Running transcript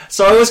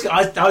So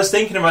I was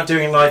thinking about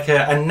doing like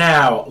and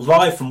now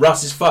live from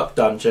Russ's Fuck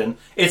Dungeon.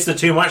 It's the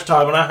Too Much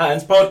Time on Our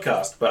Hands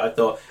podcast. But I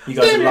thought you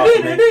guys would laugh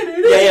at me.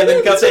 Yeah.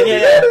 Then cuts in.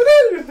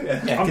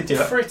 Yeah. I'm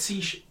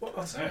pretty sure. Well,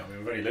 I don't know. I mean,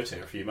 we've only lived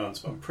here a few months,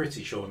 but I'm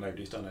pretty sure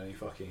nobody's done any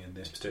fucking in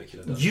this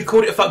particular dungeon. You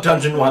called it a Fuck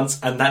Dungeon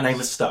once, and that name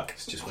has stuck.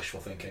 It's just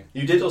wishful thinking.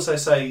 You did also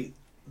say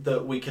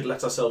that we could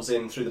let ourselves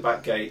in through the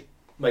back gate,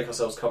 make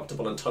ourselves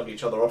comfortable and tug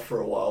each other off for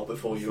a while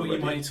before you were ready.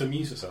 You might need to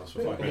amuse yourselves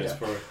for 5 minutes.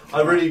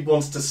 I really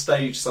wanted to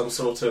stage some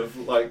sort of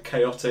like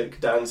chaotic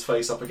Dan's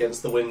face up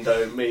against the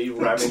window, me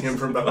ramming him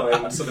from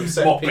behind, sort of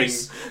set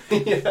piece.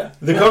 Yeah.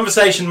 The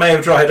conversation may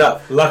have dried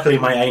up. Luckily,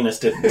 my anus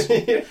didn't.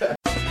 Yeah.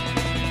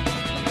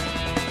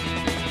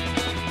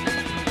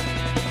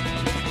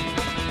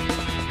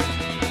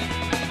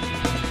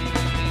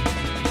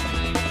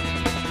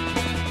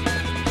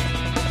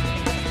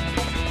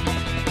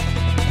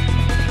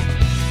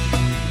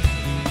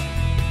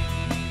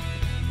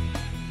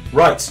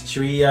 Right,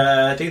 should we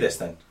do this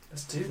then?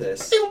 Let's do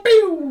this. Pew,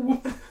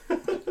 pew.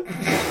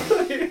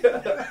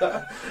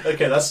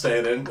 Okay, that's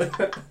staying in.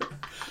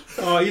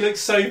 Oh, he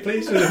looks so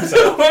pleased with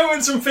himself. Went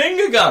with some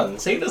finger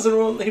guns. He doesn't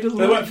want. They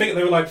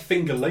were like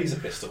finger laser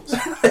pistols.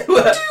 They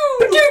were.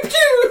 Pew,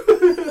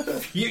 pew.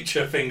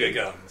 Future finger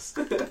guns.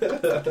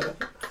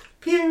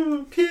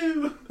 Pew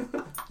pew.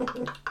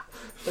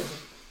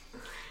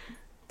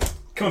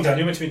 Come on, Dan,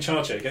 you're meant to be in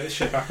charge here. Get this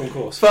shit back on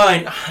course.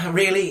 Fine.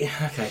 Really?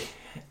 Okay.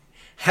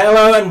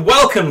 Hello and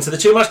welcome to the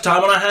Too Much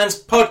Time on Our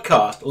Hands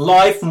podcast,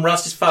 live from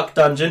Russ's Fuck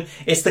Dungeon.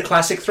 It's the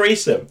classic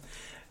threesome.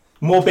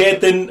 More beard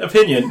than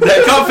opinion.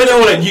 No, can't fit it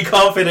all in. You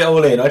can't fit it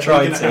all in. I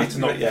tried to. Have to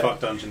knock yeah. the Fuck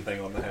Dungeon thing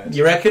on the head.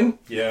 You reckon?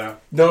 Yeah.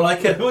 Not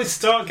like it? We'll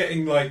start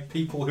getting like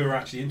people who are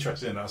actually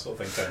interested in that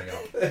sort of thing turning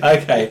up.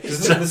 Okay.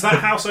 There's that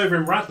house over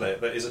in Radlett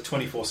that is a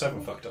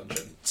 24/7 Fuck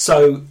Dungeon.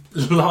 So,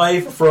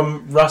 live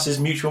from Russ's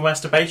mutual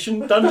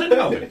masturbation dungeon?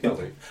 That'll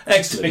do.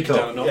 Excellent. Speak Cool.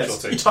 down a notch or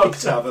two. Tug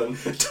Tavern.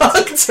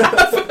 Tug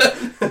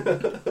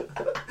Tavern.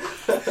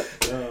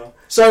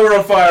 So we're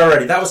on fire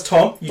already. That was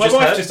Tom. My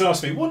wife just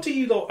asked me, what do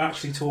you lot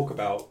actually talk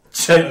about?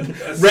 So,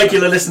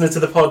 regular listener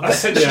to the podcast. I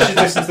said she should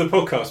listen to the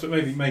podcast, but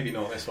maybe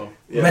not this one.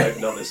 Yeah, maybe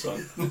not this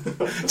one.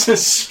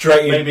 Just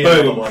straight in, Maybe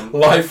boom, another one.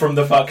 live from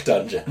the Fuck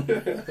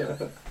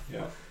Dungeon.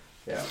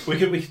 Yeah. We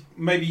could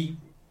maybe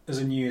as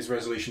a New Year's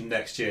resolution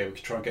next year, we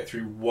could try and get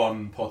through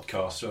one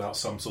podcast without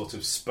some sort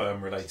of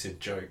sperm-related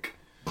joke.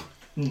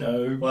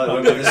 No. Well, it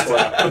won't be this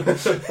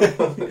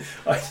one.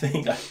 I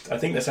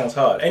think that sounds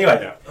hard.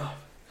 Anyway,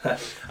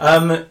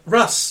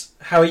 Russ,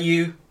 how are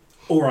you?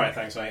 All right,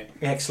 thanks, mate.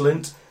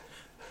 Excellent.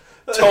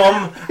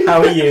 Tom,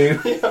 how are you?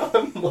 Yeah,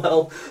 I'm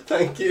well,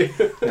 thank you.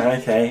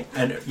 Okay,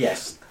 and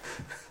yes,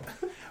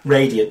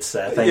 radiant,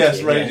 sir. Thank you.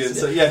 Yes, radiant.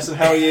 So, yes, and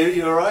how are you?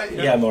 You all right?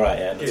 Yeah, I'm all right.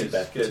 Yeah, not too Good,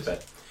 bad. good. Not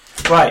too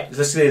bad. Right,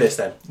 let's do this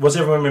then. What's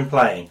everyone been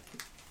playing?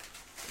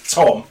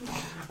 Tom,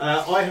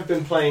 I have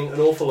been playing an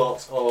awful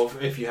lot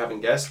of, if you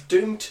haven't guessed,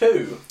 Doom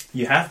 2.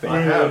 you have been.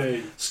 I have.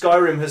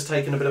 Skyrim has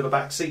taken a bit of a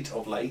back seat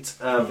of late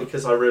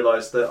because I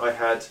realised that I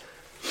had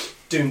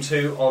Doom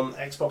 2 on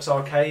Xbox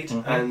Arcade,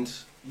 and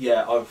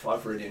yeah,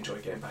 I've really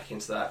enjoyed getting back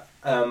into that.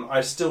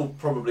 I still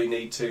probably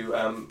need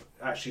to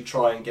actually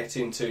try and get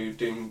into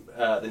Doom,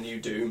 the new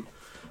Doom,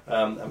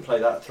 and play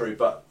that through,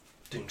 but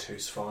Doom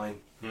 2's fine.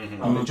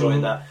 I'm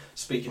enjoying that.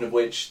 Speaking of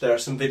which, there are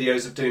some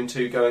videos of Doom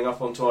 2 going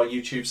up onto our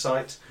YouTube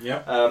site.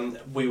 Yep.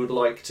 We would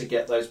like to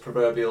get those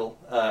proverbial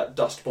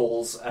dust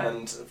balls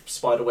and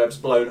spider webs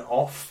blown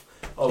off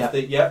of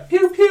the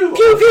pew pew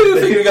Pew pew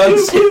finger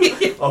guns.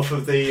 off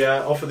of the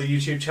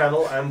YouTube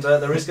channel, and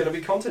there is going to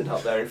be content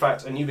up there. In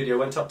fact, a new video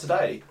went up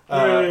today,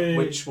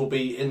 which will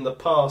be in the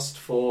past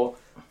for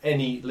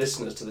any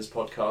listeners to this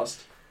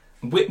podcast.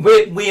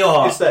 We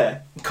are It's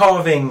there.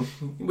 carving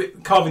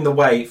the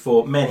way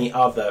for many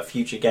other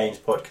future games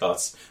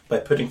podcasts by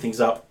putting things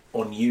up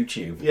on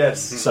YouTube.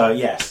 Yes. So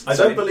yes, I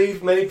don't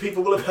believe many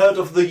people will have heard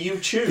of the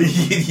YouTube.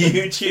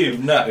 YouTube.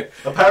 No,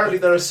 Apparently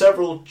there are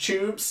several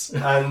tubes,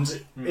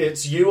 and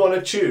it's you on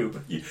a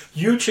tube.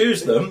 you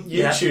choose them.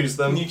 You choose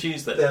them. You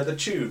choose them. They're the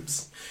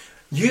tubes.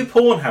 You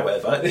porn,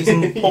 however,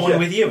 isn't porn Yeah.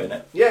 with you in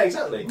it. Yeah,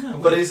 exactly. No,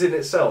 But is in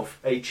itself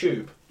a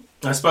tube.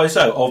 I suppose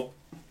so. Of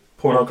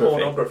pornography.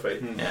 Pornography.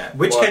 Yeah.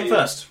 Which Well, came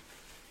first?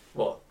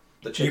 What?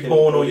 The chicken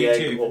porn or the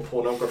egg YouTube? or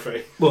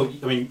pornography? Well,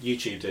 I mean,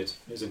 YouTube did.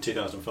 It was in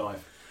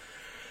 2005.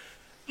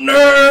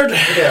 Nerd.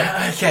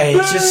 Yeah. Okay,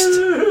 just.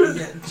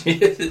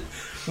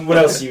 What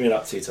else have you been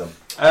up to, Tom?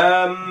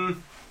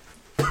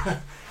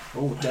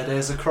 Oh, Dead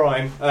Air's a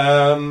crime.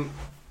 I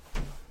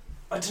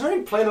don't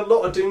know, playing a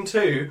lot of Doom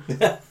 2,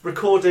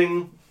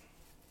 recording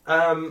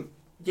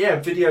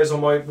videos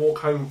on my walk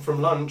home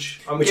from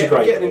lunch. I'm Which are getting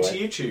great, by into the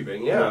way.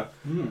 YouTubing, yeah.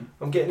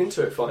 I'm getting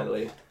into it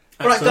finally.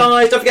 Right,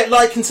 guys, don't forget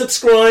like and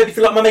subscribe if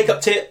you like my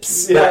makeup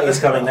tips. That is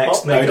coming next,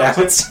 Hot no makeup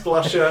doubt. tips,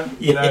 blusher,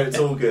 you know, it's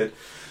all good.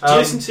 Do you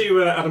listen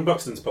to Adam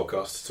Buxton's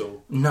podcast at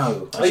all?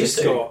 No, I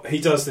should do. He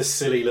does this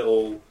silly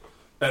little...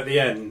 At the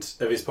end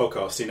of his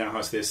podcast, he now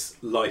has this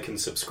like and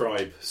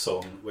subscribe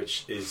song,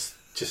 which is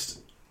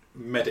just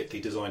medically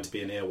designed to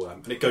be an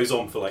earworm. And it goes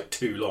on for like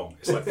too long.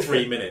 It's like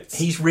 3 minutes.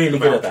 He's really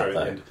of good at outro that, the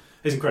though. end.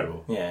 It's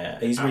incredible. Yeah,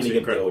 he's Absolutely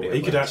really good at the audio.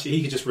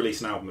 He could just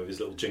release an album of his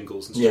little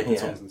jingles and Yeah, stupid yeah.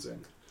 songs and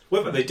sing.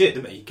 Well, but they did,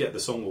 didn't they? You get the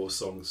Song Wars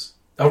songs.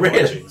 Oh, really?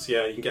 iTunes.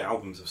 Yeah, you can get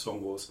albums of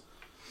Song Wars.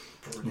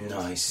 Brilliant.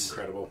 Nice.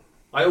 Incredible.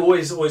 I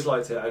always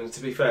liked it, and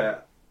to be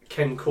fair,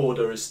 Ken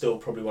Corder is still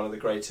probably one of the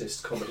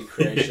greatest comedy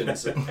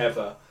creations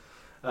ever.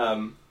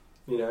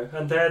 You know,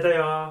 and there they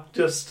are,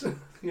 just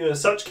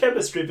such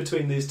chemistry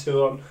between these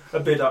two on a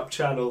bid up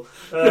channel.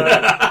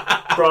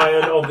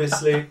 Brian,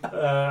 obviously,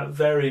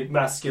 very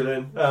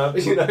masculine.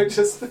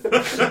 Just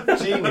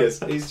genius.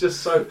 He's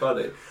just so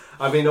funny.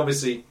 I mean,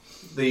 obviously,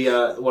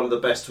 the one of the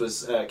best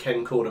was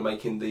Ken Corder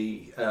making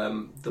the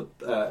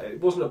it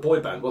wasn't a boy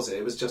band, was it?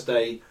 It was just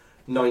a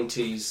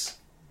 90s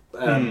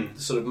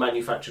sort of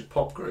manufactured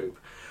pop group.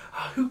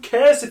 Who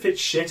cares if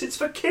it's shit? It's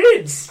for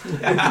kids.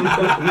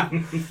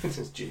 This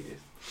is genius.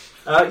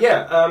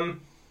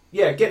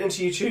 Getting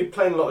into YouTube,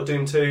 playing a lot of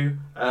Doom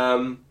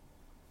 2,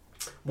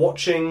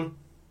 watching.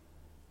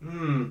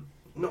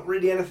 Not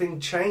really anything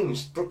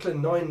changed.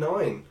 Brooklyn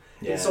Nine-Nine.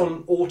 Yeah. It's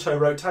on auto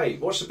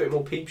rotate. Watched a bit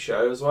more Peep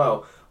Show as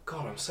well.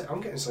 God,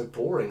 I'm getting so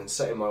boring and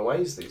set in my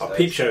ways these days.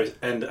 Peep Shows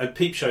and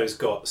Peep Show's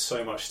got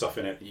so much stuff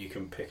in it that you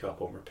can pick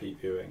up on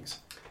repeat viewings.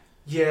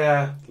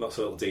 Yeah, Lots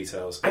of little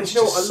details. and It's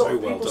you know what? just A lot so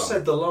of people well done.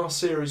 said the last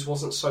series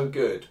wasn't so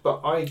good, but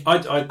I I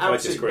absolutely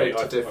disagree.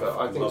 beg to differ.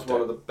 I think it's loved one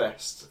it. of the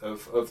best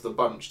of the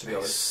bunch, to be It's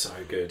honest. so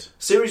good.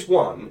 Series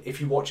 1,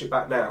 if you watch it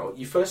back now,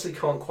 you firstly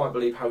can't quite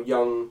believe how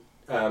young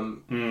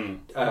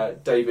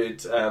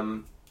David,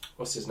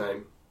 what's his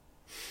name?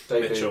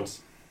 Mitchell.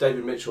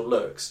 David Mitchell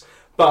looks,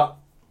 but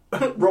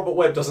Robert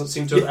Webb doesn't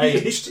seem to have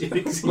aged.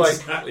 He's Like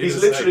exactly he's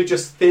the literally same.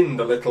 just thinned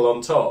a little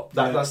on top.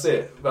 Yeah. That's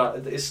it.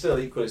 But it's still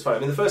equally as funny. I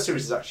mean, the first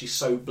series is actually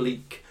so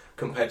bleak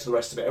compared to the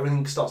rest of it.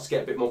 Everything starts to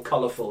get a bit more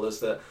colourful as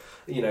the,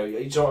 you know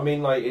what I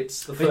mean? Like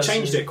it's the They first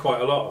changed series. it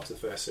quite a lot after the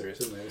first series,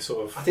 didn't they? They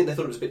sort of I think they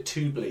thought it was a bit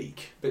too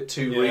bleak, a bit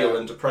too Yeah. real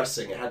and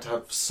depressing. It had to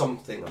have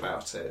something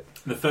about it.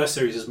 the first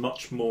series is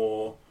much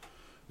more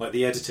like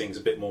the editing's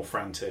a bit more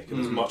frantic and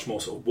there's much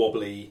more sort of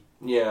wobbly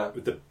Yeah.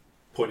 with the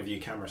point of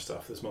view camera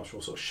stuff. There's much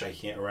more sort of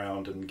shaking it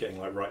around and getting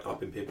like right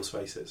up in people's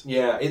faces.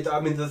 Yeah, I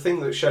mean, the thing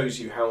that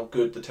shows you how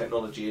good the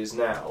technology is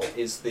now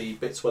is the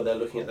bits where they're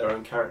looking at their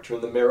own character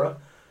in the mirror.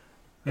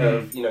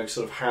 Of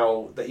sort of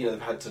how that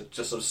they've had to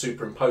just sort of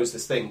superimpose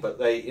this thing, but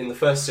they in the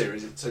first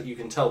series, you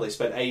can tell they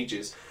spent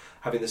ages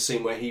having the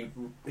scene where he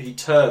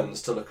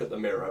turns to look at the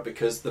mirror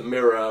because the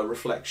mirror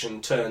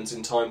reflection turns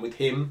in time with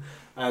him,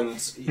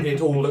 and it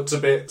all looks a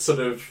bit sort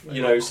of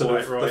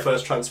Quite right. the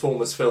first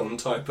Transformers film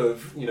type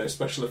of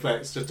special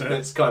effects, just a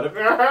bit kind of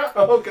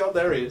oh god,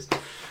 there he is.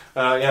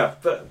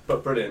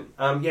 But brilliant.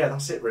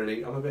 That's it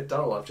really. I'm a bit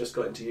dull. I've just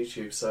got into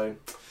YouTube, so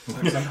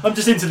I'm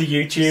just into the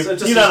YouTube. so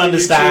just You don't into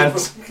understand.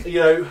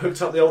 YouTube,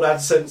 hooked up the old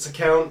AdSense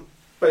account.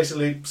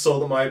 Basically, saw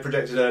that my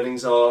projected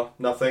earnings are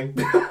nothing.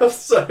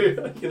 So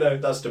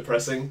that's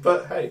depressing.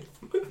 But hey,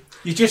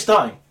 You're just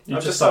starting.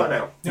 I'm just starting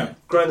out. Yeah.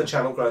 Growing the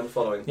channel, growing the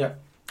following. Yeah.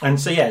 And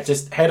so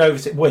just head over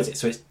to what is it?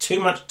 So it's too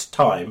much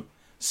time,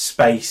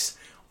 space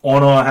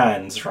on our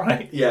hands,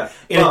 right? Yeah,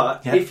 Yeah.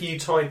 but if you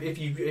type, if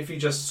you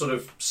just sort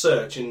of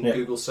search in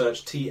Google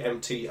search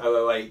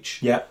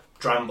TMTOOH Yeah.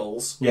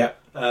 Drambles. Yeah.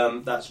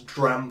 That's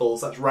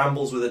Drambles. That's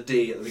Rambles with a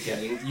D at the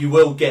beginning. You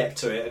will get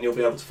to it, and you'll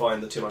be able to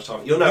find the Too Much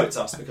Time. You'll know it's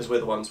us because we're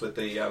the ones with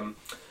the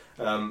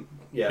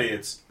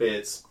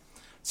beards.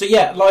 So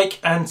like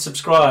and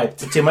subscribe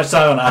to Too Much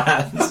Time on Our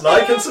Hands.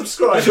 Like and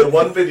subscribe to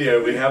one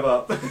video we have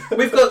up.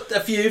 We've got a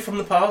few from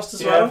the past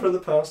as well. From the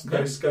past. Yeah.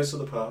 Goes to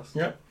the past.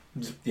 Yeah,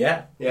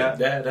 Yeah.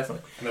 definitely.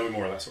 And there'll be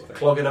more of that sort of thing.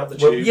 Clogging up the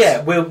Well, tubes.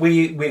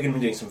 we're going to be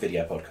doing some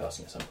video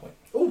podcasting at some point.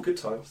 Oh, good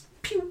times.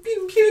 Pew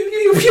pew pew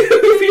pew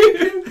pew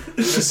pew.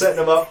 Just setting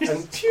them up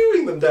and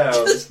pewing them down.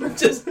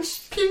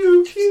 just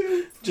pew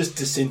pew. Just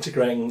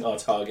disintegrating our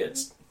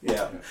targets. Yeah. It's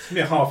going to be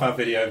a half-hour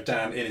video of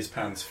Dan in his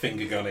pants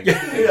finger gunning. Yeah.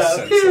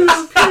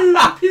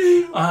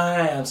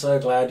 I am so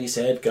glad you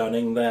said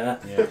gunning there.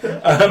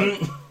 Yeah.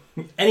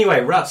 Anyway,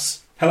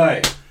 Russ,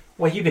 Hello.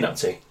 what have you been up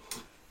to?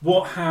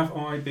 What have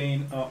I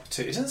been up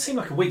to? It doesn't seem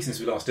like a week since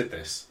we last did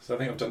this, so I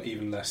think I've done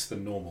even less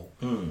than normal.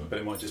 But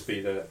it might just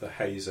be the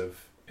haze of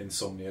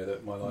insomnia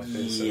that my life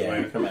is at the Yeah, I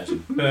moment. can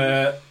imagine.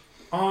 But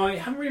I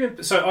haven't really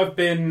been... So I've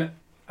been,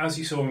 as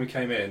you saw when we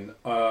came in,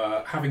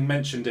 having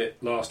mentioned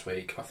it last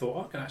week, I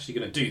thought, I'm actually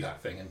going to do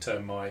that thing and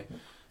turn my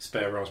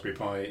spare Raspberry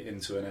Pi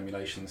into an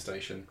emulation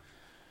station.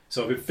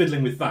 So I've been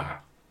fiddling with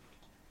that.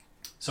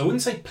 So I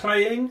wouldn't say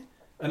playing,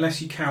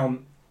 unless you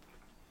count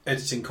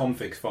editing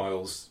config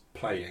files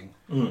playing,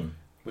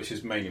 which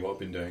is mainly what I've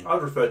been doing.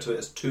 I'd refer to it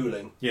as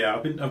tooling. Yeah,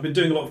 I've been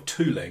doing a lot of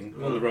tooling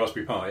on the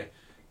Raspberry Pi,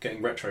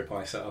 getting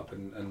RetroPie set up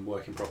and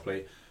working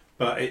properly.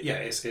 But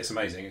it's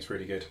amazing. It's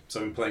really good. So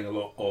I've been playing a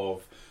lot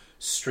of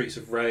Streets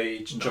of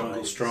Rage,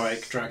 Jungle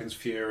Strike, Dragon's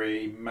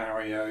Fury,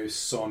 Mario,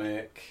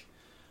 Sonic,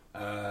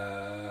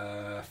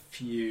 a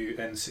few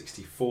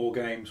N64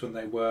 games when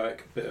they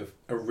work, a bit of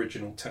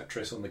original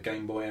Tetris on the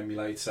Game Boy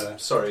emulator.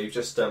 Sorry, you've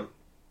just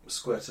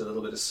squirted a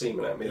little bit of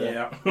semen at me there.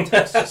 Yeah.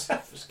 Let's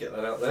just get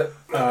that out there.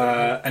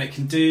 And it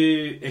can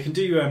do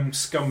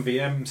Scum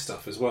VM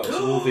stuff as well.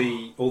 So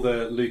all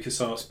the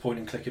LucasArts point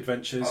and click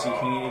adventures you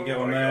can get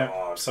on there.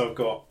 God. So I've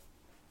got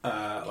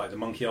like the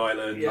Monkey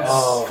Island, Yes.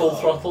 Full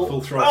Throttle,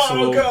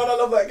 Oh god, I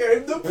love that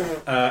game.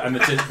 and the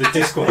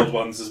Discworld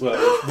ones as well,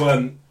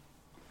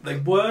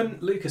 which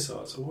weren't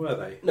LucasArts, or were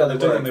they? No, they I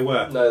don't weren't. think they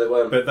were. No, they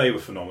weren't. But they were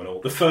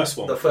phenomenal. The first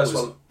one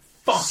was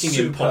fucking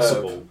superb,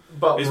 impossible.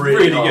 but It's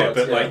really really hard, good,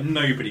 but yeah. like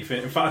nobody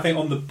finished. In fact, I think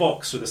on the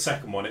box for the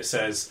second one it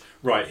says,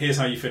 right, here's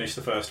how you finish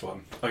the first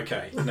one.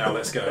 Okay, now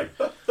let's go.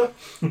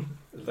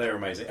 They're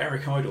amazing.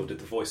 Eric Idle did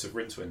the voice of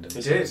Rincewind in the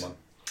He did. second one.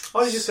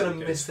 Are you just going to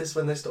good. miss this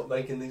when they stop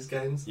making these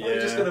games? Are you Yeah.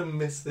 just going to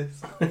miss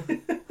this?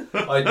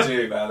 I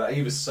do, man.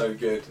 He was so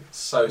good.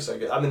 So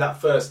good. I mean,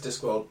 that first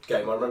Discworld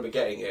game, I remember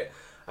getting it,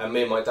 and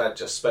me and my dad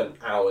just spent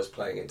hours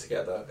playing it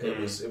together. It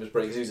was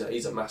brilliant.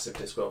 He's a massive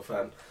Discworld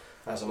fan,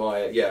 as am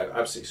I. Yeah,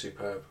 absolutely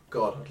superb.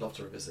 God, I'd love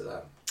to revisit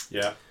that.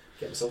 Yeah.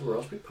 Get myself a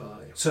Raspberry Pi.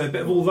 So a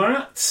bit of all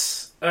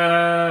that.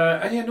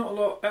 And yeah, not a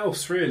lot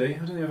else really. I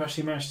don't think I've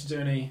actually managed to do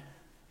any...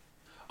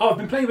 Oh, I've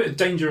been playing a bit of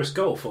Dangerous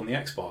Golf on the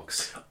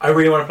Xbox. I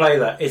really want to play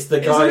that. It's the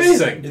It's guys,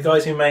 amazing. the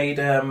guys who made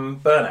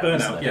Burnout.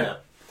 isn't Burnout, it? yeah.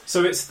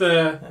 So it's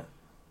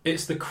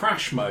the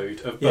crash mode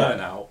of Yeah.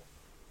 Burnout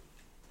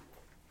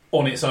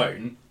on its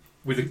own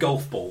with a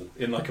golf ball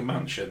in like a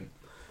mansion.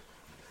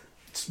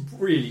 It's a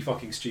really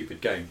fucking stupid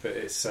game, but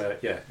it's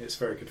it's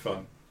very good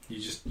fun. You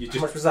just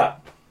How much was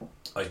that?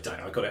 I don't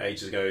know. I got it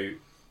ages ago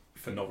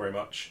for not very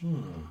much.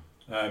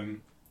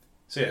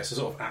 So yeah, it's a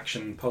sort of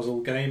action puzzle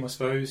game, I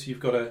suppose. You've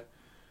got to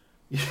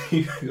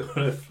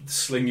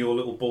sling your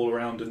little ball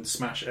around and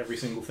smash every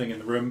single thing in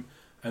the room,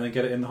 and then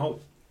get it in the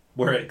hole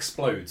where it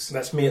explodes.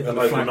 That's me at the And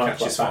the local flag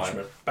nightclub,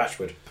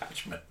 catches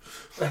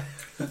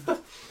Batchwood.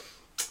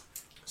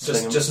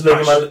 Just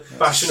Slinging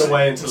bashing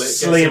away until it gets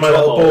slinging into my a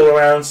little hole. ball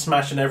around,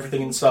 smashing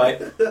everything in sight.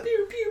 Pew,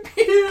 pew,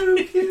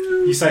 pew,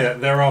 pew. You say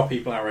that there are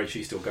people our age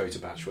who still go to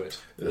Batchwood,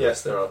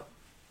 Yes, there are.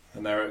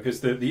 and there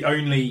because the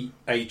only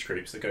age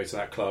groups that go to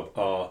that club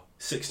are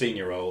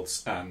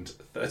 16-year-olds and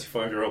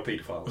 35-year-old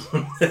paedophiles.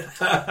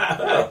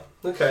 Oh,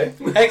 okay.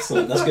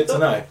 Excellent, that's good to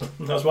know.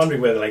 I was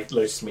wondering where the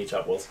Lotus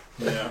meetup was.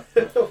 Yeah.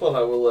 Well,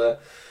 I will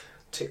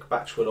tick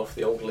Batchwood off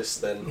the old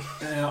list then.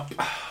 Yeah.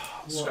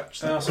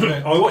 Scratch What that. else am I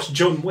doing? Oh, I watched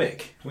John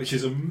Wick, which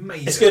is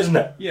amazing. It's good, isn't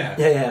it? Yeah.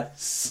 Yeah.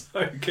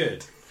 So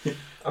good.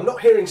 I'm not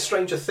hearing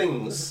Stranger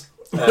Things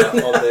on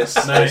this.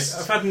 No,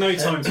 I've had no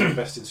time to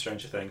invest in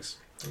Stranger Things.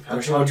 I've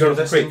Wishing had time on to Jonathan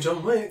invest Creek. in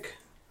John Wick.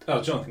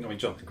 Oh,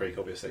 Jonathan Creek,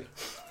 obviously.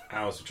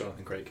 Hours of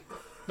Jonathan Creek.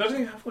 No, I don't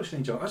think I've watched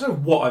any Jonathan. I don't know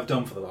what I've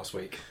done for the last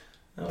week.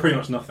 Oh. Pretty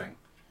much nothing.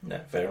 No,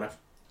 fair enough.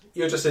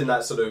 You're just in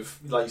that sort of,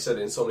 like you said,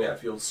 insomniac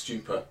fuel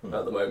stupor at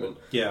the moment.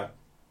 Yeah.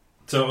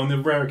 So on the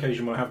rare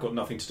occasion when I have got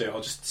nothing to do,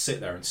 I'll just sit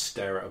there and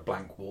stare at a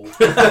blank wall.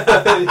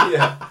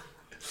 Yeah.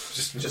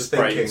 Just Just the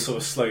brain thinking. sort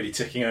of slowly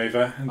ticking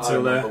over I until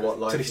remember what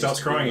life he starts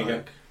used to be crying like.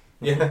 again.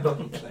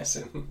 Yeah, bless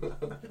him.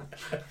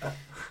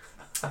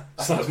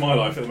 So that's my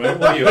life at the moment.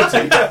 What are you up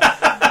to?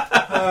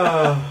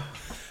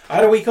 I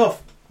had a week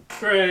off,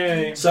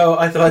 Hooray. so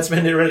I thought I'd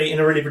spend it in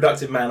a really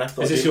productive manner.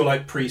 Is this your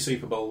like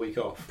pre-Super Bowl week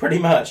off? Pretty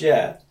much,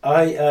 yeah.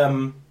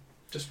 I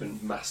Just been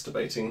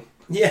masturbating.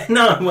 yeah,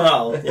 no,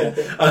 well, yeah.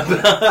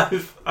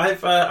 I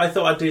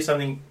thought I'd do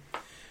something.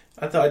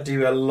 I thought I'd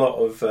do a lot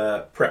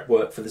of prep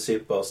work for the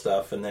Super Bowl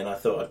stuff, and then I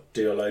thought I'd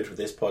do a load with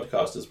this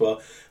podcast as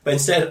well. But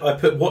instead, I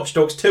put Watch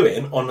Dogs 2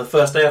 in on the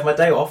first day of my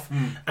day off,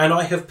 and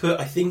I have put,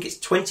 I think it's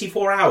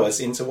 24 hours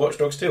into Watch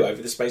Dogs 2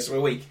 over the space of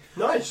a week.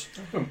 Nice.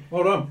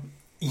 Well done.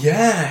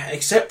 Yeah,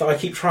 except that I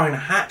keep trying to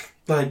hack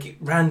like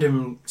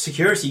random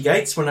security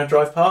gates when I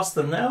drive past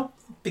them now,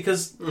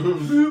 because me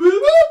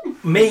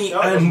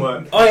That doesn't and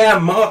work. I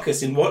am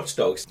Marcus in Watch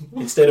Dogs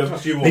instead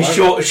of You the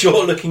are.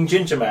 short-looking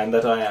ginger man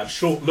that I am.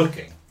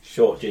 Short-looking.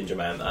 Short ginger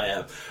man that I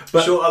am.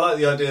 But Sure, I like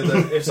the idea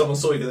that if someone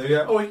saw you, they'd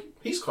go, "Oh,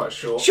 he's quite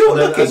short." Short And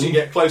then looking. as you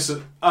get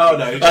closer, oh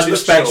no, he that's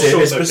just looks perspective.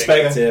 short. It's looking,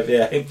 perspective.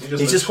 Yeah, just he's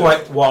looks just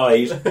short. quite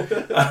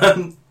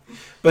wide.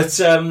 But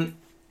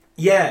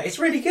yeah, it's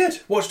really good.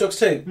 Watch Dogs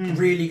 2,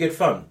 really good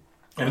fun.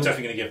 I'm And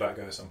definitely going to give that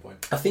a go at some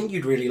point. I think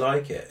you'd really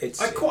like it.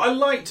 It's I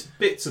liked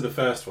bits of the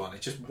first one.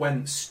 It just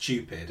went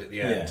stupid at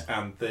the end,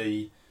 and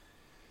the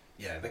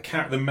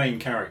main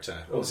character.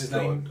 What was his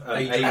name?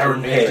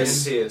 Aaron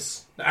Pierce.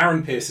 Pierce.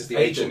 Aaron Pierce is the Aiden.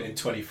 agent in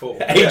 24.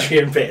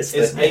 Adrian Pierce.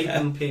 It's then.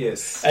 Aiden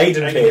Pierce.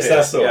 Aiden Pierce.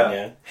 That's the one. yeah.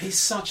 Yeah. He's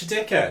such a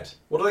dickhead.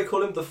 What do they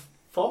call him? The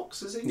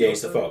Fox? Is he? Yeah,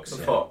 he's the Fox, The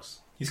yeah. Fox.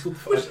 He's called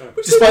Which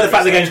Despite the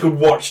fact the game's called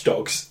Watch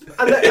Dogs.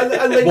 And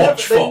they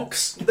Watch never,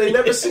 Fox. They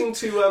never seem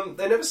to.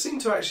 They never seem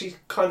to actually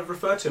kind of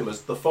refer to him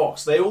as the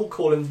Fox. They all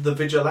call him the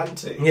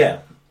Vigilante. Yeah.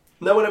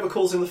 No one ever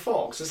calls him the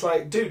fox. It's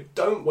like, dude,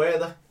 don't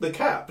wear the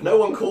cap. No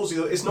one calls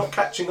you. It's not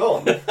catching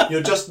on.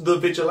 You're just the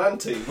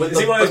vigilante. Is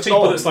he one of those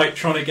people that's like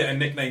trying to get a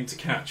nickname to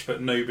catch,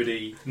 but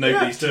nobody's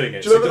doing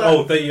it? Do you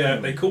So,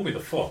 they call me the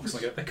fox.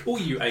 Like, they call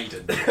you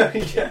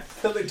Aiden. Yeah,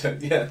 no, they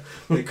don't. Yeah,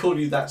 they call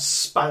you that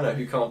spanner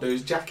who can't do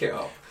his jacket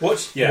up.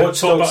 Watch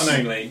top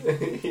button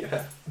only.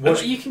 Yeah.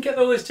 You can get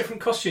all those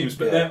different costumes,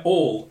 but they're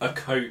all a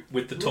coat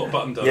with the top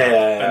button done.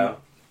 Yeah. And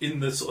in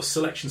the sort of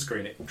selection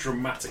screen, it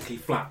dramatically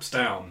flaps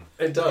down.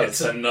 It does. It's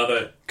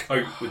another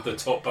coat with the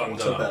top button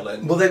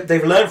done. Well,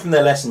 they've learned from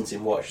their lessons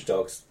in Watch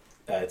Dogs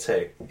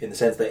too, in the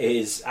sense that it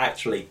is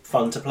actually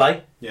fun to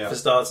play. Yeah. For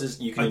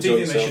starters, you can I enjoy do think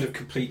yourself. they should have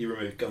completely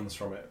removed guns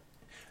from it.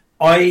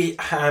 I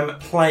am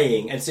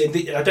playing, and so I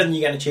don't think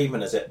you get an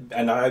achievement as it,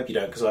 and I hope you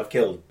don't, because I've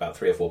killed about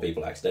 3 or 4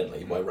 people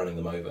accidentally by running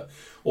them over.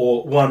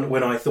 Or one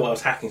when I thought I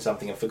was hacking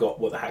something and forgot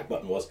what the hack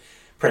button was,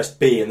 pressed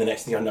B, and the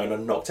next thing I know, I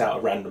knocked out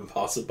a random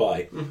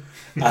passerby.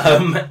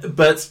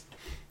 But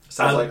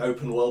sounds like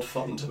open world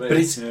fun to me. But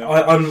it's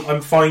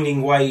I'm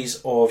finding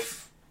ways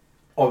of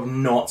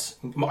not.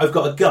 I've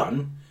got a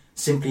gun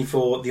simply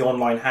for the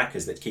online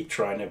hackers that keep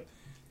trying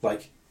to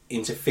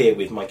interfere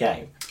with my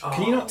game.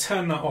 Can you not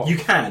turn that off? You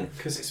can,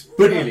 because it's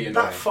really annoying.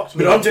 That fucked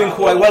me but I'm up doing that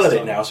quite last well at it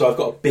time. now. So I've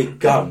got a big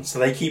gun, so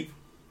they keep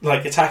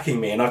attacking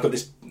me, and I've got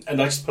this, and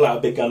I just pull out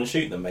a big gun and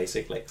shoot them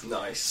basically.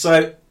 Nice.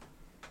 So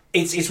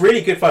it's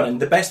really good fun,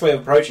 and the best way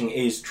of approaching it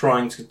is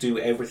trying to do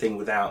everything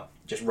without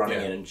just running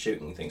in and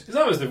shooting things. Because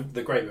that was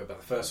the great bit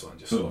about the first one,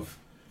 just sort of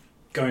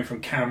going from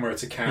camera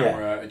to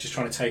camera and just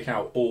trying to take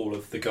out all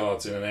of the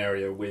guards in an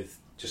area with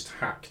just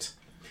hacked.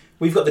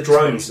 We've got the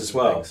drones as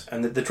well, things.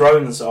 and the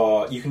drones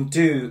are... You can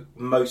do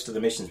most of the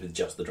missions with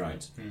just the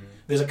drones.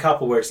 There's a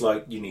couple where it's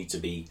like, you need to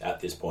be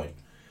at this point.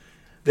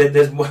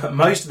 There's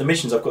most of the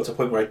missions I've got to a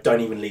point where I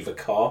don't even leave a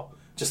car.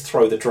 Just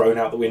throw the drone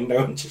out the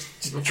window and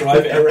just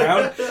drive it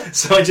around.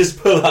 So I just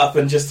pull up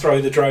and just throw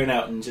the drone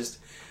out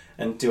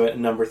and do a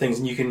number of things.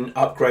 And you can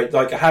upgrade...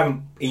 I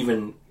haven't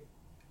even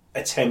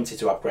attempted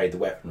to upgrade the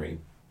weaponry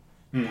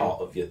part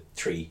of your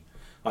tree.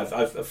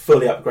 I've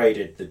fully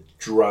upgraded the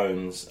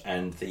drones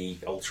and the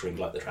altering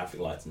the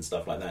traffic lights and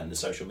stuff like that, and the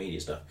social media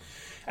stuff.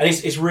 And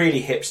it's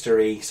really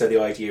hipstery. So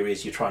the idea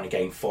is you're trying to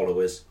gain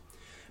followers,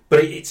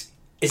 but it's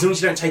as long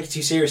as you don't take it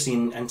too seriously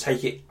and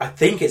take it. I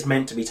think it's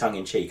meant to be tongue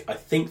in cheek. I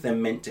think they're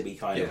meant to be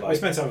kind of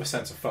it's meant to have a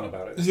sense of fun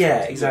about it.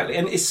 Yeah, exactly.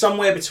 And it's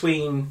somewhere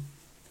between.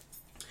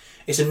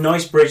 It's a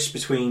nice bridge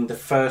between the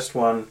first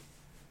one.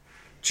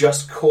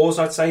 Just Cause,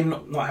 I'd say,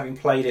 not having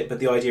played it,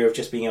 but the idea of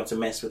just being able to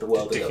mess with the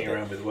world, just dicking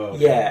around with the world.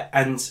 Yeah,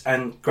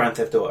 and Grand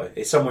Theft Auto.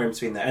 It's somewhere in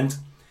between there. And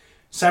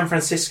San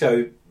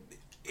Francisco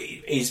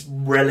is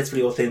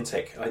relatively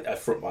authentic,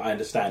 from what I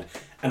understand.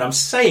 And I'm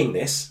saying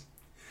this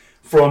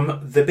from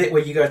the bit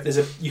where you go.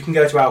 You can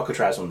go to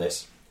Alcatraz on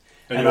this.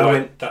 And I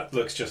went, that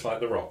looks just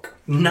like The Rock.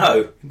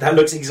 No, that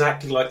looks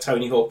exactly like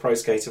Tony Hawk Pro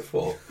Skater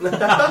 4. So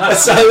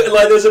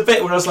there's a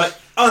bit where I was like,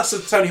 so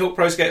Tony Hawk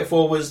Pro Skater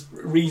 4 was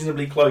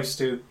reasonably close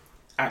to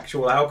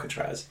actual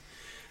Alcatraz,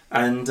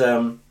 and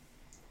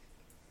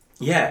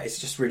it's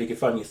just really good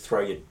fun. You throw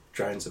your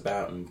drones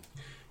about and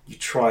you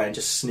try and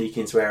just sneak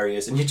into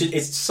areas, and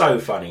it's so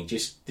funny,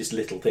 just this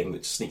little thing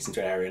that just sneaks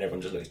into an area and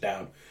everyone just looks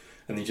down,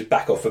 and then you just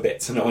back off a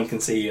bit so no one can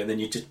see you, and then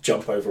you just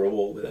jump over a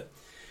wall with it.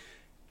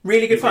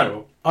 Really good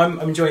fun. I'm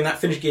enjoying that.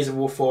 Finished Gears of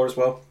War 4 as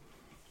well.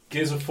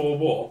 Gears of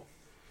War?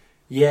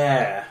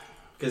 Yeah.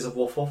 Gears of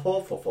War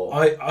 4.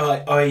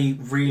 I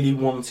really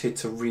wanted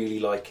to really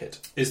like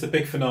it. Is the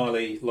big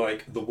finale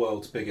like the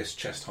world's biggest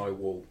chest-high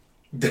wall?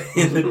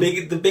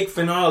 the big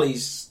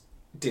finale's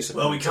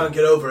disappointing. Well, we can't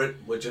get over it.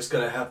 We're just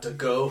going to have to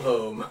go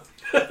home.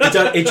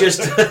 It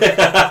just...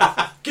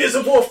 Gears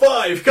of War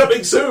 5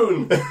 coming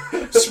soon!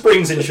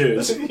 Springs and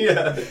shoes.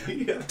 Yeah.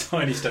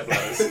 Tiny step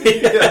ladders.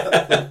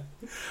 Yeah.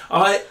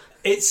 I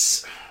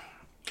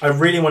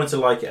really wanted to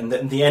like it,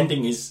 and the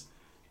ending is...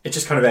 It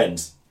just kind of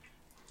ends.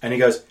 And he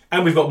goes,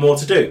 and we've got more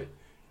to do.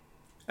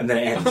 And then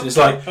it ends. It's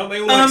like... Aren't they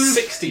all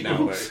 60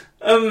 now,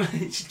 though?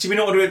 Do we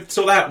not want to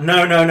sort that out?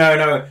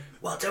 No.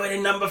 We'll do it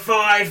in number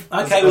 5.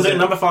 Okay, we'll do it in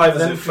number 5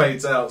 then. As it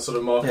fades out, sort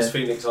of Marcus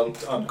Phoenix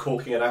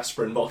uncorking an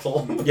aspirin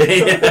bottle.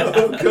 Yeah.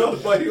 Oh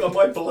God,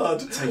 my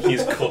blood. Taking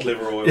his cod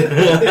liver oil.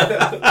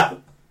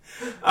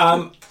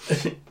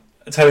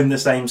 Telling the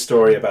same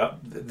story about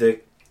the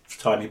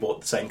time he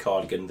bought the same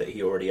cardigan that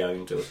he already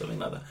owned or something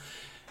like that.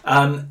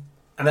 And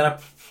then I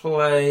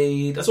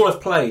played... That's all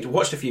I've played.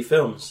 Watched a few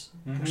films.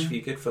 Watched a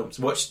few good films.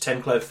 Watched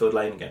 10 Cloverfield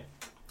Lane again.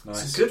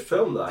 Nice. It's a good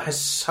film, though. It's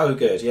so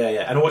good, yeah.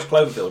 And I watched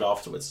Cloverfield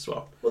afterwards as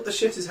well. What the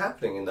shit is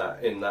happening in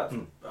that?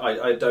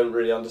 I don't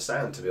really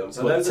understand, to be honest.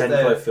 I know 10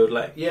 that Cloverfield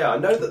Lane? Yeah, I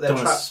know that they're Don't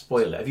want to trapped.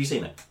 spoil it. Have you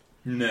seen it?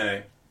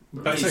 No.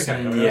 That's It's-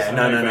 okay. No.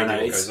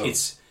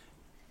 It's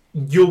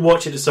you'll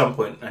watch it at some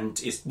point, and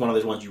it's one of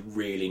those ones you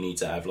really need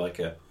to have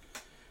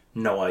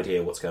no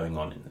idea what's going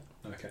on in it.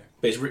 Okay.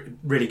 But it's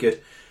really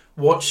good.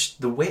 Watch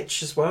The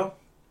Witch as well,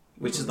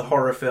 which is the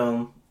horror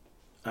film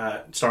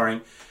starring...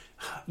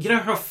 You know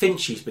how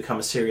Finchy's become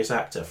a serious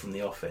actor from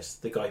The Office?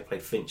 The guy who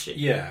played Finchy?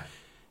 Yeah.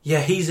 Yeah,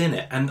 he's in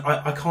it, and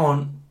I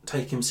can't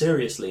take him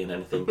seriously in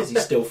anything because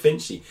he's still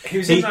Finchy.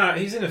 He's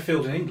in a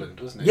field in England,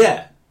 wasn't he?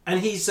 Yeah, and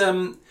he's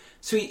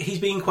he's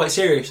being quite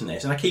serious in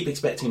this, and I keep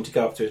expecting him to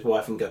go up to his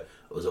wife and go,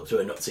 "I was up to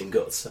her nuts and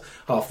guts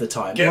half the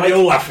time." Get me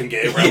all laughing,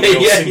 get around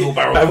with your single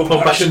barrel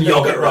pump action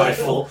yogurt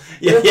rifle.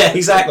 Yeah,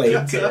 exactly.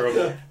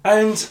 Terrible.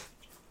 And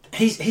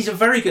he's a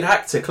very good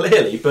actor,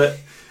 clearly, but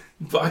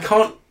I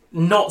can't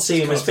not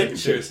see him as Finchy.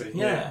 Seriously.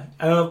 Yeah,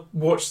 and I've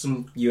watched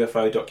some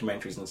UFO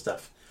documentaries and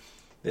stuff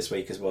this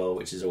week as well,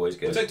 which is always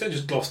good. But don't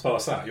just gloss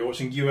past that. You're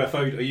watching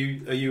UFO. Are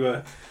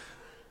you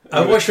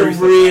I watched a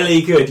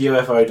really good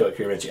UFO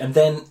documentary, and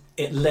then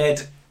it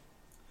led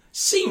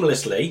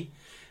seamlessly,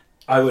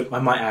 I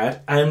might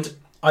add, and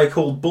I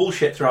called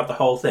bullshit throughout the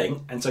whole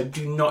thing, and so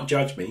do not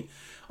judge me.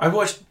 I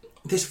watched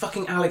this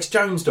fucking Alex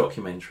Jones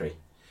documentary.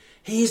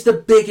 He is the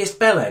biggest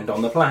bellend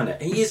on the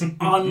planet. He is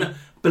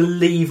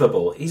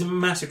unbelievable. He's a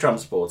massive Trump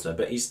supporter,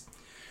 but he's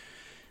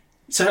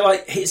so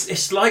like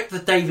it's like the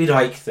David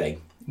Icke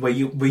thing, where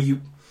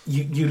you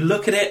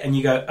look at it and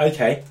you go,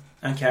 okay,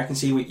 I can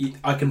see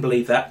I can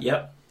believe that.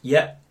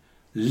 Yep.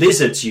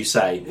 Lizards, you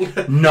say?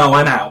 No,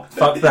 I'm out.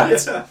 Fuck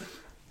that. Yeah.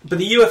 But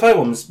the UFO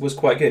one was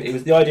quite good. It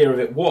was the idea of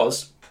it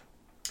was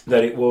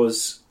that it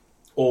was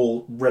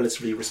all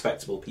relatively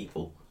respectable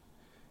people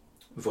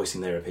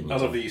voicing their opinions.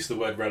 I love the use of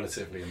the word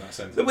relatively in that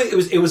sense.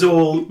 It was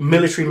all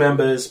military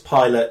members,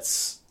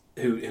 pilots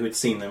who had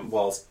seen them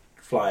whilst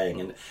flying,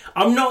 and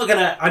I'm not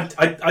gonna.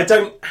 I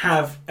don't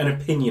have an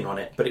opinion on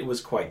it, but it was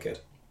quite good.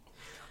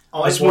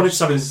 I just wanted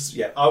something.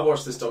 I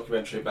watched this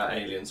documentary about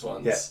aliens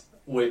once,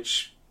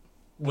 which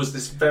was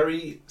this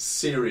very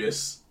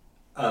serious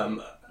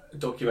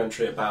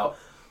documentary about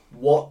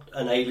what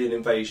an alien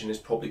invasion is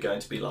probably going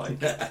to be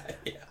like.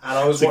 And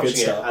I was watching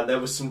it, and there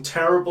was some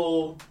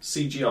terrible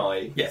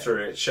CGI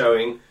through it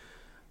showing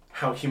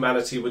how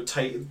humanity would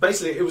take.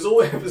 Basically, it was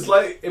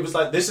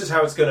like this is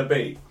how it's going to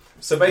be.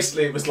 So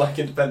basically, it was like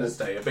Independence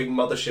Day. A big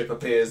mothership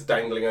appears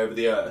dangling over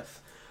the earth.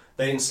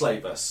 They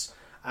enslave us.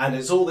 And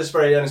it's all this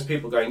very earnest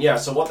people going, yeah,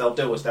 so what they'll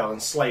do is they'll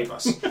enslave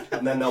us,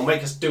 and then they'll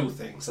make us do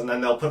things, and then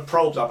they'll put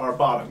probes up our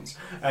bottoms,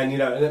 and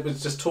and it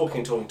was just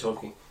talking.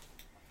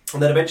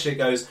 And then eventually it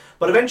goes,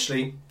 but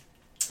eventually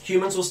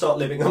humans will start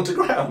living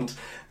underground.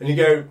 And you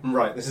go,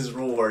 right, this is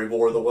all very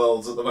War of the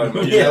Worlds at the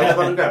moment. They'll live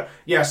underground.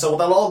 Yeah, so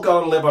they'll all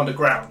go and live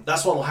underground.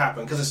 That's what will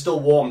happen, because it's still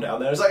warm down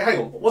there. It's like, hang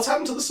on, what's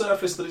happened to the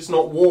surface that it's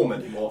not warm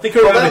anymore? I think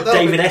I remember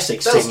David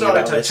Essex singing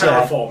about this. They'll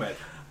start to terraform it.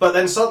 But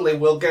then suddenly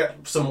we'll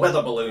get some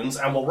weather balloons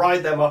and we'll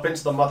ride them up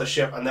into the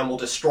mothership and then we'll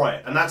destroy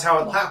it. And that's how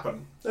it'll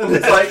happen. And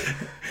it's like,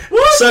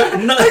 what? So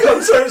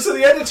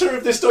the editor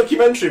of this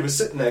documentary was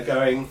sitting there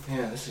going,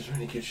 yeah, this is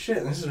really good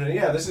shit. This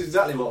is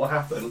exactly what will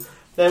happen.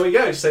 There we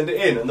go, send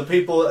it in. And the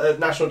people at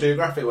National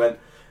Geographic went,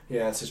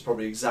 yeah, this is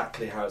probably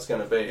exactly how it's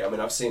going to be. I mean,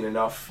 I've seen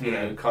enough,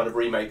 kind of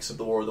remakes of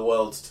the War of the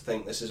Worlds to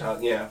think this is how,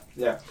 yeah.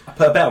 I'll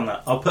put a bet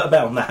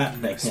on that.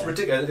 It's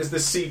ridiculous. It's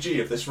this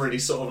CG of this really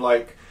sort of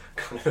like,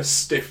 kind of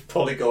stiff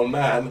polygon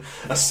man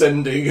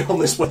ascending on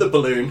this weather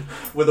balloon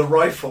with a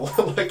rifle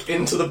like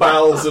into the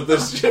bowels of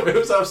this ship. It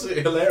was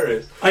absolutely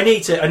hilarious. I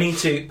need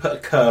to put a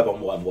curb on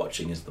what I'm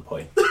watching is the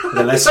point.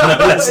 Let's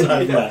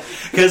know that.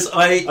 Because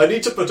I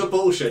need to put a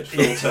bullshit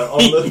filter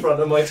on the front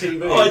of my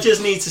TV. I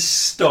just need to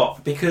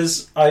stop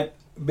because I've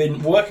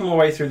been working my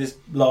way through this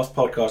last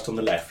podcast on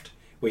the left,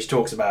 which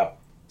talks about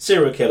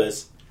serial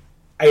killers,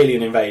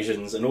 alien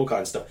invasions and all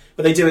kinds of stuff.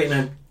 But they do it in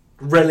a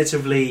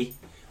relatively...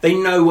 They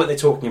know what they're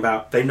talking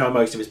about. They know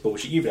most of it's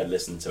bullshit. You've had to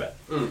listen to it.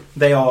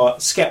 They are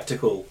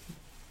sceptical,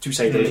 to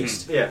say the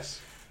least.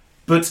 Yes.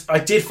 But I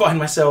did find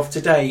myself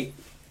today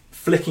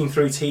flicking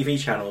through TV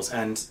channels,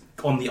 and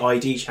on the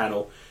ID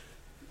channel,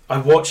 I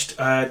watched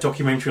a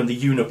documentary on the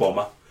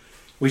Unabomber,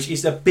 which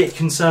is a bit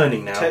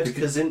concerning now. Ted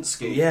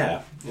Kaczynski.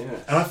 Yeah.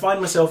 And I find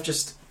myself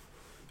just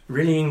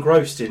really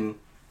engrossed in...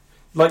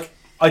 Like,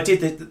 I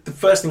did the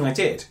first thing I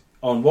did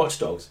on Watch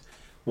Dogs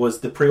was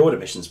the pre-order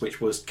missions, which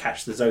was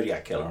catch the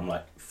Zodiac Killer. I'm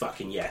like,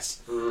 fucking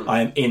yes.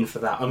 I am in for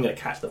that. I'm going to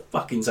catch the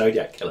fucking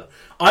Zodiac Killer.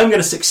 I'm going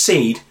to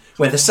succeed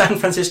where the San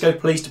Francisco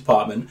Police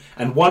Department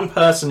and one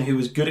person who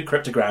was good at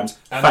cryptograms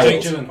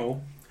failed.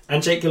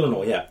 Jake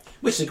Gyllenhaal, yeah.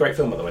 Which is a great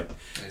film, by the way.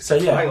 So,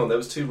 yeah. Hang on, there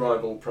was two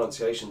rival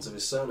pronunciations of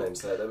his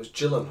surnames there. There was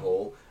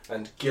Gyllenhaal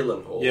and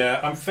Gyllenhaal. Yeah,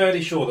 I'm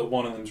fairly sure that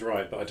one of them's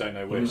right, but I don't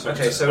know which.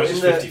 Okay, so it's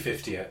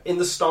 50-50 yet. In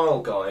the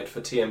style guide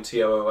for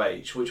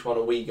TMTOOH, which one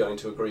are we going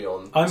to agree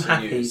on? I'm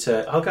happy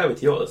to... I'll go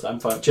with yours. I'm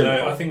fine.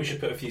 No, I think we should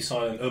put a few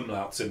silent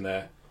umlauts in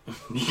there.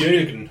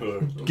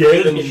 Gyllenhaal.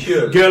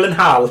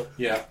 Gyllenhaal.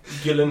 Yeah.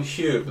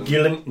 Gyllenhaal.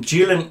 Gyllenhaal.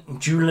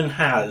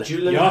 Gyllenhaal.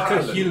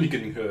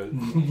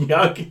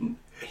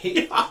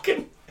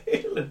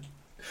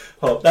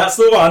 Oh, that's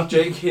the one.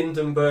 Jake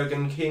Hindenburg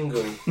and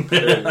Kingun.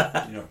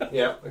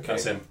 Yeah, okay.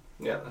 That's him.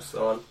 Yeah, that's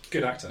the one.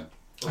 Good actor.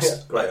 Yeah,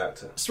 great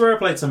actor. I swear I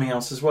played something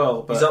else as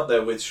well. But he's up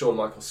there with Shawn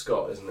Michaels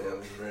Scott, isn't he? I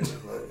mean, really,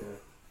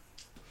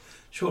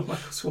 Shawn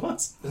Michaels what?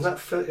 Isn't that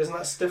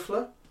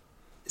Stifler?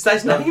 Is that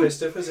his name?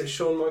 Stifler? Is it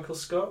Shawn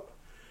Michaels Scott?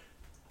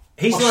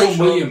 He's like Sean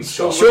William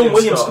Scott. Sean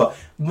William Scott.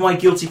 My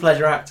guilty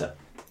pleasure actor.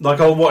 Like,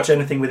 I'll watch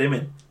anything with him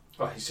in.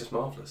 Oh, he's just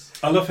marvellous.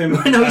 I love him.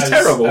 No, he's as,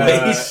 terrible.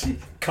 He's...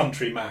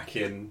 Country Mac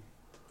in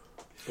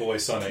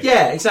Always Sunny.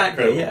 Yeah,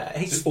 exactly. Incredible. Yeah,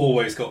 He's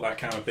always got that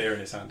can of beer in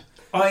his hand.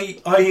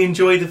 I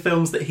enjoy the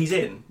films that he's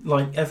in.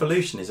 Like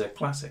Evolution is a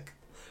classic.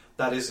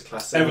 That is a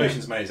classic.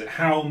 Evolution's amazing.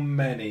 How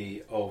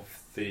many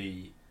of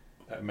the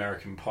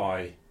American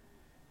Pie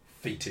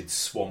fetid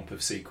swamp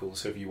of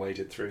sequels have you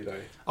waded through,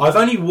 though? I've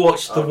only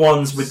watched the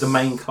ones with the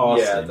main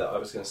cast. Yeah, in. I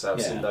was going to say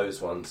I've seen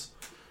those ones.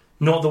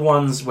 Not the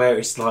ones where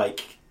it's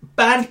like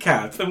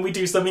Bandcamp and we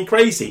do something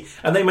crazy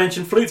and they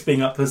mention flutes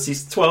being up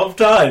pussies 12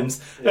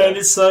 times and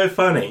it's so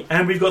funny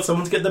and we've got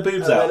someone to get the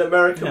boobs out. And then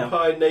American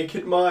Pie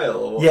Naked Mile,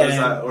 or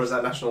is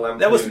that National Lampoon?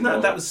 That was an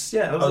American. That was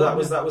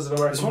an American.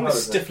 There's one with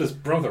Stifler's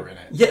brother in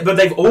it. Yeah, but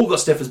they've all got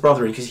Stifler's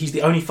brother in because he's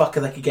the only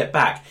fucker they could get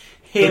back.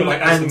 Him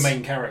as and the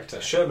main character,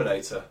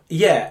 Shermanator.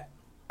 Yeah,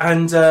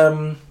 and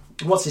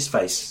what's his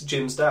face?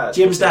 Jim's dad.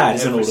 Jim's dad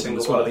is in all of them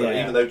as well.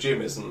 Even though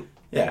Jim isn't.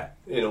 Yeah,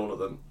 in all of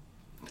them.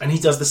 And he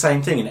does the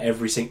same thing in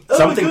every single...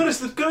 Oh my god, it's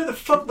the guy that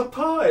fucked the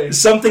pie!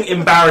 Something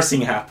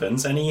embarrassing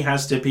happens and he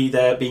has to be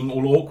there being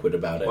all awkward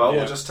about it. Well,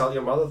 we'll just tell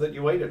your mother that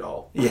you ate it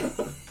all. Yeah.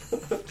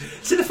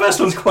 See, the first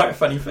one's quite a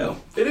funny film.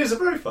 It is a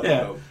very funny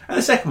film. And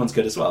the second one's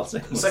good as well.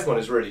 The second one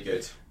is really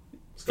good.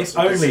 It's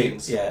only...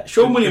 Yeah.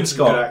 Sean William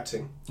Scott. Good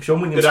acting.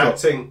 Sean William Scott. Good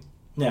acting.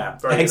 Yeah.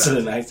 Very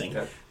excellent good acting.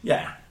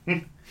 Yeah.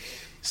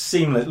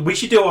 Seamless. We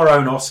should do our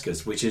own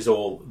Oscars, which is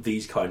all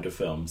these kind of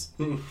films.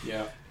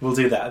 Yeah, we'll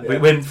do that. Yeah.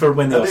 When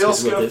the Oscars,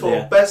 Oscar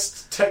for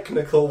best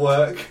technical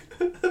work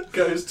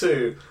goes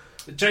to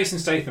Jason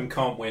Statham.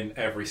 Can't win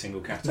every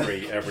single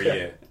category every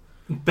year.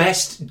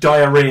 Best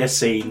diarrhea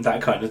scene,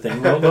 that kind of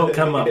thing. We'll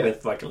come up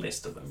with like a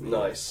list of them.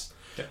 Nice.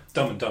 Yeah.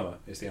 Dumb and Dumber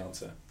is the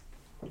answer.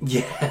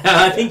 Yeah,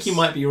 I think you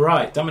might be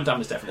right. Dumb and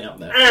Dumber is definitely up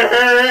there.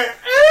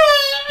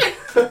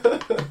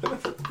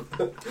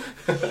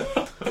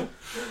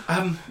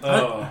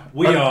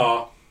 We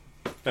are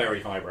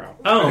very highbrow.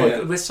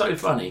 Oh, we're so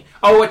funny.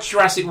 Oh, watch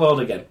Jurassic World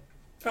again.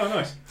 Oh,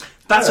 nice.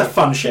 That's a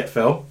fun shit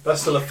film.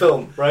 That's still a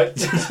film, right?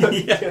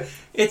 Yeah.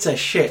 It's a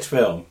shit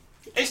film.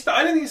 I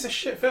don't think it's a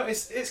shit film.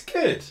 It's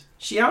good.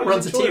 She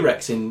outruns a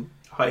T-Rex in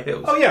high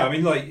heels. Oh yeah, I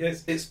mean, like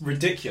it's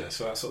ridiculous.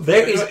 That sort of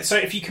thing. So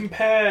if you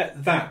compare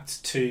that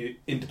to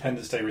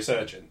Independence Day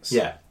Resurgence,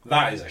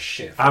 that is a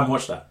shit film. I haven't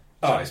watched that.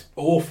 Oh, it's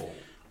awful.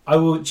 I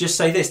will just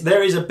say this.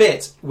 There is a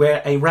bit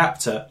where a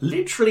raptor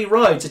literally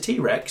rides a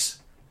T-Rex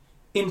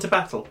into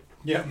battle.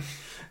 Yeah.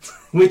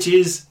 Which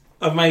is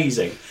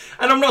amazing.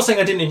 And I'm not saying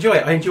I didn't enjoy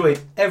it. I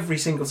enjoyed every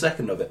single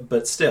second of it.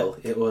 But still,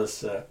 it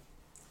was...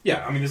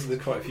 Yeah, I mean, there's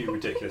quite a few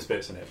ridiculous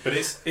bits in it. But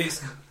it's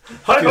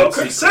Hi-ho,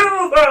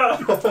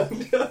 Silver!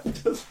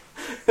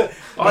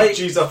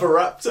 G's up a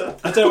raptor.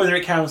 I don't know whether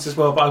it counts as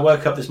well, but I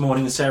woke up this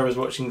morning and Sarah was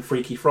watching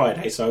Freaky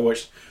Friday, so I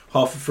watched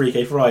half of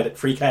Freaky Friday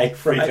because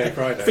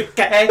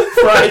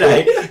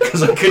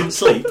I couldn't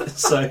sleep.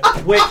 So,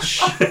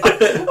 which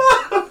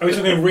are we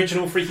talking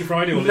original Freaky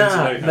Friday or Lindsay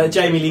Lohan? No,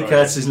 Jamie Lee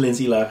Curtis's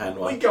Lindsay Lohan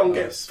one. We gonna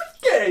get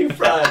Freaky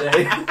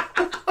Friday.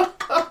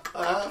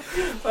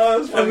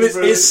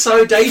 It's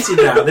so dated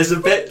now. There's a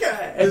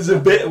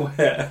bit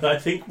where I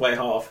think by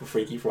half of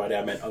Freaky Friday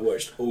I meant I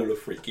watched all of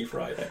Freaky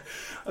Friday.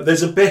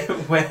 There's a bit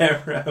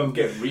where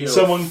get real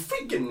someone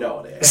freaking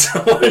naughty.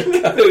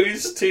 Someone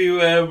goes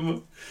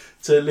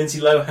to Lindsay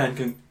Lohan,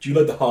 going, "Do you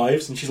like the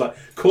Hives?" And she's like,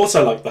 "Of course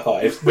I like the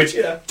Hives," which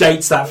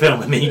dates that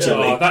film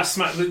immediately. Oh, that's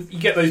you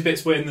get those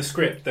bits where in the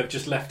script they've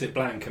just left it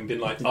blank and been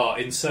like,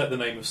 insert the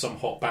name of some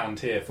hot band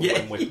here for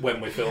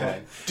when we're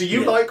filming. Do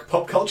you like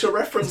Pop Culture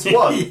Reference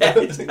 1? Yeah,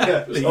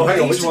 exactly. Oh,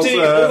 hang on, which one's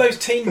all those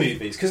teen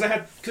movies, because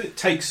it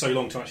takes so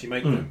long to actually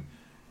make them.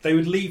 They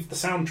would leave the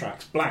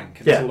soundtracks blank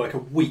until like a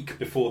week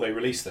before they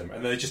released them,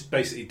 and they just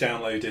basically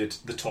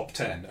downloaded the top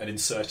 10 and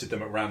inserted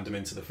them at random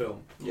into the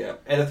film. Yeah,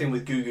 anything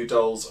with Goo Goo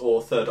Dolls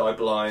or Third Eye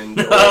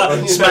Blind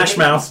or Smash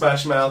Mouth.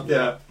 Smash Mouth,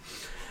 yeah.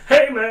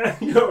 Hey man,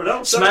 you're an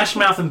outsider. Smash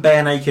Mouth and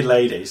Bare Naked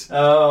Ladies.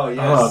 Oh yes.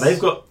 Oh,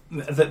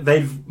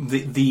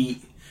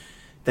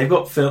 they've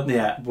got film.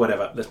 Yeah,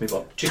 whatever. Let's move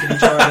on. Chicken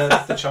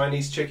China, the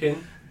Chinese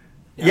chicken.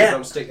 Yeah,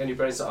 drumstick on your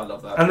brains. I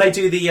love that. And they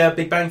do the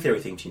Big Bang Theory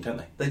theme tune, don't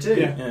they? They do.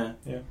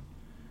 Yeah.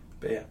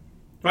 But yeah.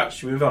 Right,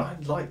 should we move on? I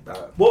like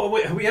that. What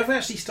we haven't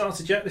actually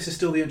started yet. This is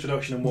still the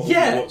introduction and what we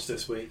watched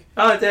this week.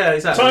 Oh, yeah,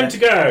 exactly. Time to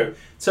go.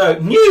 So,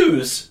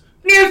 news.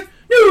 Pew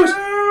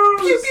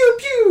pew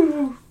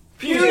pew.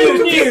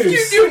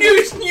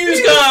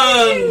 News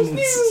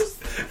guns.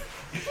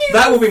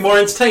 That will be more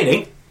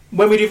entertaining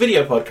when we do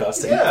video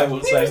podcasting. Yeah, I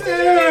will say.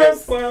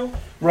 Well,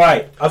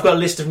 right, I've got a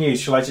list of news.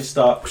 Shall I just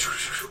start?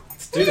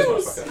 Let's do this,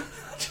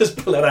 motherfucker. Just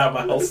pull it out of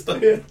my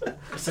holster.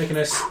 It's taken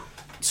us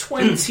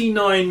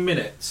 29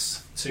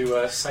 minutes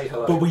to say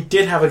hello. But we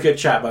did have a good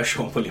chat about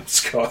Sean William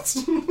Scott.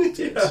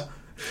 Yeah.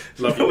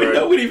 Love you,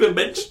 no one even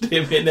mentioned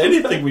him in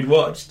anything we'd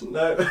watched.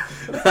 No.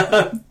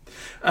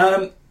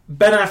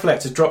 Ben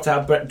Affleck has dropped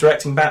out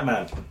directing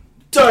Batman.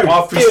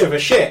 Don't give a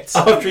shit.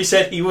 After he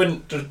said he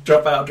wouldn't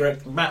drop out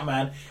directing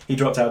Batman, he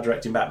dropped out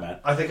directing Batman.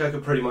 I think I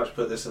could pretty much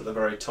put this at the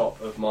very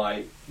top of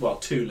my,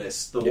 two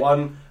lists. The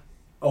one,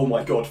 oh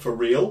my god, for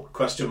real?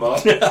 Question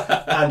mark.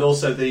 And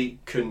also the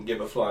couldn't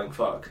give a flying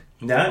fuck.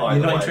 No, Either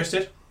you're not way.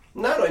 interested?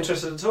 No, not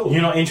interested at all.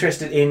 You're not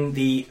interested in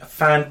the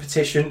fan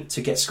petition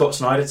to get Scott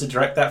Snyder to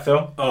direct that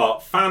film?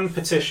 Fan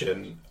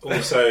petition,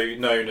 also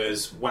known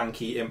as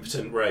wanky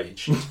impotent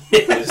rage,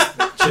 is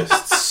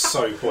just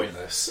so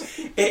pointless.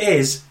 It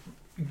is.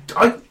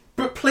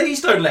 But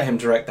please don't let him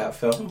direct that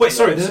film. Wait,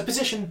 sorry, there's a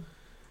petition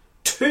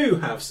to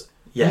have...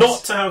 Yes.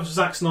 Not to have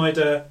Zack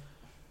Snyder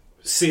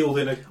sealed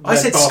in a I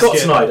said red Scott basket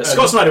Snyder. and-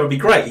 Scott Snyder would be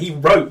great. He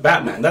wrote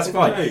Batman. That's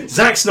fine. No.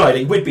 Zack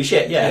Snyder would be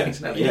shit. Yeah.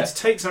 You need to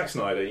take Zack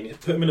Snyder, you need to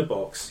put him in a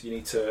box, you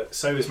need to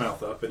sew his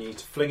mouth up, and you need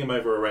to fling him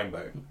over a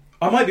rainbow.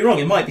 I might be wrong.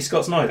 It might be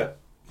Scott Snyder.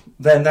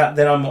 Then I'm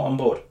not on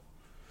board.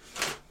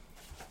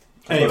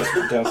 Anyway.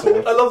 Down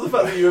somewhere. I love the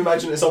fact that you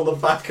imagine it's on the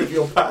back of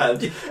your pad.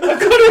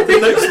 The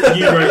notes that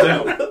you wrote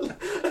down.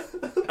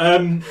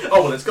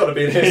 Oh well, it's got to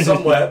be in here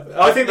somewhere.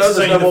 I think this is there's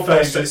only no the more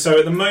first. pages. So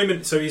at the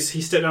moment, he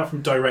stepped down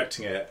from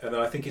directing it, and then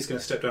I think he's going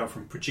to step down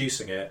from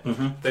producing it.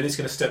 Mm-hmm. Then he's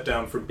going to step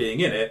down from being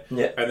in it,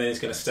 Yeah. and then he's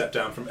going to step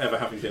down from ever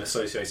having been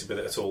associated with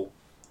it at all.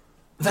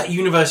 That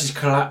universe is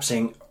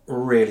collapsing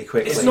really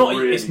quickly. It's not.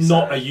 really It's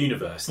not sad. a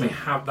universe. They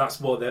have.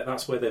 That's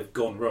where they've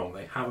gone wrong.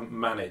 They haven't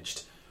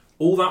managed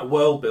all that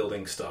world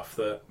building stuff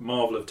that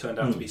Marvel have turned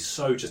out to be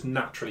so just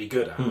naturally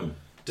good at.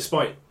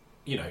 Despite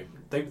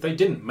they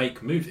didn't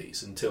make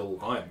movies until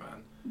Iron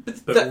Man.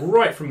 But that-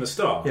 right from the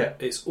start, Yeah.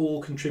 it's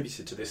all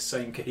contributed to this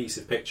same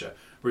cohesive picture.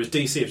 Whereas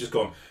DC have just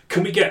gone,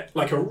 can we get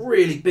like a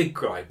really big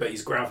guy, but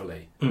he's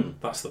gravelly?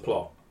 That's the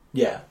plot.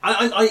 Yeah.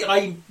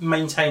 I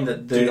maintain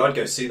that Dude, I'd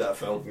go see that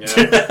film.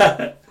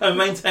 Yeah. I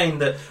maintain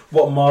that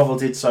what Marvel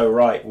did so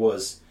right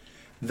was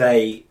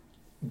they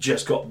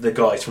just got the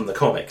guys from the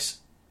comics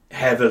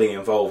heavily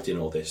involved in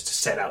all this to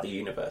set out the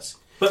universe.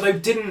 But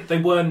they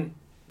weren't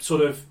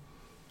sort of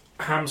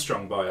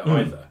hamstrung by it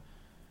either.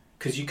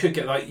 Because you could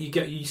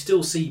get you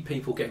still see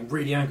people getting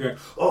really angry. Going,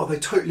 oh, they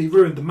totally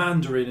ruined the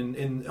Mandarin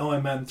in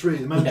Iron Man 3.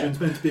 The Mandarin's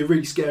meant to be a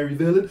really scary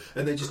villain,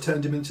 and they just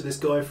turned him into this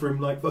guy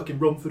from like fucking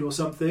Romford or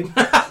something.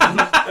 But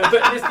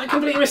it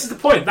completely misses the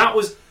point. That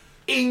was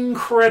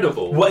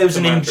incredible. Well, it was the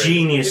an Mandarin.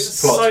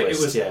 ingenious It was plot It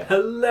twist, was yeah.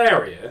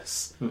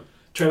 hilarious.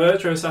 Trevor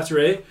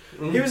Slattery,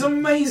 he was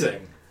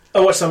amazing. I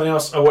watched something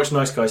else. I watched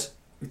Nice Guys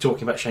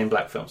talking about Shane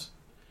Black films.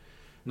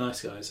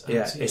 Nice guys.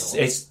 Yeah,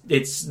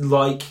 it's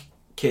like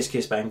Kiss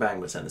Kiss Bang Bang,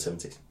 but set in the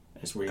 70s.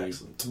 It's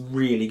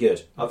really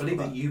good. I believe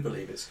that you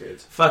believe it's good.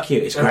 Fuck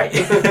you, it's great.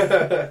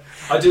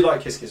 I do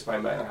like Kiss Kiss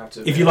Bang Bang, I have to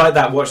admit. If you like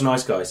that, watch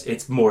Nice Guys.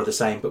 It's more of the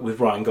same, but with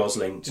Ryan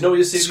Gosling. Do you know what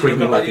you see?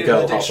 Screaming like a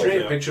girl. The dictionary,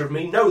 halfway a picture of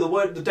me. No,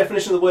 the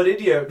definition of the word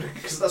idiot,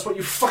 because that's what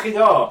you fucking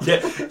are. through. Yeah,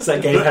 it's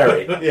like Gay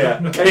Perry. Yeah,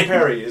 Gay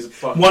Perry is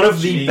fucking One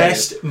of the genius.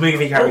 best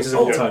movie characters of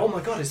all time. Oh my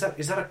god, is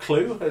that a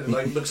clue? And,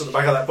 like, looks at the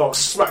back of that box,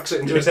 smacks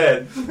it into his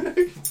head.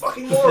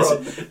 Fucking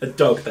moron. A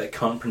dog that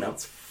can't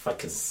pronounce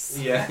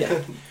fuckers. Yeah. Yeah.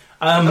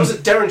 That was a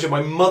Derringer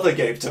my mother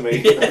gave to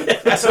me.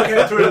 That's okay,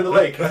 I threw it in the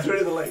lake.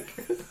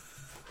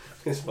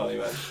 It's funny,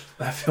 man.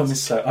 That film is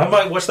so... I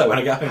might watch that when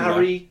I get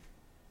home.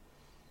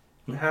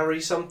 Harry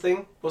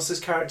something? What's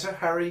this character?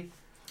 Harry?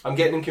 I'm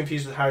getting him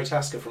confused with Harry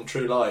Tasker from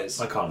True Lies.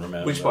 I can't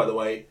remember. Which, by the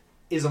way,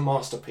 is a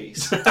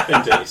masterpiece. Indeed.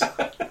 Yes.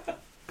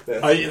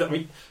 I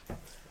mean,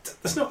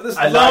 there's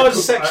large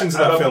sections of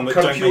that film that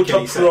don't make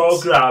any sense.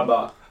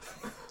 programmer.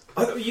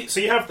 So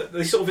you have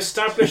they sort of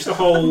establish the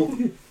whole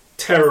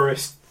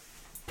terrorist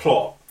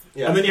plot,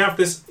 Yeah. and then you have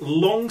this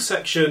long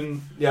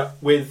section Yeah.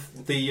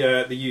 with the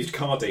used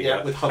car dealer, Yeah,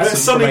 with and then Hudson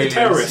suddenly from the Aliens.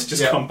 terrorists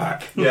just Yeah. come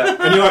back, Yeah.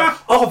 and you're like,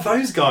 oh,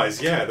 those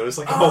guys, yeah, there was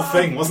like a whole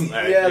thing, wasn't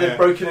there? Yeah, they've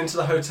broken into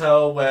the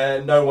hotel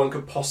where no one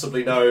could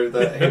possibly know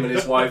that him and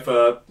his wife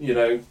are,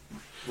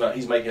 well,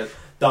 he's making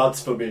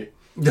dads for me.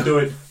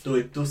 Do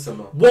some.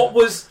 What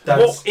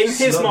That's in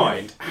his slow.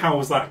 mind? How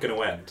was that going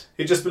to end?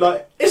 He'd just be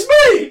like, "It's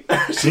me."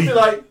 She'd be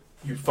like,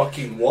 "You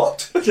fucking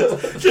what?"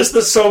 Just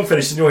the song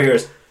finished and all you hear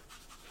is...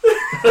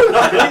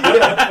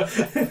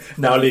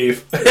 Now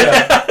leave.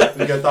 Yeah.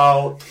 Get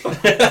out.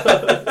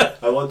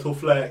 I want to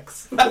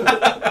flex.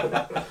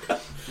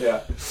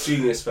 Yeah,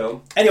 genius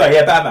film. Anyway,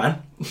 yeah,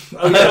 Batman.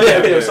 Oh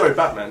yeah, sorry,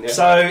 Batman. Yeah.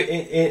 So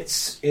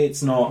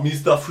it's not...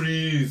 Mr.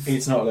 Freeze.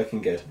 It's not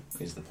looking good,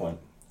 is the point.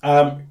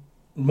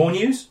 More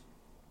news?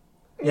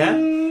 Yeah?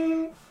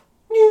 News.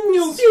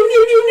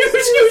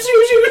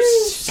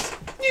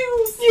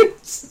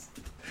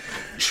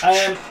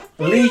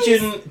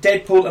 Legion,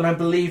 Deadpool, and I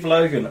believe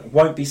Logan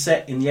won't be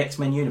set in the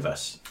X-Men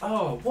universe.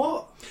 Oh,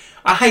 what?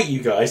 I hate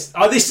you guys.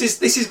 Oh, this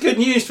is good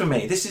news for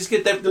me. This is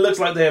good. It looks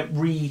like they're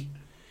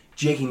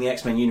rejigging the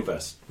X-Men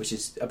universe, which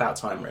is about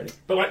time, really.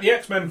 But like the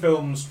X-Men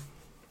films,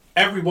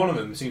 every one of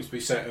them seems to be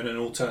set in an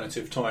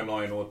alternative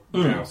timeline or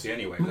galaxy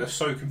anyway. They're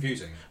so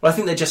confusing. Well, I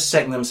think they're just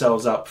setting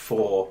themselves up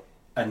for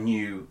a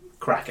new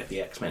crack at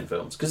the X-Men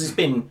films because it's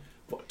been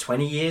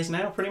 20 years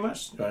now, pretty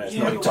much. No, it's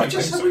not But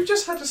quite we've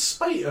just had a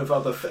spate of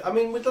other. I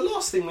mean, with the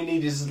last thing we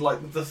need is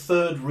like the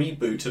third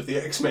reboot of the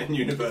X-Men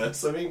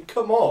universe. I mean,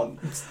 come on.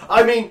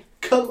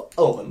 Come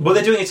on. Well,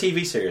 they're doing a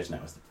TV series now,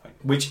 is the point.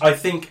 Which I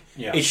think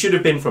Yeah. it should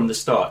have been from the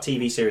start.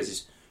 TV series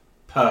is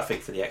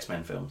perfect for the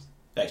X-Men films.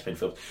 X-Men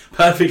films.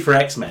 Perfect for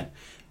X-Men.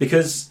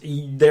 Because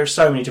there are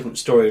so many different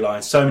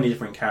storylines, so many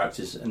different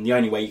characters, and the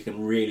only way you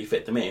can really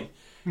fit them in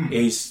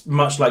is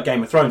much like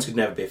Game of Thrones could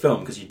never be a film,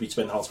 because you'd be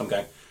spending the whole time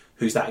going,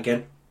 who's that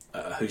again?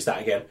 Who's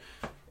that again?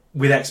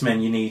 With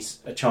X-Men, you need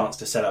a chance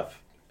to set up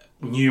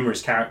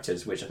numerous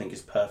characters, which I think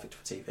is perfect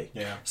for TV.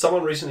 Yeah.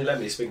 Someone recently lent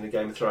me, speaking of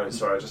Game of Thrones,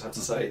 sorry, I just have to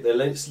say, they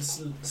lent,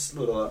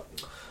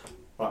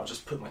 right, I'll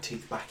just put my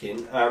teeth back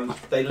in.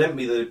 They lent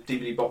me the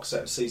DVD box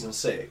set of season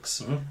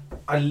 6. Mm-hmm.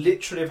 I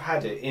literally have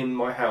had it in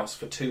my house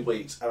for 2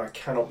 weeks, and I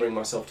cannot bring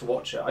myself to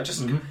watch it. I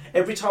just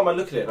every time I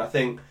look at it, and I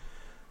think,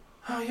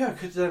 oh yeah, I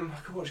could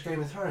watch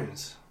Game of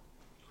Thrones.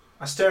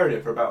 I stare at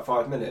it for about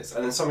 5 minutes,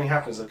 and then something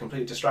happens that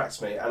completely distracts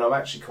me, and I'm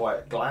actually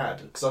quite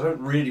glad, because I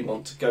don't really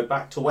want to go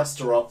back to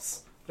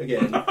Westeros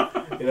again.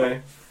 You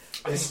know,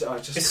 I just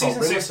can't season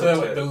bring 6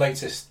 myself to the it.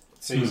 latest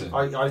season?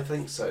 I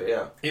think so,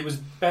 yeah. It was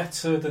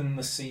better than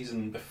the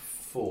season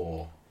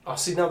before. Oh,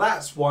 see, now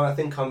that's why I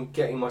think I'm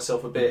getting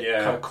myself a bit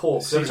kind of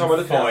caught. 'Cause every Season time I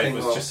look at it, I 5 think,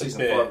 was oh, just a season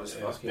bit, 5 was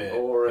it was fucking a bit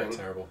boring.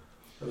 terrible.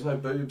 There was no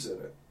boobs in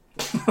it.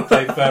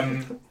 They've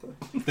There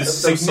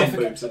was some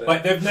boobs in it.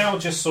 like they've now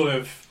just sort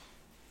of,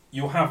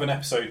 you'll have an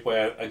episode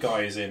where a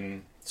guy is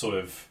in sort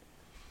of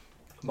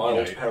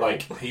Mild peril.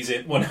 like he's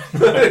in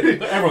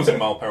everyone's in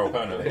mild peril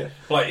permanently. Yeah.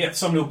 Like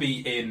somebody will be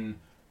in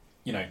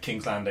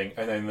King's Landing,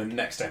 and then the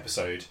next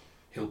episode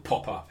he'll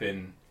pop up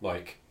in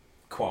like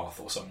Quarth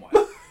or somewhere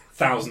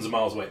thousands of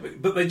miles away,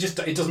 but they just,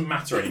 it doesn't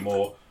matter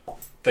anymore.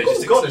 They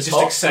just, it's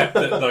hot. accept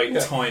that like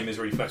time is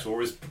really flexible.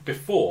 Whereas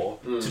before,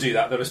 to do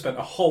that, they'd have spent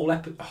a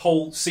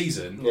whole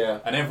season,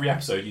 and every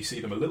episode you see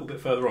them a little bit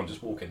further on,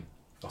 just walking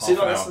for half See, an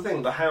like, that's hour. the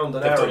thing. The Hound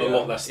and They've done a Arya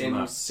lot less than in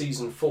that.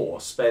 season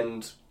 4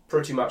 spend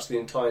pretty much the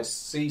entire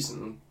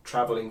season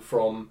travelling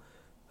from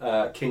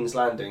King's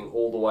Landing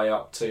all the way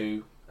up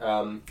to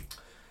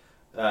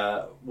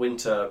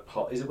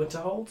Winterhold. Is it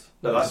Winterhold?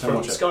 No, that's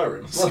from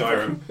Skyrim.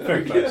 Skyrim,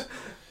 very close.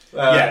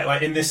 Yeah,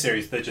 like in this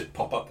series, they just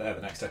pop up there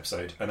the next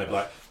episode, and they'll be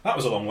like, "That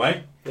was a long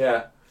way.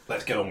 Yeah.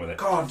 Let's get on with it."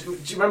 God, do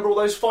you remember all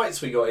those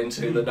fights we got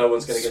into that no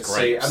one's going to get to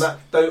see? Scrapes.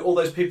 And all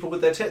those people with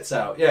their tits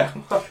out, yeah.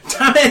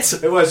 Damn it!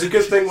 It was a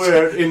good thing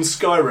we're in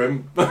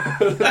Skyrim.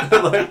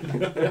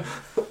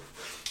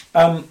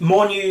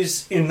 More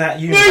news in that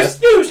universe.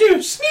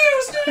 News!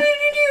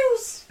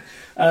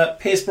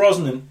 Pierce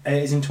Brosnan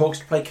is in talks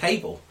to play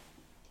Cable.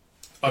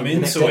 I'm in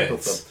the next into Deadpool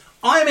it. film.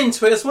 I'm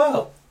into it as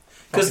well.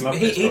 Because Fucking love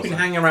Pierce he'd been Brosnan.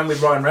 hanging around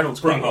with Ryan Reynolds.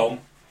 quite a lot.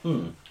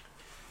 Springholm.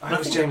 That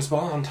was James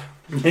Bond.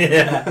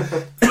 Yeah.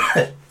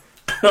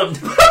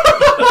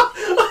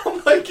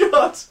 Oh my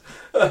god!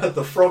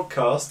 The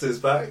Frogcast is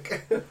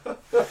back.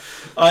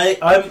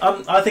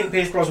 I think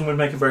Pierce Brosnan would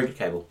make a very good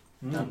Cable.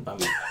 I'm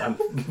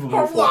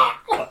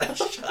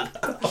Shut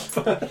up.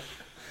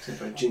 So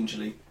very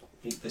gingerly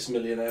eat this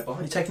millionaire Are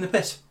you bite. taking the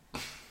piss?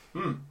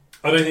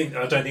 I don't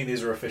think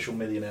these are official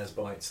millionaires'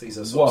 bites. These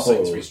are sort of Whoa.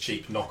 Sainsbury's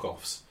cheap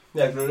knockoffs.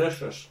 Yeah,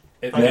 delicious.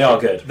 They are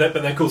good. But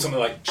they're called something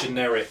like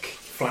generic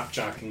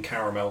flapjack and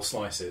caramel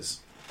slices.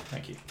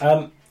 Thank you.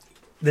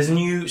 There's a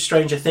new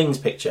Stranger Things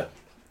picture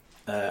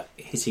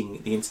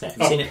hitting the internet.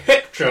 Have you seen it?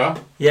 Picture?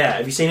 Yeah,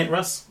 have you seen it,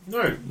 Russ?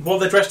 No. Well,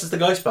 they're dressed as the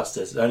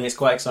Ghostbusters, and it's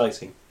quite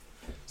exciting.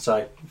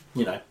 So,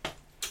 They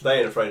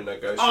ain't afraid of no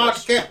ghosts.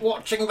 I'd get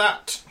watching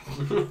that. I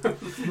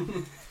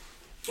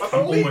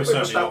I'm believe almost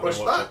we've certainly not going established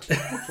to that.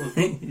 watch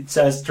it. It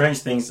says Strange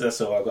Things, that's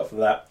all I've got for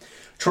that.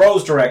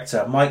 Trolls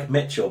director Mike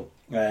Mitchell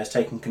has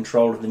taken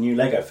control of the new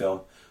Lego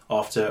film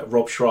after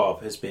Rob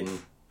Schraub has been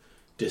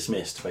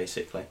dismissed,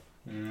 basically.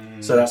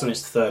 So that's on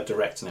its third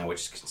director now,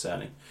 which is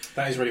concerning.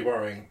 That is really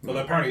worrying. But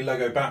apparently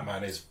Lego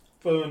Batman is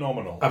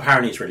phenomenal.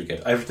 Apparently it's really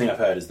good. Everything I've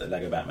heard is that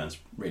Lego Batman's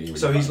really, really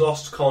So he's fun.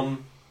 lost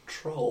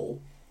control.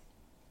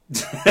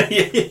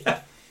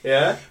 Yeah.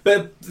 Yeah?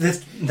 But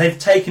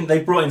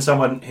they've brought in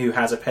someone who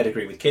has a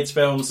pedigree with kids'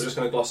 films. We're just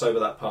going to gloss over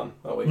that pun,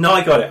 are we? No,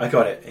 I got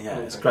it. Yeah,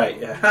 it's great.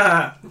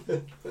 Yeah.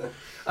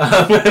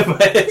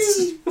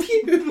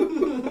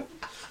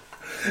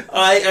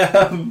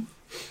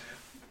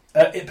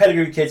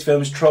 Pedigree with kids'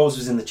 films. Trolls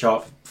was in the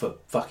chart for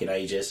fucking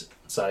ages,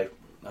 so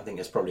I think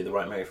it's probably the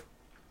right move.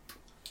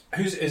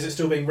 Is it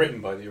still being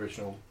written by the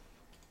original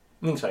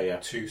I think so. Yeah.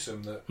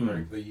 twosome that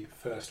wrote the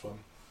first one?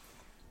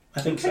 I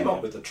Who think came so.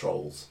 up with the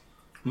trolls?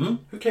 Hmm?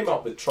 Who came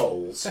up with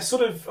trolls? They're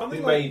sort of, I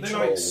think They made they're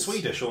like trolls.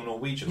 Swedish or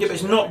Norwegian. Yeah, but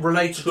it's something. not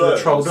related to the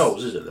Close. Troll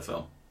Dolls, is it? The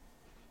film.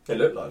 They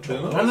look like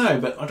trolls. I know,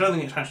 but I don't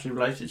think it's actually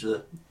related to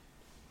the.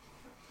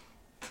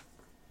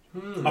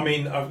 I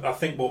mean, I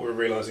think what we're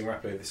realising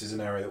rapidly, this is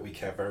an area that we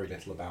care very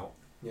little about.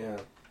 Yeah.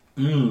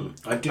 I do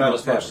About not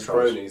as care much for as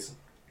trolls. bronies.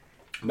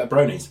 About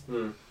bronies.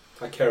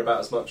 I care about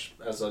as much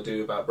as I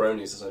do about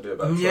bronies as I do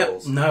about Yeah,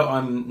 trolls. no,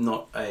 I'm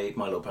not a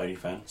My Little Pony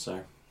fan,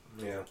 so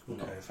Yeah. I'm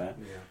not a fan.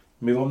 Yeah.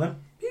 Move on then.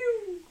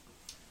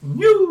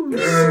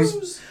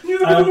 News. News.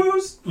 News.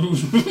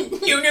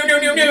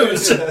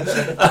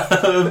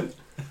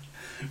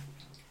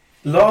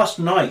 Last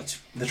night,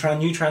 the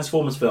new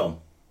Transformers film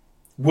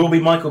will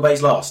be Michael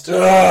Bay's last.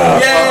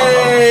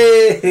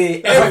 Yay!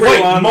 Wait,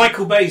 Everyone,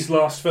 Michael Bay's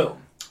last film?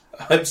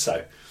 I hope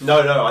so.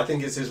 No, I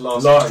think it's his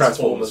last Last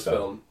Transformers Transformers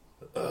film.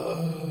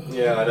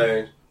 Yeah, I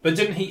know. But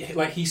didn't he,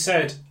 like, he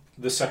said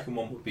the second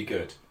one would be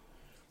good.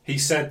 He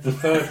said the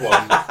third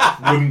one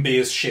wouldn't be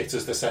as shit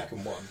as the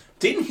second one.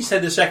 Didn't he say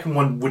the second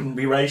one wouldn't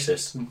be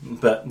racist?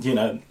 But, you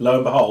know, lo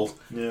and behold,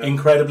 Yeah.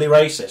 incredibly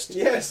racist.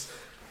 Yes.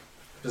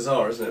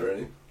 Bizarre, isn't it,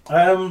 really?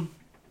 I don't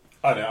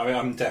know, I mean,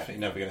 I'm definitely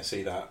never going to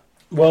see that.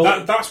 Well,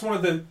 That's one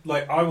of the,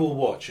 like, I will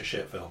watch a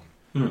shit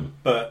film,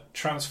 but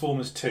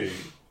Transformers 2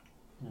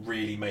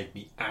 really made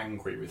me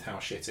angry with how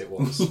shit it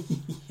was.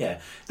 yeah.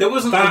 There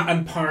wasn't... That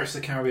and Pirates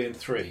of the Caribbean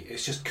 3.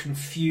 It's just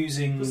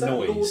confusing Was that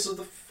noise. Lords of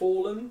the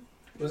Fallen?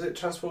 Was it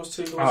Transformers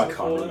 2 Lords I of the can't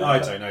Fallen? remember. I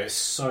don't know, it's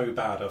so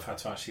bad I've had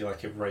to actually,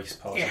 like, erase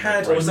parts It of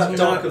had- my Or was that brain.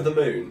 Dark of the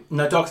Moon?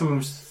 No, Dark of the Moon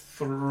was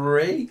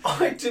 3.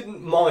 I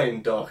didn't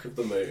mind Dark of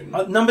the Moon.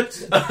 Number...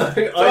 I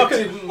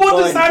didn't What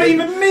does mind that it.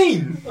 even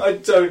mean? I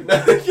don't know.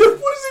 What does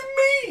it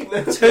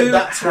mean? Two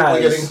That's what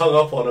we're has- getting hung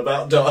up on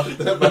about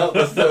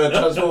the third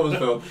Transformers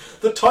film.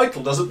 The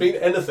title doesn't mean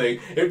anything.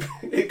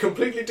 It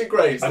completely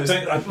degrades this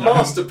I've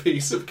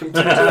masterpiece of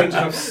computer I've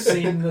engineering.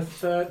 seen the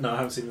third. No, I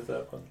haven't seen the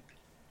third one.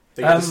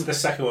 The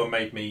second one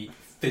made me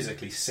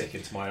physically sick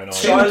into my own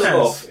eyes. Two has- Shia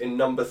LaBeouf in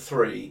number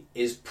 3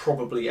 is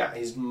probably at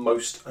his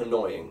most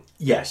annoying.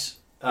 Yes.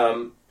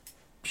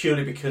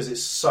 Purely because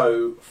it's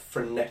so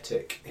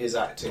frenetic, his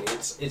acting.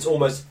 It's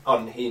almost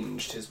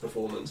unhinged, his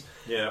performance.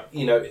 Yeah.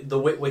 You know, the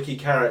Witwicky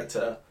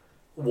character,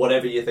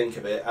 whatever you think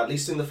of it, at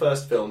least in the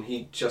first film,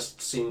 he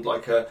just seemed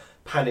like a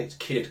panicked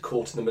kid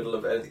caught in the middle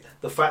of anything.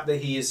 The fact that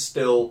he is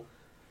still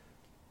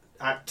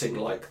acting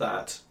like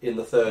that in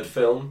the third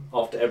film,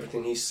 after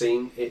everything he's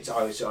seen, I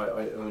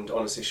mean,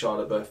 honestly,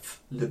 Shia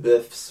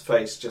LaBeouf's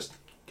face,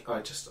 I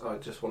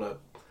just want to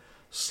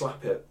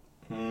slap it.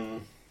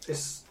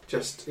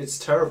 It's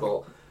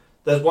terrible.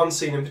 There's one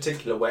scene in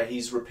particular where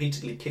he's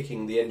repeatedly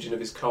kicking the engine of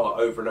his car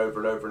over and over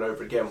and over and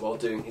over again while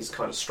doing his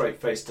kind of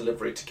straight-faced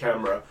delivery to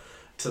camera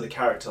to the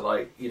character,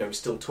 like, you know, he's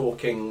still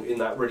talking in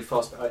that really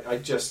fast.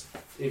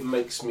 It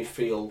makes me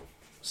feel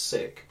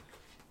sick.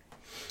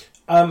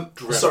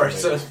 Sorry,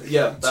 so,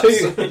 yeah.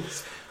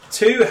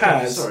 Two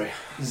has Sorry.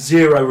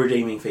 0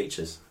 redeeming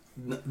features.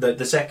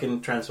 The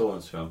second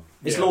Transformers film.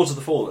 It's Yeah. Lords of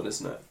the Fallen,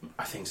 isn't it?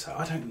 I think so.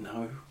 I don't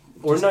know.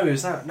 Or no,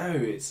 is that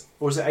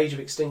or is it Age of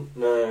Extinction?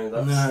 No,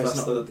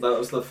 it's not. that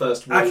was the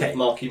first Okay.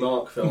 Marky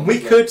Mark film. We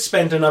wasn't it? could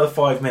spend another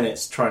 5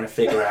 minutes trying to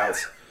figure out.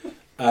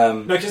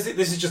 No, because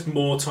this is just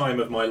more time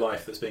of my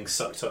life that's being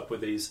sucked up with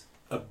these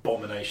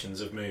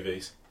abominations of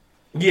movies.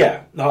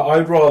 Yeah,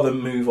 I'd rather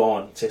move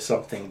on to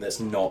something that's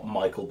not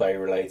Michael Bay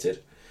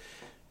related.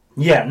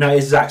 Yeah, no,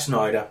 it's Zack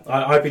Snyder.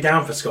 I'd be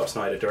down for Scott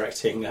Snyder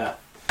directing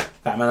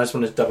Batman. I just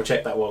wanted to double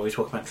check that while we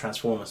talk about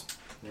Transformers.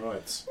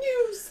 Right.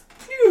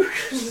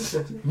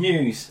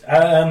 News.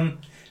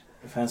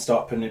 Fans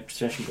start putting in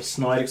position for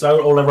Snyder because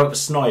all I wrote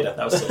was Snyder.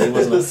 That was silly,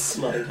 wasn't it?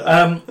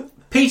 Snyder.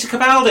 Peter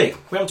Capaldi.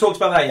 We haven't talked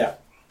about that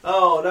yet.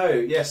 Oh no!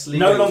 Yes,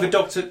 No leaving. longer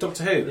Doctor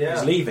Who. Yeah.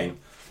 He's leaving.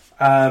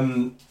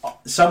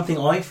 Something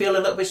I feel a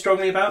little bit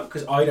strongly about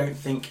because I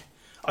think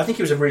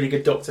he was a really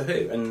good Doctor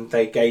Who, and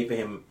they gave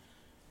him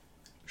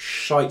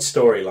shite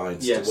storylines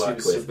Yes, to he work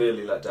was with.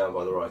 severely let down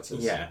by the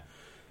writers. Yeah.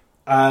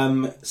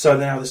 So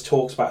now there's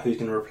talks about who's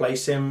going to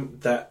replace him.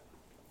 That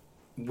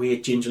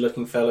weird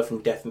ginger-looking fella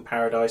from Death in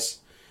Paradise.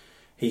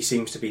 He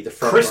seems to be the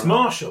front Chris runner.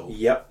 Marshall.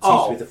 Yep, seems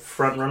Oh. to be the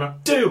front runner.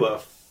 Do a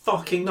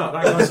fucking nut.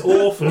 That guy's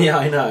awful. Yeah,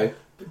 I know.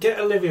 Get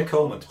Olivia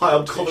Colman. To Hi,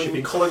 I'm play it. She'd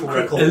be Colin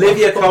incredible. Crickle.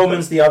 Olivia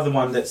Colman's the other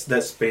one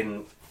that's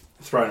been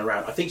thrown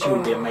around. I think she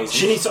would be amazing.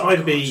 She needs to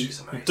either be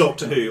She's amazing.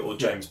 Doctor Who or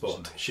James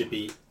Bond. She'd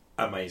be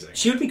amazing.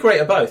 She would be great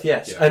at both,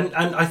 yes. Yeah. And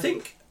I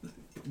think...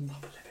 Olivia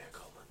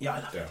Colman. Yeah, I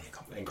love Yeah. Olivia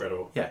Colman.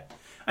 Incredible. Yeah.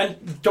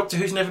 And Doctor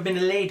Who's never been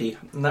a lady,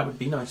 and that would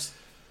be nice.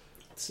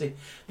 Let's see.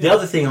 The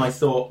other thing I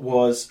thought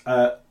was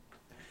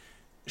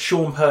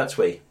Sean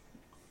Pertwee.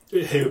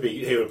 He would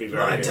be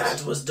very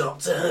good. was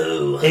Doctor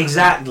Who.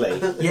 Exactly.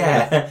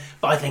 Yeah.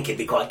 But I think he'd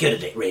be quite good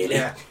at it, really.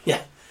 Yeah.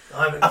 Yeah.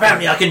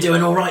 Apparently I can do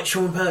an alright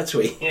Sean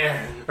Pertwee.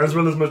 Yeah. As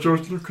well as my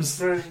George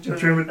Lucas.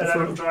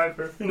 Adam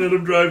Driver. And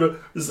Adam Driver.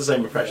 It's the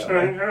same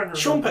impression.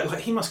 Sean Penn,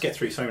 he must get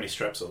through so many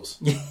strepsils.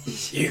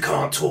 You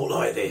can't talk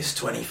like this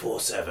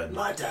 24/7.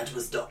 My dad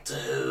was Doctor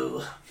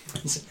Who.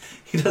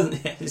 He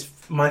doesn't... It's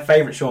my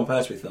favourite Sean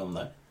Pertwee film,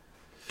 though.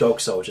 Dog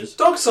Soldiers.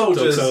 Dog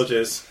Soldiers. Dog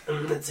soldiers.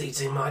 It's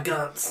eating my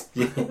guts.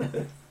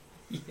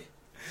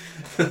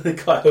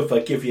 I hope I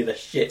give you the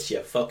shits, you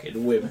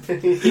fucking wimp.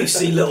 You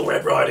see Little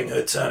Red Riding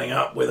Hood turning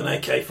up with an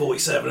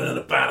AK-47 and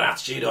a bad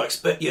attitude, I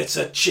expect you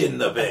to chin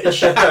the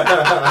bitch.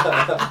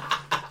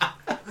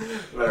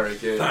 Very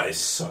good. That is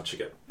such a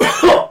good...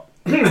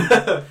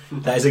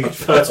 That is a good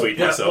film. Tweet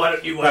myself. why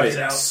don't you That work is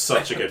it out?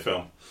 such a good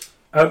film.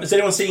 Has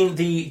anyone seen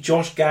the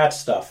Josh Gad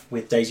stuff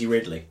with Daisy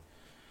Ridley?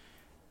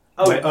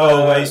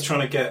 Where he's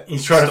trying to get...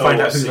 He's trying to Star find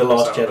out Wars who's the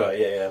sequels last out of Jedi. it.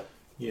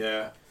 Yeah.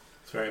 Yeah,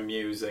 it's very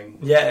amusing.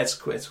 Yeah, it's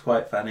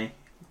quite funny.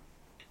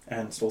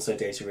 And also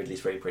Daisy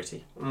Ridley's very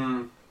pretty.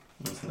 Mm.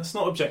 Let's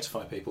not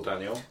objectify people,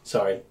 Daniel.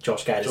 Sorry,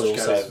 Josh Gad is Josh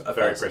also Gad is a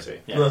very person.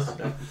 pretty.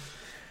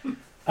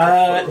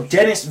 Yeah.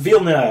 Denis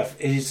Villeneuve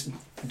is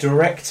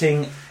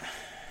directing...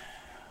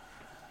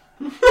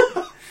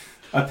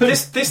 I put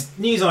This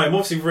news item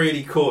obviously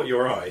really caught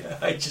your eye.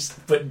 I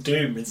just put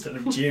Doom instead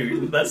of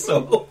June. That's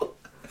all.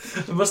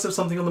 I must have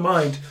something on the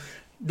mind.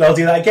 I'll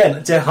do that again.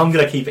 I'm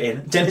going to keep it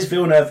in. Dennis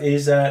Villeneuve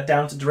is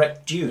down to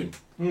direct June.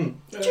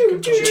 June.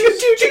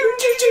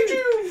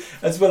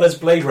 As well as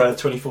Blade Runner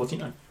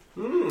 2049.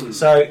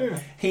 So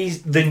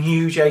he's the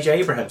new J.J.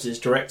 Abrams is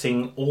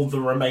directing all the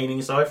remaining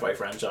sci-fi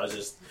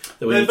franchises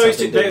that we need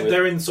something doing with.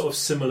 They're in sort of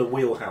similar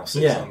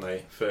wheelhouses, aren't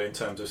they? In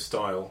terms of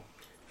style.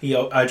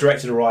 I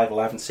directed Arrival.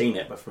 I haven't seen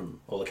it, but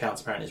from all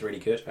accounts, apparently it's really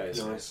good. It's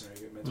Nice. very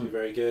good, meant to be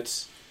very good.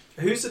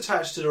 Who's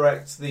attached to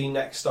direct the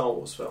next Star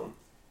Wars film?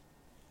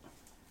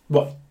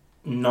 What?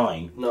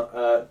 9?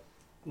 No.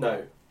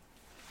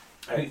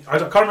 I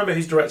can't remember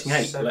who's directing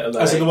 8. Seven. let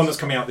alone As in the 8. one that's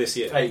coming out this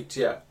year. 8,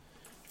 yeah.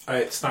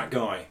 It's that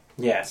guy.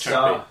 Yeah,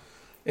 Chappie.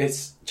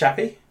 it's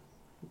Chappie.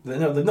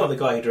 No, not the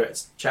guy who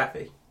directs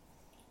Chappie.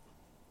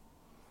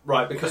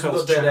 Right, because we've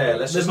Hell's got dead air. Chappie?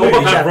 Let's There's just more What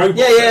Maybe about that Chappie.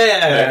 robot?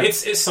 Yeah.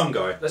 It's some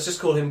guy. let's just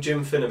call him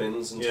Jim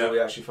Finnemans until Yeah. we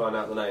actually find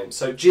out the name.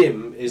 So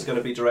Jim is going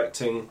to be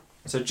directing.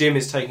 So Jim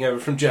is taking over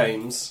from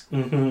James.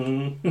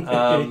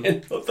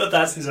 Mm-hmm. But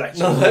that's his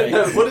actual name.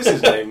 what is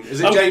his name?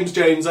 Is it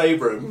James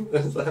Abram?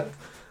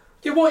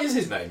 Yeah, what is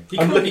his name? He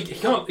I'm can't, looking-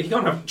 he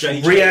can't have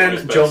J. Rian on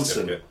his birth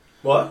Johnson. certificate.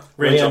 What?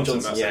 Rian Rian Johnson,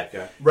 Johnson, that's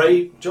it,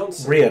 Ray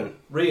Johnson. Rian.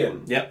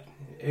 Rian. Yep.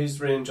 Who's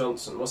Rian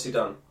Johnson? What's he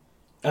done?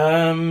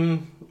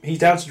 He's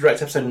down to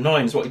direct episode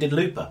 9. Is what he did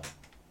Looper.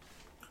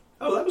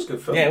 Oh, that was a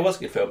good film. Yeah, it was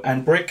a good film.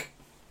 And Brick.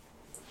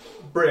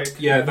 Brick.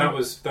 Yeah, that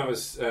was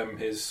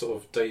his sort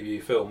of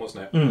debut film,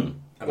 wasn't it? Mm. And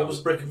What that was was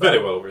Brick about?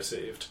 very well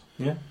received.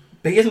 Yeah.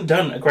 But he hasn't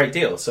done a great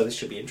deal, so this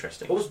should be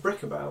interesting. What was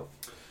Brick about?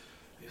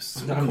 It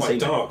was I haven't quite seen it.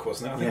 dark,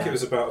 wasn't it? I think Yeah. it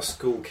was about a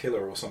school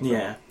killer or something.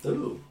 Yeah.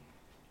 Ooh.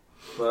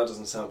 Well, that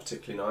doesn't sound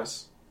particularly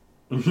nice.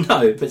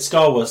 No, but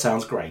Star Wars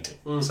sounds great.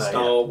 So, yeah.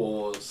 Star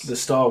Wars. The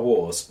Star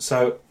Wars.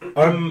 So,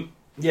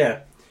 yeah.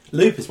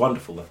 Loop is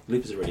wonderful, though.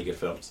 Loop is a really good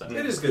film. So.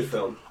 It is a good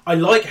film. I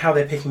like how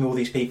they're picking all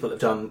these people that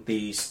have done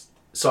these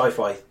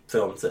sci-fi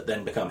films that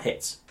then become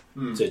hits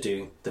to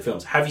do the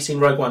films. Have you seen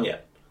Rogue One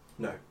yet?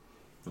 No.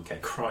 Okay.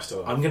 Christ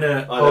alive. I'm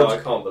gonna I know, I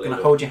can't believe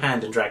it. hold your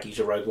hand and drag you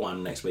to Rogue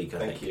One next week. I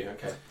Thank think. you.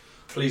 Okay.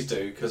 Please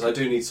do, because I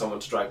do need someone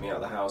to drag me out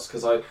of the house,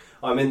 because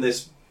I'm in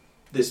this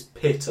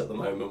pit at the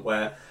moment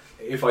where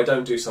if I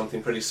don't do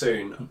something pretty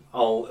soon,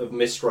 I'll have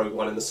missed Rogue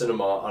One in the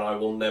cinema and I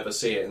will never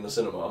see it in the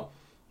cinema.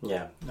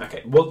 Yeah.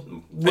 Okay. Well,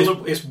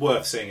 It's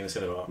worth seeing in the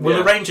cinema.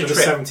 we'll arrange a For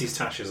the trip. 70s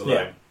tashes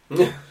alone.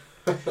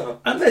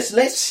 And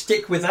let's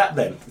stick with that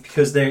then,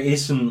 because there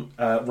is some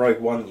Rogue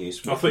One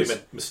news. I thought you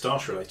meant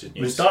moustache-related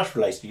news. Moustache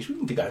related news. We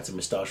can go into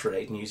moustache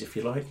related news if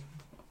you like.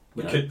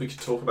 We You know. could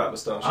talk about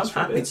moustaches I'm for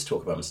a happy bit. to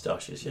talk about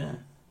moustaches. Yeah,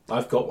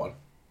 I've got one.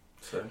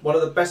 So. One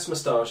of the best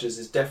moustaches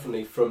is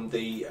definitely from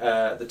the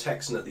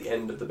Texan at the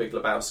end of The Big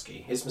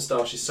Lebowski. His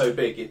moustache is so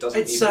big it doesn't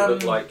It's, even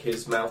look like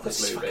his mouth is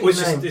what's moving. Which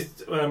name?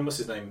 what's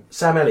his name?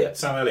 Sam Elliott.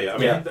 Sam Elliott. I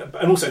mean, Yeah.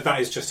 and also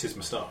that is just his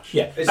moustache.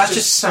 Yeah, It's that's just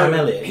just Sam so-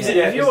 Elliott. Is yeah.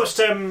 it, have you watched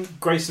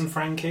Grace and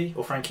Frankie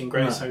or Frankie and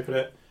Grace? No. How you put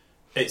it?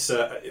 It's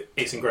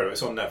incredible.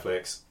 It's on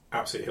Netflix.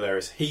 Absolutely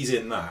hilarious. He's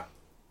in that,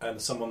 and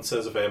someone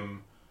says of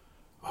him,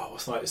 "Oh,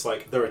 it's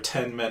like there are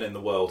 10 men in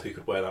the world who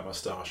could wear that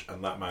moustache,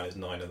 and that man is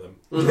 9 of them."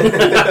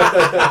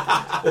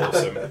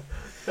 Awesome.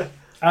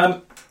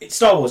 It's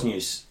Star Wars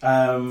news.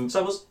 So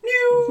it was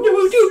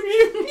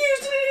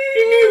News.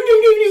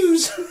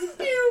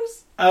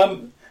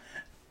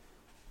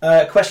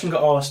 Question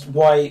got asked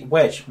why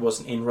Wedge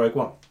wasn't in Rogue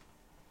One,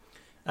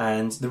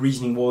 and the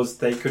reasoning was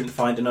they couldn't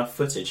find enough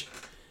footage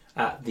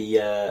at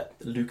the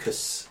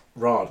Lucas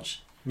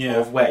Ranch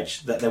of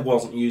Wedge that there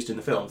wasn't used in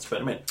the film to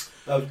put him in.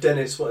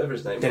 Dennis, whatever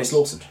his name Dennis was.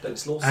 Lawson.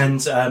 Dennis Lawson.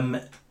 And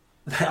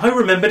I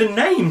remembered a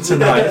name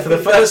tonight for the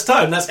first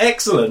time. That's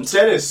excellent.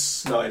 Dennis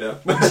Snyder.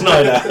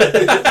 Snyder.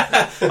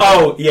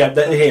 Oh, yeah,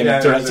 him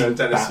Yeah, directing Dennis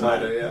Batman.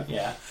 Snyder,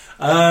 Yeah.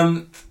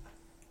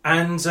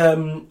 I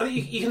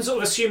think you can sort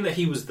of assume that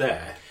he was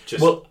there.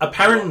 Just Well,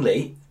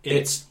 apparently,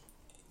 It's-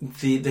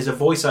 there's a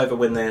voiceover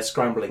when they're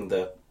scrambling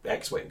the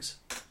X-Wings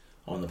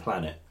on the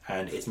planet,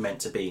 and it's meant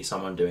to be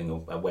someone doing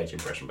a Wedge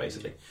impression,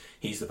 basically.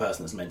 He's the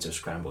person that's meant to have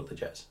scrambled the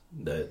jets,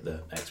 the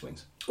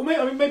X-Wings.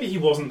 well, maybe he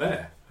wasn't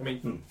there. I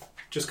mean,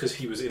 just because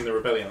he was in the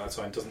rebellion at that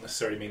time doesn't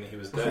necessarily mean that he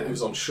was I think there. he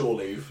was on shore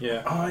leave.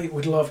 Yeah. I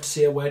would love to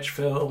see a Wedge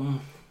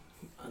film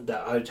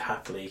that I'd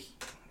happily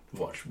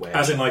watch Wedge.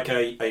 As in like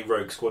a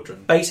Rogue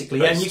Squadron. Basically,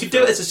 yeah, and you based could do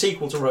it film. as a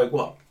sequel to Rogue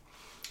One.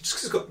 Just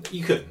 'cause it's got,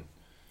 you couldn't.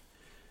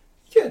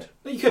 Good.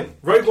 No, you couldn't.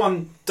 Rogue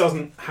One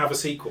doesn't have a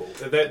sequel.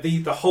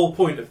 The whole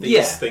point of these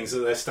Yeah. things are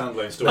they're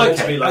standalone stories. Meant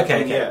to be like okay.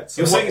 vignettes.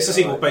 You're saying it's a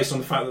sequel Like- based on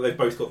the fact that they've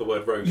both got the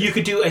word Rogue. You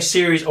could do a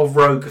series of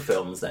Rogue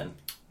films then.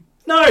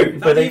 No, But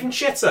that'd be they- even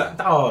shitter.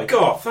 Oh,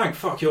 God, thank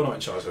fuck you're not in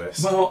charge of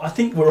this. Well, I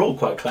think we're all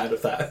quite glad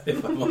of that,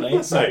 if I'm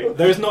honest. No,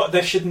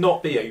 there should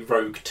not be a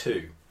Rogue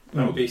 2.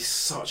 That would be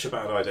such a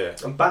bad idea.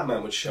 And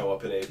Batman would show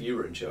up in it if you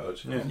were in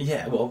charge. Yeah.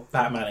 Yeah, well,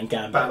 Batman and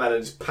Gambit. Batman in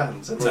his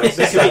pants. And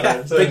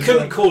They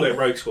couldn't call it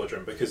Rogue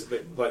Squadron because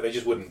they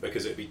just wouldn't,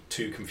 because it'd be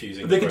too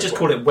confusing. They could just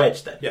call it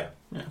Wedge then. Yeah.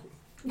 Yeah.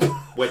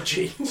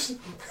 Wedgie.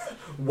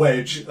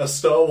 Wedge, a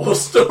Star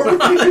Wars story.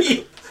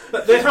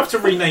 They'd have to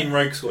rename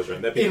Rogue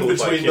Squadron. They'd be In called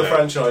between like, the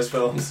franchise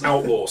films.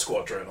 Outlaw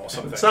Squadron or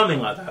something. Something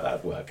like that.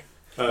 That'd work.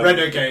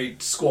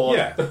 Renegade Squad.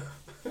 Yeah.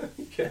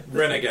 Yeah.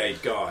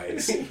 Renegade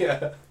guys.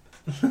 Yeah.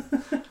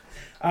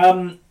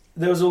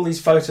 There was all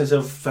these photos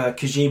of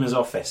Kojima's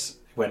office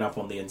went up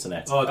on the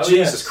internet. Oh, Oh,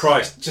 Jesus yes.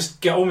 Christ.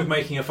 Just get on with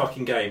making a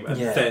fucking game and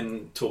Yeah.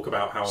 then talk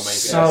about how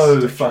amazing So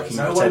it is. fucking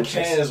No one pretentious.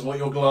 cares what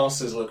your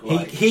glasses look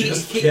like. He-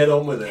 Just he- get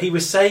on with it. He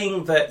was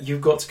saying that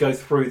you've got to go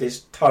through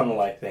this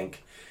tunnel, I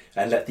think,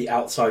 and let the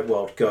outside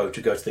world go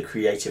to the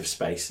creative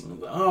space.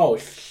 And, oh,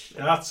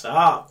 shut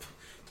up!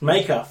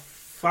 Make a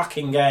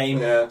fucking game.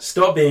 Yeah.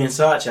 Stop being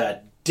such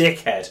a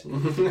dickhead.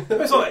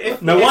 It's like,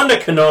 if, No wonder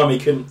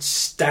Konami couldn't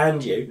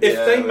stand you. if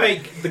Yeah. they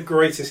make the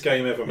greatest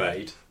game ever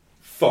made,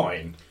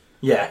 fine.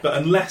 Yeah, But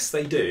unless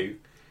they do,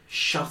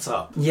 shut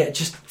up. yeah,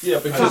 just Yeah,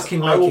 because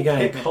fucking I make will a game.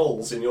 pick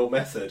holes in your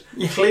method.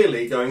 Yeah.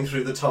 Clearly, going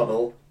through the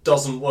tunnel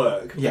doesn't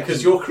work Yeah.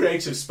 because your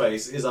creative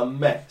space is a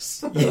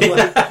mess. Yeah.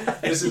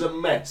 Like, this is a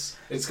mess.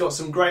 It's got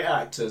some great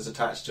actors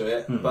attached to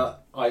it,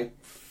 but I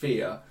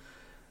fear,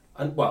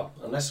 and well,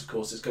 unless of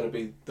course it's going to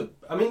be the.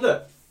 I mean,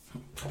 look,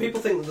 people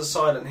think that the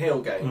Silent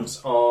Hill games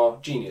are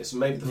genius,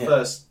 and maybe the Yeah.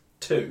 first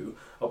two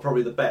are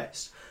probably the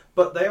best,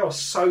 but they are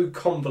so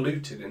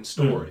convoluted in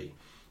story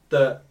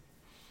that.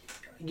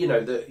 You know,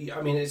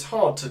 I mean, it's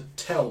hard to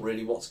tell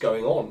really what's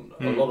going on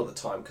a lot of the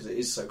time because it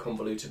is so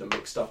convoluted and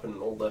mixed up, and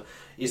all the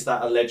is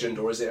that a legend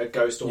or is it a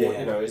ghost or Yeah.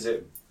 you know is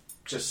it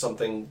just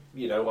something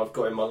I've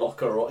got in my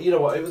locker or you know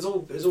what it was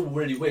all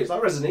really weird. It's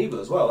like Resident Evil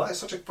as well. That's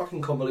such a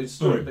fucking convoluted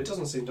story, but it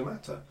doesn't seem to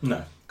matter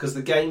No. because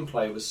the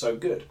gameplay was so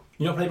good.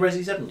 You not played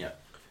Resident 7 yet?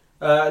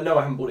 No,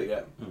 I haven't bought it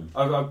yet.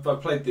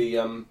 I've played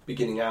the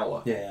beginning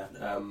hour. Yeah.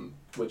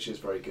 Which is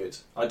very good.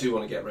 I do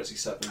want to get Resi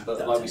 7, but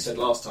That like we takes said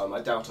time. last time,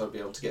 I doubt I'll be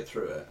able to get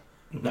through it.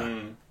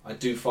 No. I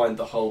do find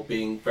the whole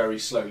being very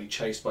slowly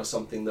chased by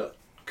something that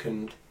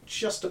can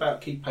just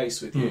about keep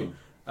pace with you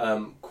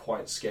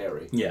quite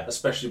scary. Yeah.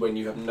 Especially when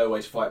you have no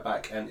way to fight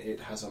back and it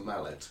has a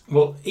mallet.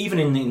 Well, even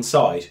in the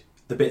inside,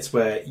 the bits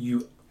where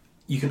you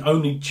can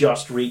only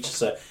just reach,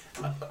 so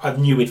I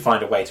knew we'd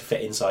find a way to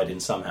fit inside in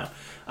somehow.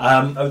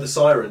 Oh, the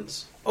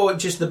sirens. Or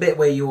just the bit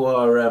where you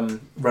are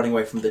running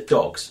away from the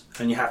dogs,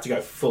 and you have to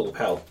go full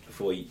pelt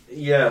before you.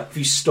 Yeah, If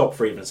you stop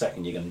for even a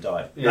second, you're going to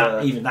die.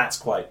 Yeah. Even that's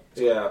quite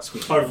yeah.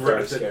 squeaky. I've Very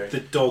read scary.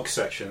 the dog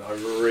section. I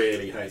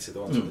really hated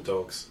the ones with the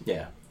dogs.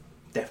 Yeah,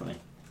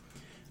 definitely.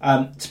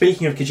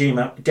 Speaking of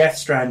Kojima, Death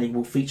Stranding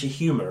will feature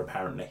humour.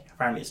 Apparently,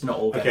 it's not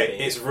all going to Okay,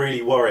 be. it's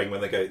really worrying when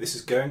they go, this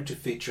is going to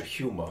feature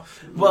humour.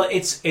 Well,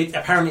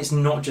 apparently it's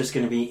not just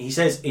going to be. He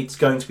says it's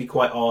going to be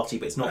quite arty,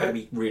 but it's not going to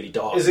be really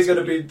dark. Is it going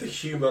to be the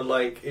humour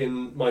like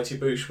in Mighty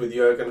Boosh with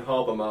Jurgen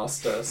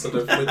Habermaster, sort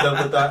of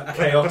with that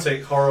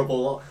chaotic,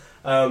 horrible,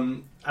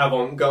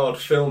 avant-garde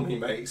film he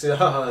makes?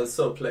 It's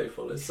so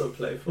playful. It's so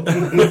playful.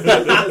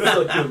 It's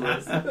so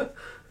humorous.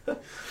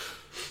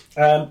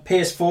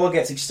 PS4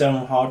 gets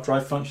external hard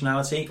drive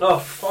functionality. Oh,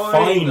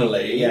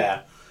 finally!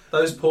 Yeah,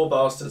 Those poor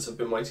bastards have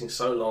been waiting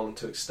so long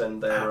to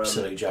extend their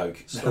absolute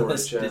joke.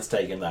 storage, yeah. It's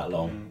taken that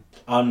long.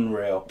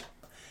 Unreal.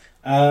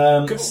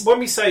 When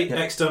we say Yeah.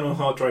 external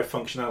hard drive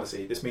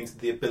functionality, this means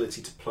the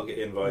ability to plug it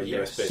in via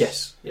Yes. USB.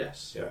 Yes.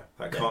 Yes. Yeah,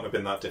 that can't have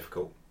been that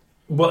difficult.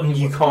 Well,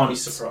 you Be can't.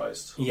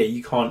 surprised. Yeah,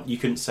 you can't. You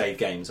couldn't save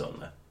games on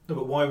there. No,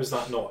 but why was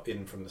that not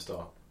in from the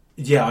start?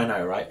 Yeah, I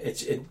know, right?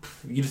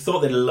 You'd have thought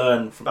they'd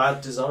learn from.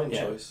 Bad design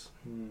Yeah. choice.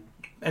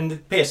 And the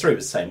PS3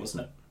 was the same,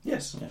 wasn't it?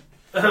 Yes. Yeah.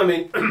 I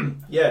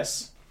mean,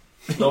 yes.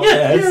 Not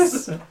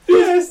Yes.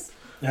 Yes.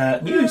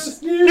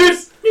 News.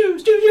 News.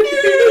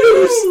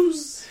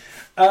 News.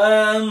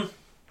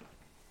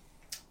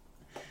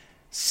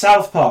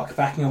 South Park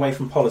backing away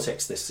from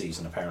politics this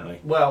season, apparently.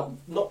 Well,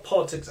 not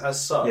politics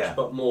as such, Yeah.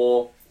 but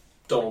more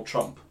Donald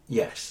Trump.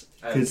 Yes,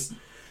 And, because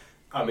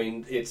I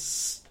mean,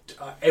 it's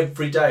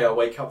every day I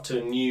wake up to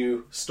a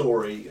new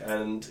story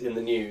and in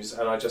the news,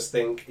 and I just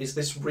think, is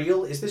this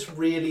real? Is this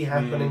really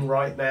happening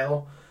right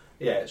now?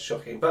 Yeah, it's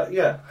shocking. But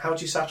yeah, how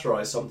do you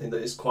satirise something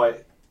that is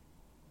quite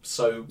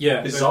so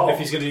Yeah, bizarre? if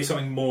he's going to do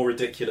something more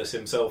ridiculous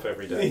himself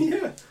every day.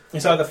 Yeah.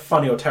 it's either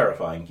funny or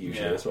terrifying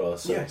usually Yeah. as well.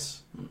 So.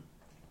 Yes.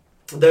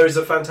 There is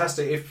a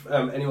fantastic, if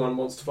anyone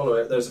wants to follow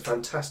it, there's a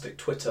fantastic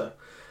Twitter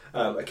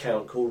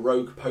account called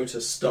Rogue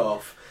POTUS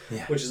Staff,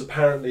 Yeah. which is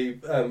apparently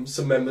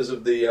some members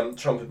of the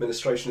Trump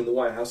administration in the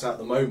White House at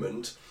the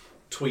moment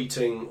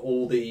tweeting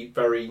all the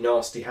very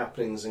nasty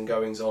happenings and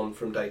goings on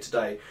from day to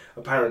day.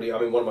 Apparently, I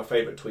mean, one of my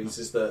favourite tweets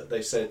is that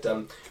they said,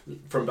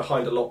 from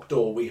behind a locked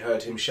door, we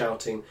heard him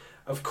shouting,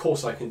 "Of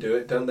course I can do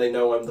it, don't they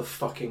know I'm the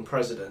fucking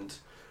president?"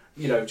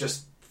 You know,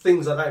 just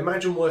things like that.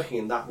 Imagine working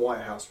in that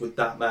White House with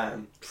that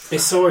man.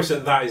 It's so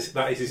obvious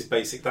that is his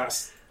basic.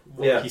 That's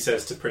what Yeah. he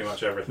says to pretty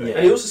much everything. Yeah.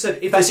 And he also said,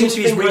 if That they seems to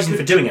be didn't his think I reason for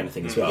could- doing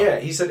anything as well. Yeah,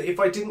 he said, if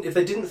they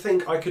didn't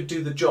think I could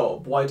do the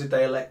job, why did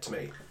they elect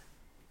me?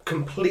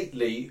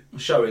 Completely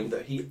showing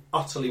that he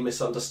utterly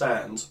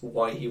misunderstands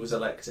why he was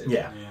elected.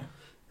 Yeah. Yeah.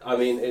 I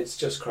mean, it's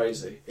just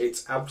crazy.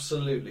 It's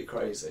absolutely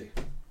crazy.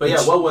 But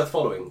yeah, well worth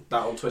following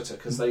that on Twitter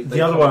because they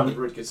The other come up one with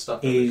really good stuff.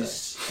 every day.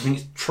 is, I think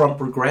it's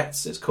Trump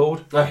Regrets, it's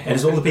called. Okay. And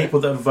it's all the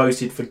people that have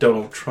voted for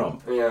Donald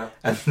Trump. Yeah.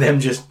 And them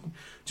just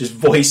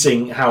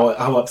voicing how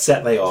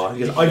upset they are.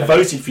 Because I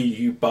voted for you,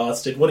 you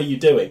bastard. What are you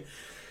doing?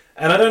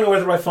 And I don't know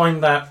whether I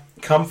find that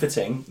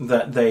comforting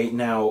that they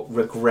now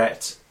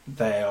regret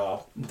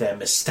their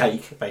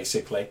mistake,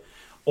 basically,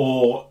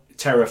 or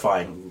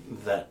terrifying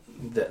that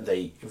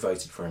they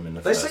voted for him in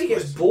the They first say he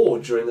gets place.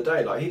 bored during the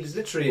day. Like he's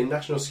literally in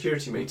national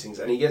security meetings,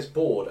 and he gets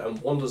bored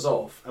and wanders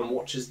off and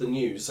watches the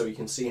news so he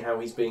can see how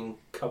he's being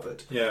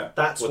covered. Yeah,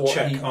 That's or what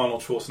check he-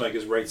 Arnold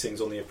Schwarzenegger's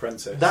ratings on The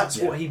Apprentice. That's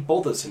Yeah. what he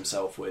bothers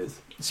himself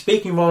with.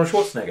 Speaking of Arnold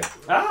Schwarzenegger,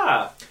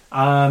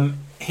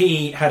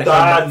 he had a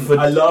Dan, comeback for...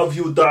 I love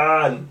you,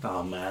 Dan.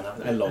 Oh man,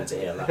 I long to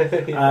hear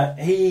that.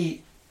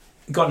 He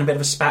got in a bit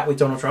of a spat with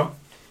Donald Trump,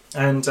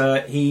 and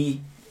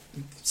he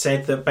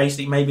said that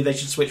basically maybe they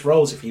should switch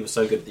roles if he was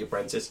so good at The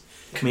Apprentice.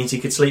 It means he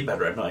could sleep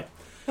better at night.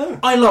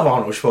 I love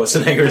Arnold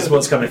Schwarzenegger is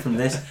what's coming from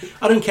this.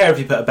 I don't care if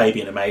you put a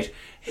baby in a maid.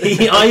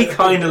 I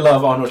kind of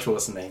love Arnold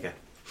Schwarzenegger.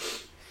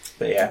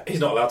 But yeah. He's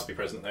not allowed to be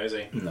president, though, is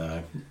he?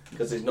 No.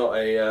 Because he's not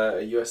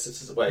a US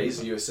citizen. Well,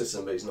 he's a US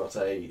citizen, but he's not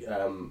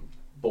a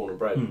born and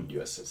bred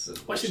US citizen.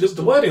 Well, actually,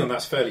 the wording on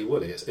that's fairly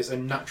woolly. It's a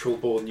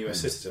natural-born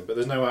US citizen, but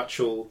there's no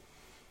actual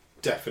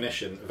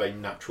definition of a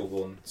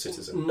natural-born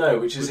citizen. No,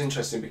 which is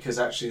interesting because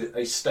actually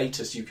a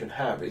status you can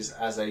have is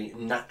as a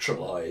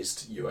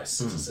naturalised US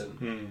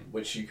citizen,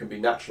 which you can be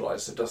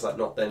naturalised. So does that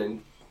not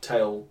then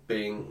entail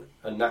being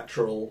a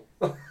natural,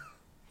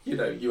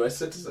 US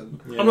citizen?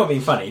 Yeah. I'm not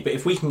being funny, but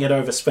if we can get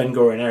over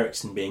Sven-Goran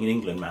Eriksson being an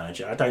England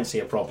manager, I don't see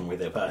a problem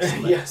with it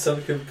personally. Yes,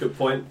 that's a good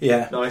point.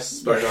 Yeah. Nice,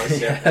 very nice.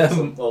 Yeah,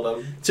 excellent. Well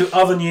done. To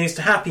other news,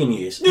 to happy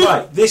news.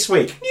 Right, this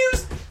week.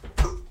 News.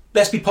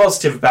 Let's be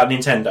positive about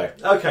Nintendo.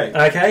 Okay,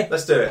 Okay?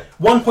 let's do it.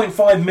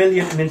 1.5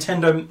 million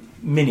Nintendo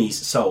Minis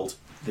sold,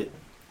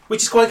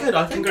 which is quite good,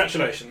 I think.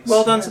 Congratulations.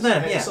 Well done to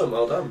them, yeah. Excellent,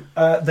 well done.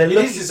 They're It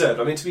look- is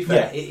deserved. I mean, to be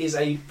fair, Yeah. it is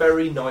a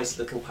very nice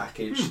little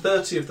package.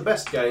 30 of the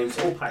best games,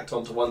 all packed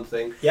onto one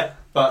thing. Yep.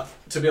 But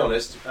to be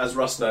honest, as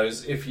Russ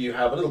knows, if you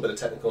have a little bit of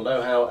technical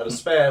know-how and a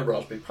spare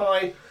Raspberry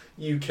Pi,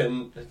 you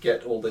can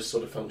get all this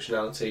sort of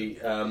functionality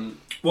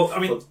Well, I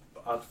mean, for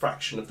a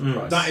fraction of the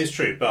price. that is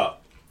true, but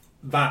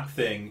that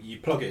thing, you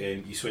plug it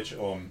in, you switch it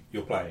on,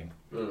 you're playing.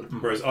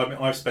 Whereas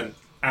I've spent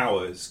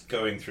hours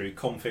going through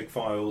config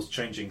files,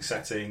 changing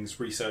settings,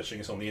 researching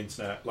it on the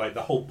internet. Like,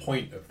 the whole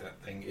point of that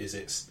thing is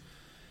it's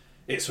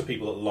for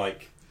people that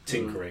like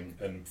tinkering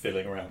and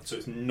fiddling around, so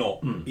it's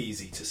not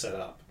easy to set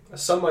up.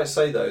 Some might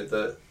say though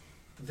that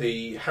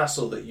the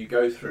hassle that you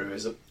go through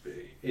is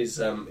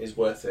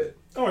worth it.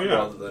 Oh, yeah.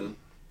 Rather than.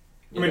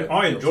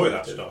 I enjoy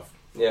that stuff,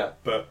 Yeah.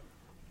 but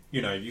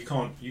you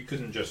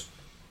couldn't just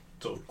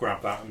sort of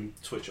grab that and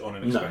switch it on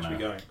and expect to be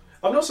going.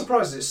 I'm not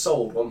surprised it's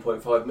sold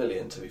 1.5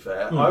 million, to be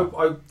fair.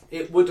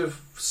 It would have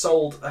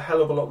sold a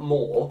hell of a lot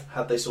more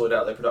had they sorted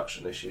out their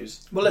production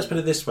issues. Well, let's put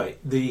it this way.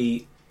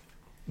 The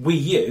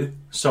Wii U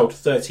sold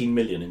 13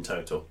 million in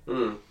total.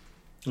 Mm.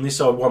 And this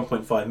sold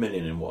 1.5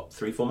 million in,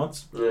 3-4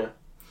 months? Yeah.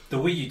 The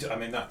Wii U,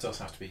 that does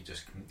have to be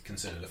just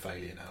considered a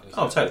failure now, doesn't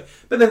Oh, it? totally.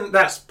 But then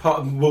that's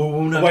part of...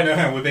 Well, no. Wait, no,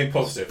 hang on, we're being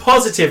positive.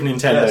 Positive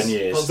Nintendo Yes,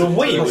 news. The positive.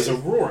 Wii was a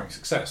roaring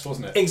success,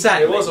 wasn't it?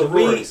 Exactly. It was a The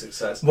roaring Wii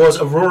success. was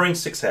a roaring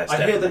success. I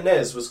hear the definitely.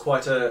 NES was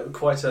quite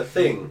a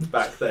thing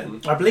back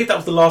then. I believe that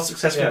was the last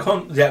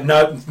successful Yeah.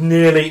 no,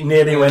 nearly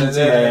went.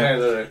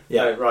 No.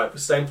 Yeah. No, right, we're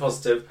staying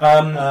positive.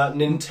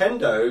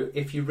 Nintendo,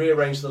 if you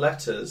rearrange the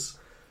letters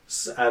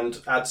and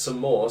add some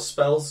more,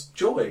 spells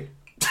joy.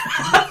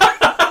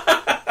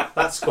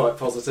 That's quite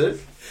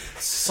positive.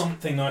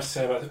 Something nice to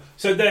say about it.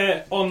 So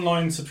their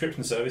online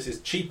subscription service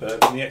is cheaper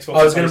than the Xbox.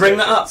 I was going to bring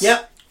that PlayStation's.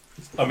 up. Yep.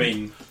 I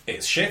mean,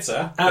 it's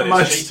shitter, At but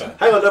most. it's cheaper.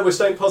 Hang on, no, we're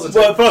staying positive.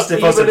 Well, positive,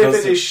 Even positive, if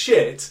positive. it is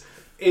shit,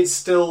 it's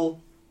still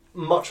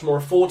much more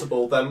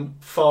affordable than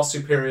far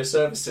superior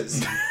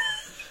services.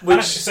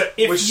 which So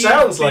if which you've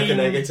sounds like a been-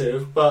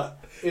 negative, but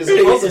is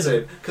Really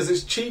positive because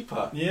it's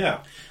cheaper. Yeah.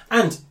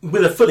 And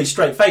with a fully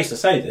straight face, I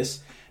say this: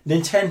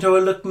 Nintendo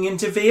are looking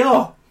into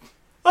VR.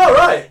 Oh,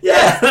 right.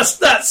 Yeah, that's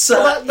Well,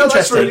 that's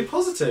interesting. really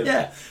positive.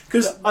 Yeah,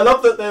 because I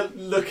love that they're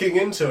looking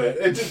into it.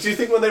 Do you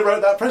think when they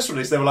wrote that press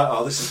release, they were like,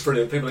 "Oh, this is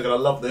brilliant. People are going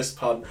to love this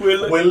pun. We're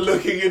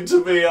looking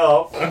into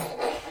VR."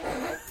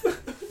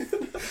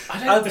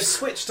 The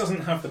Switch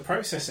doesn't have the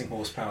processing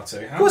horsepower to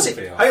handle course it-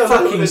 VR. Hang on,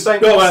 fucking the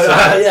same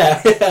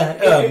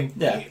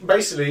yeah.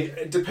 Basically,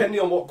 depending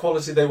on what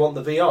quality they want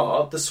the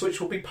VR, the Switch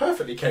will be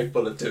perfectly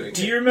capable of doing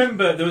Do it. you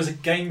remember there was a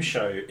game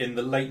show in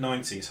the late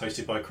 90s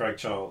hosted by Craig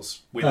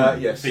Charles with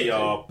Yes,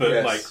 VR, I but do.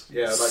 Yes, like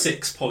yeah, like-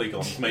 6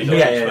 polygons made up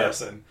Yeah, each yeah.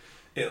 person?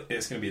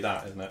 It's going to be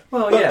that, isn't it?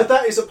 Well, But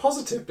that is a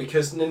positive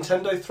because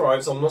Nintendo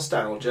thrives on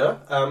nostalgia,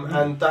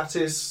 and that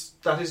is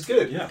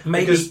good. Yeah.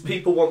 Maybe- Because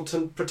people want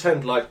to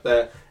pretend like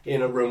they're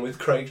in a room with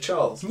Craig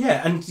Charles.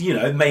 Yeah, and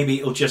maybe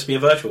it'll just be a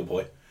Virtual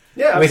Boy,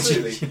 Yeah, which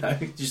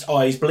absolutely. just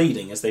eyes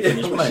bleeding as they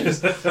finish playing.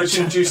 which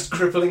induced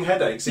crippling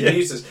headaches in Yeah.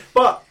 users.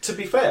 But to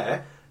be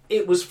fair,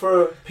 it was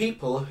for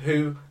people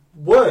who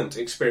weren't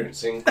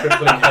experiencing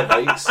crippling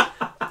headaches,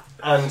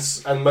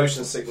 and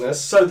motion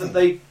sickness, so that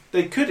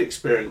they could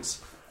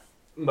experience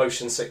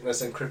motion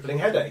sickness and crippling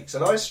headaches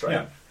and eye strain.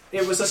 Yeah.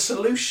 It was a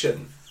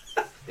solution.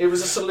 It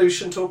was a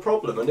solution to a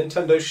problem, and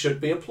Nintendo should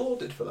be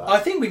applauded for that. I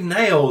think we've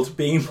nailed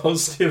being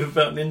positive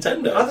about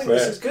Nintendo. I think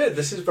this is good.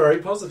 This is very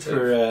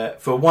positive.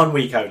 For 1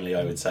 week only,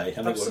 I would say. I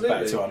think Absolutely. we're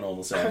back to our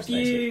normal selves. Have next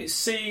you week.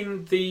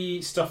 seen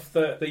the stuff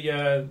that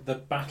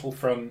the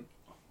Battlefront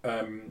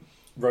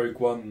Rogue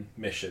One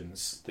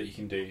missions that you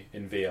can do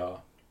in VR?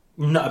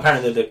 No,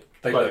 apparently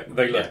They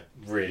look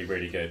really,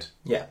 really good.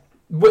 Yeah.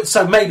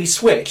 So maybe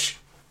Switch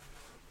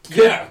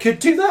could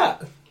do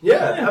that.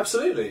 Yeah,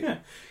 absolutely. Yeah.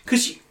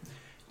 Because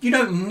you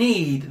don't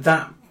need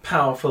that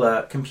powerful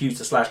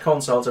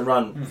computer/console to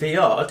run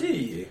VR, do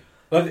you?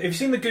 Well, have you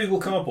seen the Google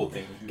Cardboard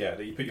thing you can get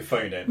that you put your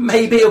phone in?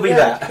 Maybe it'll be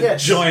that. Yeah. A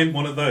giant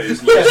one of those.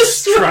 And you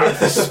just strap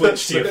the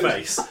Switch to your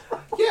face.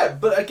 Yeah,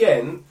 but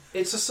again,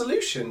 it's a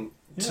solution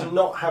Yeah. to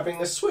not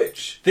having a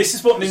Switch. This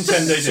is what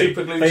Nintendo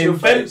Super do. glued They to your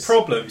invent face.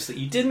 problems that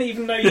you didn't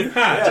even know you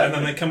had, Yeah. and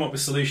then they come up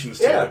with solutions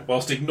to Yeah. them,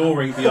 whilst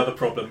ignoring the other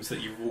problems that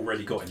you've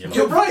already got in your life.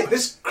 You're right.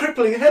 This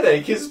crippling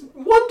headache is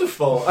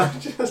wonderful. I'm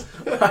just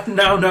I'm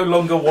now no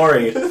longer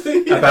worried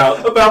Yeah,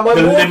 about my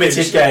the mortgage.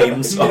 limited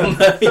games. On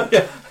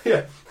the,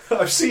 Yeah,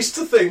 I've ceased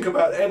to think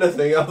about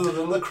anything other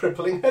than the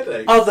crippling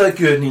headache, Other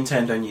good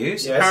Nintendo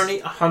news. Yes. Apparently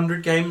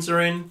 100 games are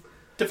in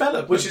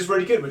development. which is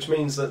really good. Which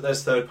means that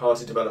there's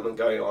third-party development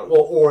going on,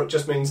 or it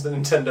just means that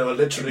Nintendo are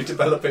literally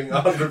developing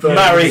 100 versions.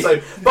 Mario-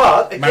 So,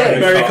 but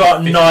again, Mario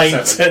Kart 9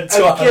 57.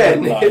 to 100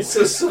 again, live. it's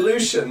a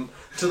solution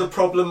to the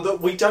problem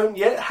that we don't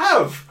yet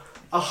have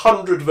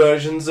 100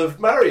 versions of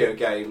Mario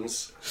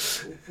games,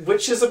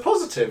 which is a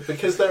positive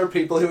because there are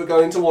people who are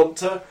going to want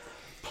to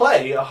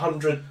play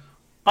 100.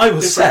 I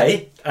will different-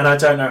 say, and I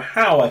don't know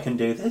how I can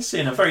do this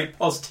in a very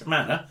positive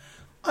manner,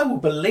 I will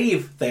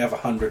believe they have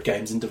 100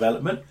 games in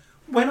development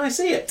when I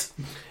see it.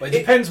 Well, it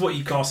depends what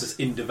you class as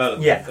in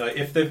development. Yeah.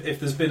 If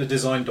there's been a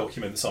design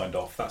document signed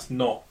off, that's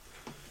not.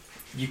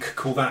 You could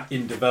call that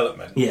in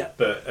development. Yeah.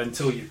 But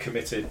until you've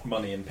committed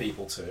money and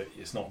people to it,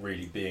 it's not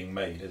really being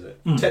made, is it?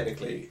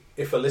 Technically,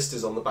 if a list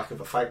is on the back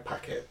of a fag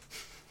packet,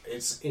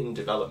 it's in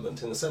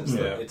development in the sense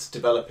Yeah. that it's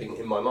developing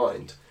in my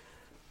mind,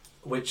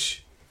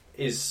 which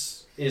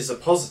is a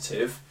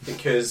positive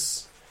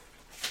because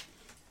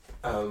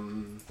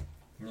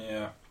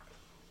Yeah.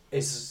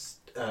 is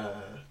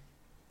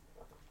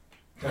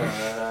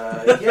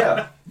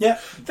yeah. Yeah.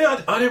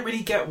 I don't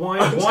really get why.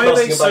 I was Why are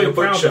they casting about so your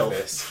proud of bookshelf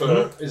this?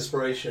 for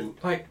inspiration?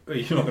 Like, well,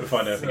 you're not going to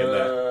find anything in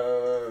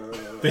there.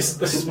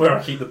 This is where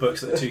I keep the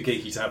books that are too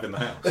geeky to have in the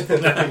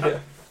house.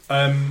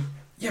 Yeah.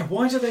 Yeah,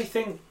 why do they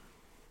think...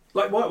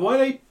 Like, why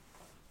they...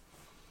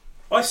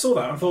 I saw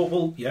that and thought,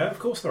 well, yeah, of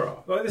course there are.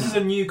 Like, this is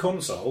a new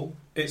console.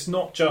 It's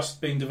not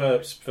just being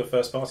developed for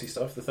first-party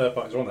stuff. The third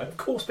parties are on there. Of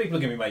course people are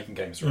going to be making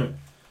games for it.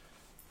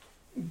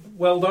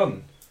 Well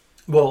done.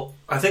 Well,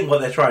 I think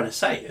what they're trying to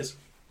say is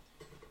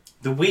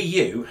the Wii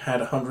U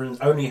had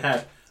only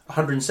had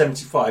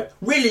 175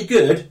 really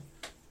good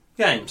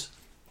games.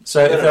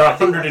 So if there are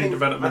 100 in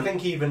development... I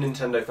think even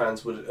Nintendo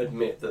fans would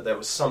admit that there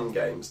were some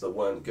games that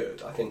weren't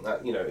good. I think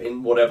that,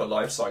 in whatever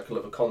life cycle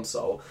of a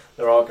console,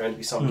 there are going to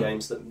be some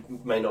games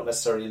that may not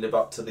necessarily live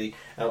up to the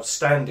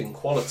outstanding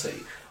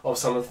quality of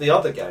some of the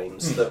other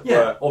games that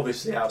were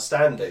obviously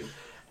outstanding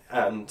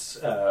and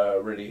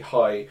really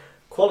high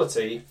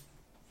quality.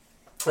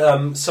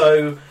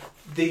 So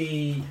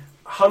the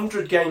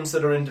 100 games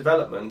that are in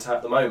development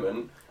at the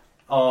moment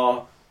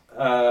are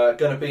going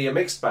to be a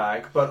mixed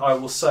bag, but I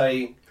will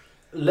say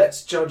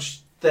let's judge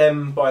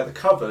them by the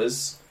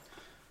covers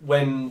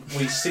when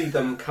we see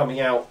them coming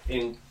out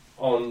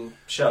on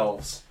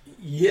shelves.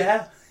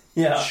 Yeah.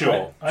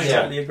 Sure. I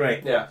Yeah. totally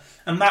agree. Yeah.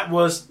 And that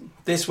was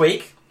this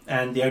week,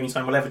 and the only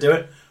time we'll ever do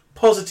it,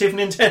 positive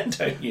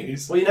Nintendo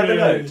news. Well, you never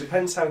know. It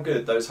depends how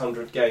good those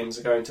 100 games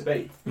are going to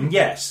be.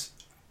 Yes.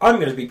 I'm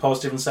going to be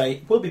positive and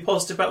say we'll be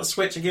positive about the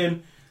Switch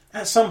again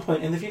at some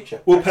point in the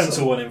future. We'll Excellent.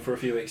 pencil one in for a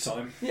few weeks'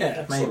 time. Yeah,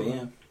 Excellent.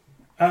 maybe,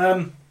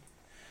 yeah.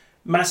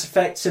 Mass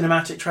Effect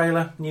cinematic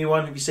trailer, new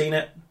one, have you seen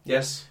it?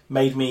 Yes.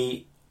 Made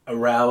me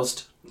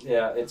aroused.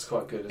 Yeah, it's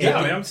quite good. Isn't Yeah, it?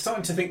 I mean, I'm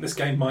starting to think this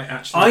game might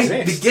actually I'm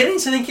exist. beginning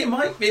to think it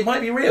might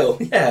be real,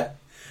 yeah.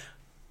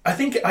 I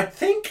think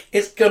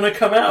it's going to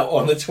come out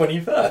on the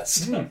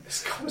 21st.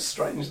 It's kind of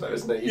strange though,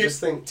 isn't it? You just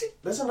think,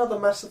 there's another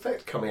Mass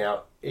Effect coming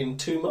out in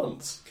 2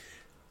 months.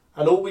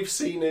 And all we've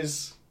seen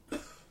is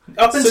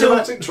Up until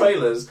cinematic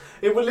trailers.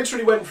 It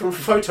literally went from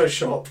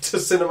Photoshop to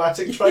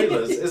cinematic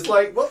trailers. It's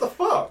like, what the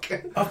fuck?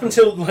 like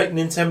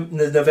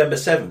November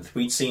 7th,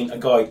 we'd seen a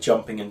guy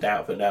jumping and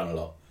up and down a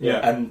lot.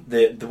 Yeah. And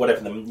the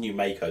whatever the new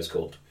Mako's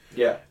called.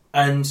 Yeah.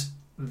 And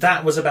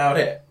that was about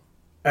it.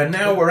 And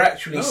now we're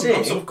actually I'm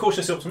seeing sort of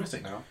cautiously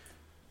optimistic now.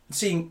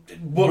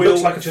 what We'll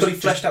looks like a just- fully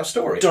fleshed out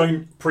story.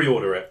 Don't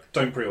pre-order it.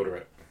 Don't pre-order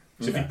it.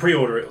 So if you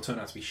pre-order it, it'll turn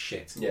out to be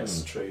shit.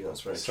 Yes, true.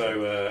 That's very true.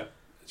 So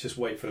just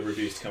wait for the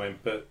reviews to come in.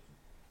 But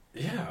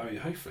yeah, I mean,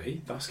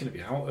 hopefully that's going to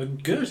be out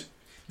and good.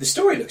 The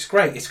story looks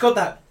great. It's got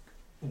that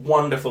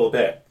wonderful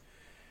bit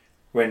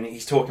when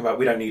he's talking about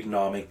we don't need an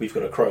army, we've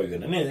got a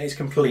Krogan, and it's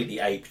completely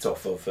aped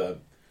off of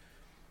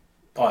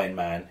Iron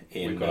Man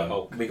in We've got a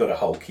Hulk. We got a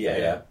Hulk, yeah,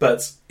 Yeah.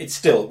 but it's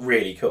still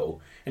really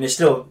cool, and it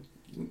still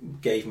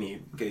gave me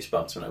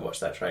goosebumps when I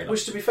watched that trailer.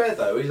 Which, to be fair,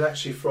 though, is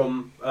actually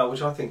from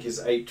which I think is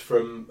aped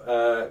from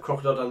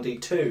Crocodile Dundee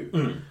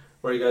 2,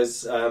 where he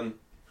goes, "Shouldn't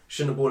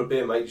have bought a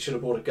beer, mate. You should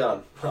have bought a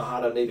gun." I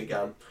don't need a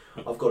gun.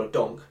 I've got a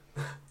donk.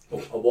 A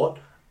what?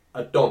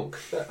 A donk,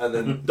 and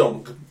then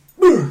donk.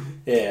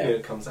 Yeah,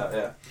 It comes out.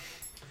 Yeah,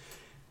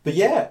 but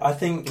yeah, I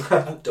think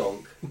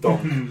donk.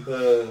 Donk.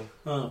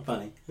 Oh,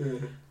 funny. Yeah.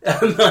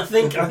 I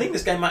think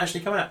this game might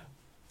actually come out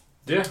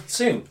Yeah.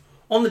 soon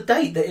on the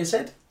date that it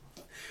said.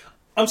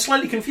 I'm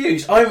slightly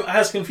confused. I'm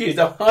as confused.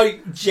 I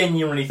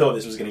genuinely thought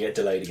this was going to get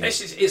delayed again.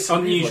 It's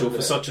unusual isn't for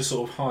it? such a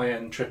sort of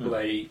high-end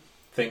AAA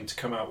thing to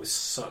come out with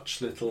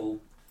such little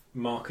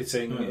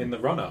marketing in the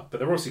run-up, but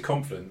they're obviously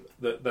confident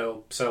that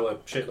they'll sell a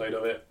shitload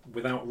of it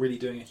without really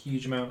doing a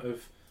huge amount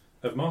of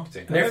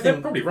marketing. And They're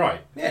everything- probably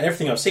right. Yeah, and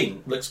everything I've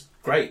seen looks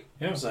great.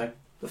 Yeah. So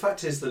The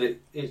fact is that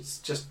it's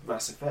just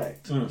Mass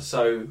Effect. Mm.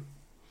 So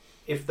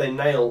if they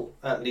nail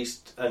at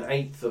least an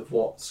eighth of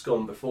what's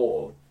gone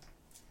before,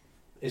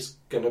 it's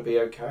going to be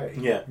okay.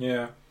 yeah,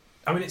 Yeah,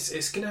 I mean,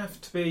 it's going to have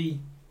to be.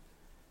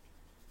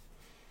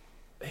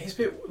 It's a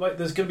bit like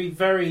there's going to be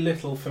very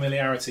little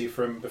familiarity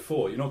from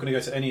before. You're not going to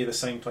go to any of the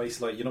same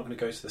place. Like you're not going to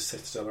go to the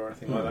Citadel or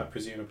anything like that,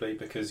 presumably,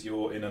 because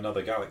you're in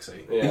another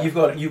galaxy. Yeah.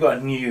 But you've got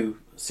a new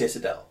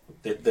Citadel,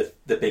 the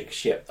big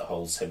ship that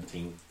holds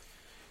 17.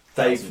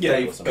 They've Yeah, got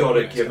yeah, to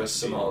it's give gonna us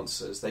some be-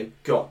 answers. They've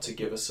got to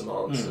give us some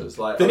answers.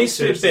 Like There needs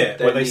to be a seriously,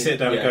 bit where they need- sit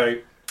down yeah, and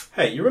go,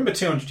 "Hey, you remember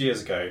 200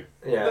 years ago?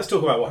 Yeah. Let's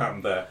talk about what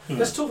happened there."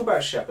 Let's talk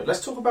about Shepard.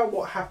 Let's talk about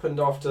what happened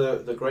after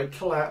the Great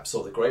Collapse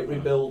or the Great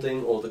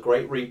Rebuilding or the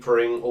Great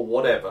Reapering or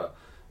whatever.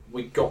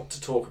 We got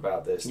to talk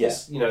about this. Yeah.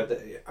 This, you know,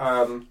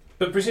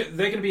 But they're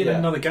going to be in Yeah.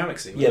 another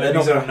galaxy. Yeah, they're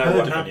not going gonna to know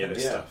what of any of happened,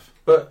 this yeah. stuff.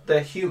 but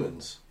they're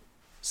humans,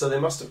 so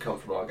they must have come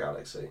from our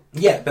galaxy.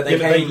 Yeah, but they Yeah,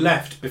 but they came.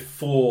 left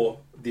before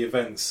the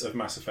events of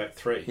Mass Effect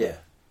 3. Yeah,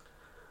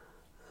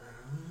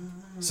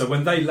 So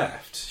when they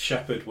left,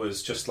 Shepard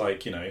was just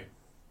like, you know,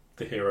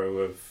 the hero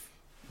of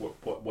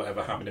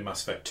whatever happened in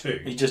Mass Effect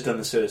 2. he'd just done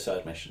the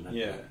suicide mission. hadn't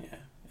Yeah. he? Yeah.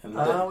 And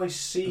Oh, I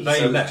see. They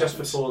so left. just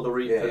before the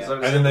Reapers. Yeah. There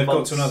was And then they've got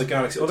months to another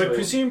galaxy. Although between.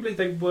 presumably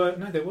they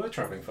were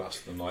travelling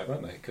faster than light,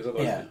 weren't they? Because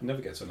otherwise Yeah. they'd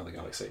never get to another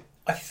galaxy.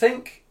 I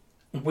think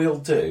we'll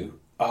do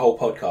a whole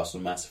podcast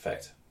on Mass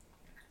Effect.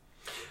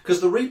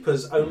 Because the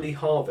Reapers only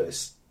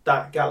harvest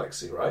that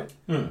galaxy, right?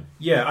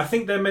 Yeah, I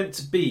think they're meant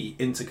to be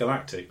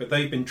intergalactic, but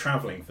they've been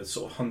travelling for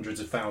sort of hundreds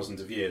of thousands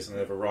of years and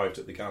they've arrived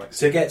at the galaxy.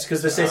 So it gets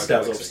because the Our Citadel's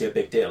galaxy. obviously a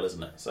big deal,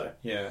 isn't it? So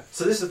Yeah.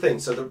 So this is the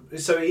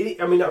thing.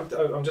 I mean,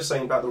 I'm just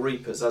saying about the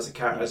Reapers as a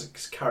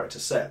character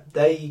set.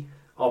 They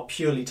are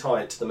purely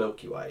tied to the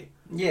Milky Way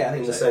yeah,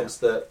 in the sense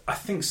that I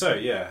think so,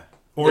 yeah.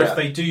 Or Yeah. if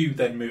they do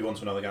then move on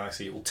to another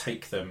galaxy, it will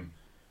take them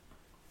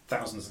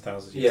thousands and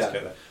thousands of years Yeah. to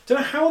get there. Don't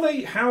know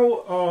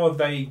how are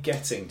they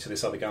getting to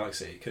this other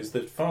galaxy? Because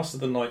the faster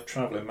than light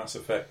travel in Mass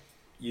Effect,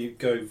 you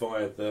go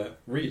via the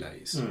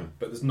relays,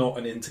 but there's not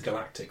an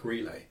intergalactic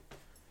relay.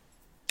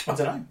 I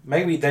don't know.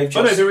 Maybe they've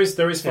Oh just. no, there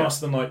is Yeah.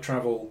 faster than light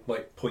travel,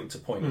 like point to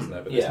point, isn't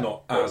there? But Yeah. it's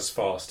not as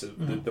fast.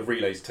 The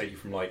relays take you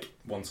from like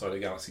one side of the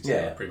galaxy to the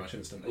Yeah. other pretty much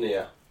instantly.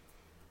 yeah.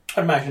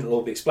 I imagine it'll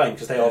all be explained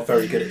because they are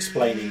very good at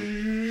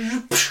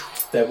explaining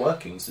their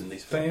workings in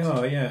these They films.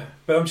 are, yeah.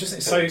 But I'm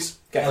just so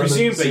Get Element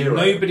presumably Zero.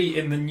 nobody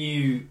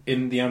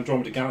in the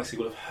Andromeda Galaxy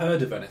will have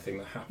heard of anything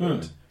that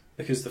happened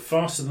because the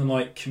faster than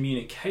light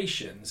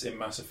communications in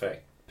Mass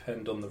Effect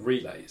depend on the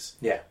relays.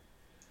 Yeah.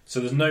 So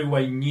there's no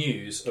way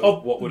news of Oh,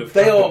 what would have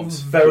they are happened.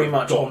 very would have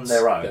much got on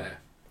their own. there.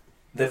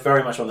 They're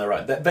very much on their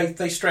own.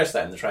 They stress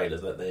that in the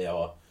trailers that they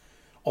are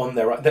on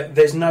their own.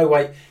 There's no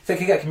way if they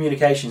could get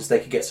communications, they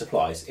could get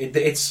supplies.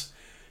 It's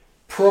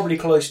probably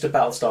closer to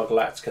Battlestar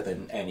Galactica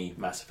than any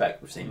Mass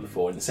Effect we've seen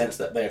before, in the sense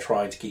that they're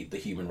trying to keep the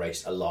human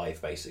race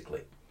alive,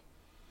 basically.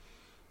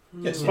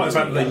 Yeah, despite the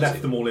fact that they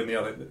left them all in the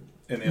other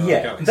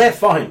galaxy. They're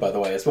fine, by the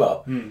way, as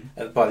well.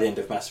 By the end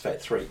of Mass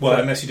Effect 3. Well, But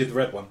unless you did the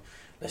red one.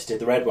 let's do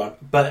the red one.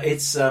 But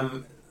it's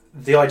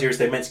the idea is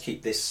they're meant to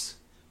keep this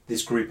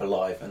group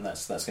alive, and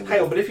that's going to be.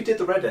 Hang on, but if you did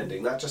the red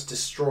ending, that just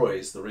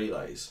destroys the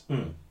relays.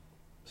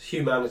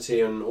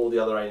 Humanity and all the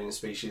other alien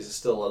species are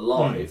still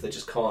alive. They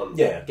just can't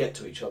get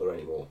to each other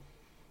anymore.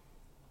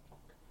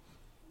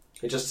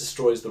 It just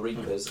destroys the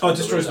Reapers. Oh, it and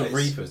destroys the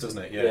relays. Reapers,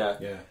 doesn't it? Yeah.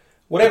 Yeah.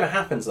 Whatever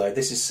happens, though,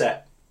 this is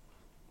set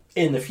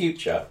in the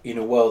future in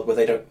a world where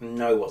they don't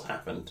know what's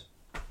happened.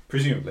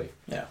 Presumably.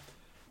 Yeah.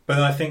 But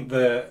then I think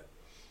there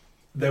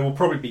will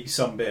probably be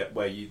some bit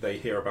where they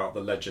hear about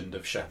the legend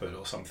of Shepard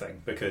or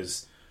something,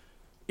 because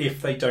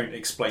if they don't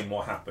explain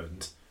what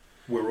happened,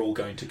 we're all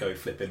going to go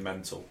flipping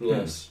mental.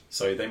 Yes.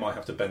 So they might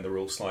have to bend the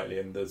rules slightly,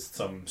 and there's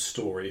some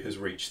story has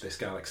reached this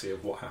galaxy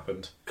of what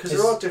happened. Because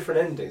there are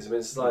different endings. I mean,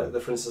 it's like,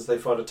 for instance, they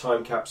find a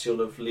time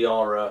capsule of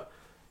Liara.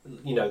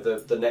 You know,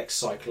 the next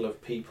cycle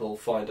of people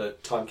find a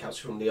time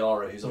capsule from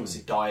Liara, who's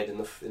obviously died in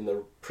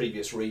the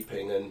previous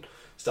reaping and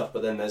stuff.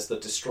 But then there's the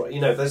destroy.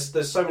 You know,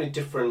 there's so many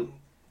different.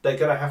 They're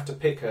going to have to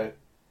pick an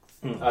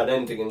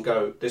ending and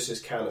go, this is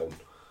canon.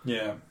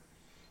 Yeah.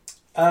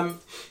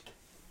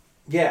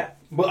 Yeah.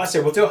 Well, I say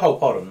we'll do a whole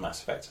pod on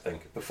Mass Effect, I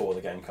think, before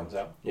the game comes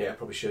out. Yeah,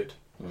 probably should.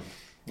 I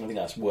think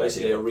that's worthy.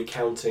 Basically, a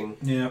recounting.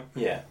 Yeah.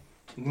 Yeah.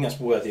 I think that's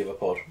worthy of a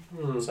pod.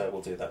 So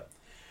we'll do that.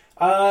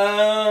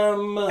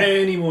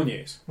 Any more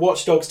news?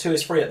 Watch Dogs 2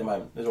 is free at the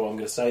moment, is all I'm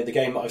going to say. The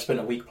game that I've spent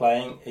a week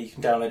playing, you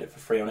can download it for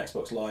free on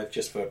Xbox Live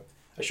just for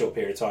a short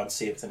period of time to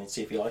see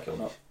if you like it or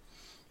not.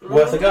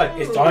 Worth a go.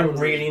 I'm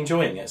really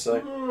enjoying it. So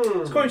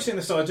It's quite interesting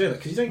they started doing that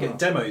because you don't get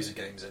demos of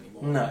games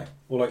anymore. no.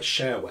 Or like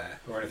shareware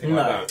or anything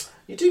like that.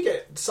 You do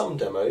get some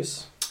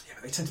demos. Yeah,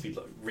 but they tend to be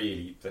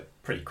like they're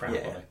pretty crap,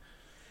 Yeah. aren't they?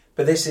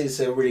 But this is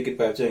a really good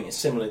way of doing it. It's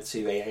similar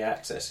to EA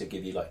Access, who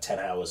give you like 10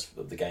 hours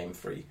of the game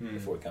free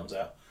before it comes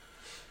out.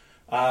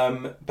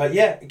 But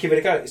yeah, give it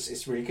a go.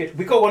 It's really good.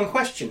 We've got one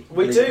question.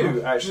 We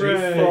do, actually,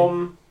 Hooray.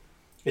 from...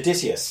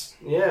 Odysseus,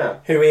 Yeah.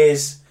 who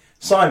is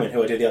Simon,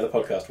 who I do the other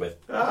podcast with.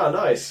 Ah,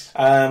 nice.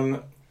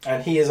 And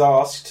he has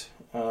asked...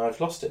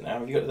 I've lost it now.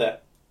 Have you got it there?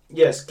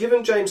 Yes,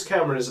 given James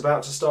Cameron is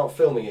about to start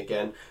filming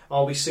again,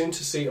 are we soon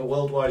to see a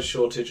worldwide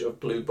shortage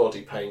of blue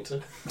body paint?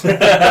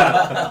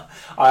 Yeah,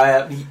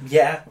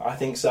 I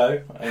think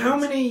so. How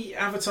many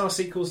Avatar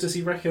sequels does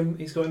he reckon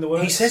he's got in the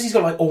works? He says he's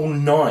got like all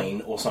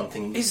 9 or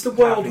something. Is the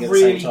world happening at the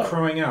same really time.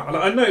 crying out?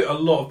 Like, I know a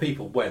lot of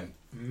people went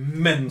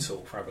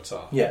mental for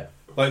Avatar. Yeah.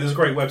 Like, there's a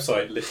great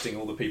website listing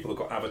all the people that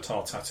got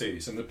Avatar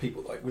tattoos, and the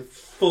people like with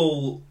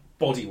full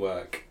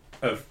bodywork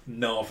of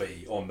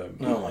Na'vi on them.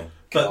 Oh my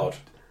But god.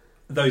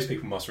 those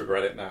people must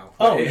regret it now.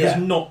 Oh, It yeah.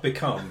 has not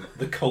become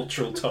the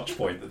cultural touch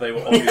point that they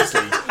were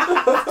obviously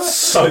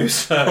so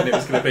certain it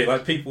was going to be.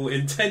 Like, people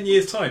in 10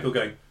 years' time, people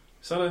going,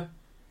 Salah,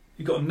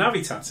 you got a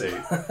Navi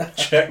tattoo?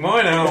 Check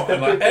mine out.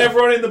 And like,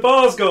 everyone in the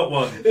bar's got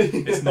one.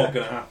 It's not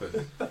going to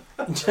happen.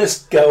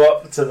 Just go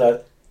up to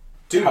the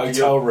hotel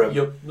your, room.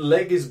 Your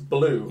leg is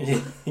blue.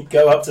 You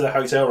go up to the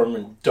hotel room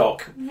and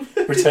dock,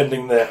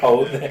 pretending they're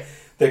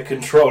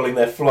controlling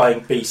their flying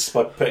beasts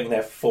by putting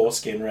their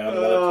foreskin around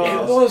their It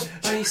penis. was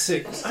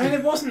basic. I mean,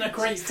 it wasn't a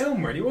great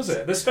film, really, was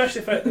it? The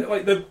special effect,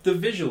 like the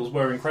visuals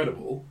were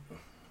incredible,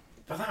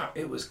 but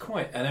it was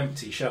quite an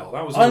empty shell.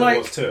 That was all there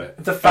was to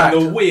it. The fact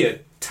and the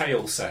weird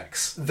tail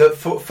sex. that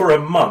for a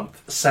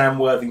month, Sam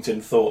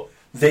Worthington thought,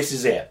 "This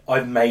is it.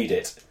 I've made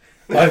it.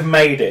 I've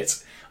made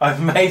it.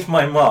 I've made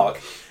my mark."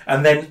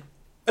 And then,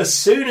 as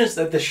soon as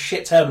the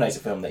shit Terminator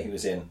film that he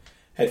was in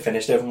had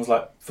finished, everyone was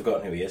like,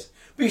 "Forgotten who he is."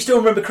 But you still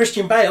remember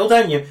Christian Bale,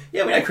 don't you?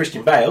 Yeah, we know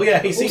Christian Bale.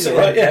 Yeah, he's all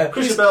right. Yeah,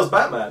 Christian Bale's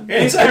Batman. Yeah,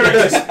 His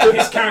exactly.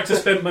 character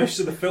spent most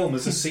of the film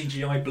as a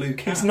CGI blue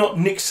cat. He's not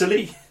Nick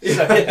Sully. So,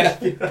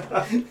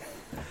 yeah.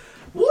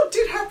 What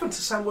did happen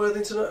to Sam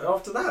Worthington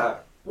after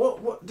that?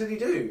 What did he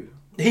do?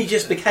 He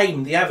just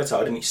became the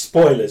Avatar, didn't he?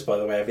 Spoilers, by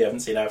the way, if you haven't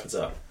seen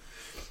Avatar.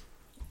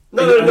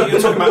 No, You're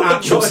talking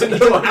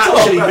about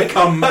actually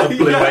become a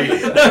blue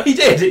alien. No, he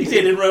did. He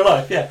did in real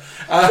life. Yeah.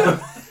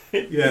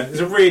 Yeah,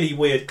 there's a really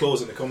weird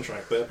clause in the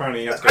contract, but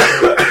apparently he has to go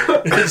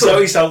through it.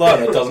 Zoe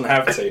Saldana doesn't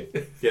have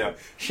to. Yeah.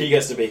 She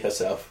gets to be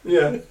herself.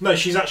 Yeah. No,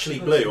 she's actually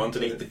blue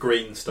underneath the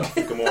green stuff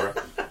of Gamora.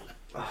 Oh,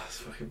 that's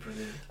fucking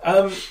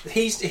brilliant.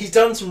 He's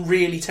done some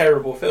really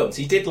terrible films.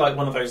 He did like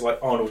one of those like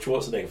Arnold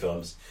Schwarzenegger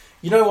films.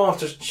 You know,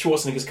 after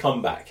Schwarzenegger's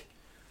comeback,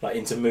 like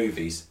into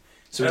movies.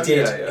 So he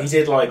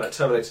did like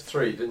Terminator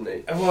 3, didn't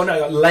he? well, no,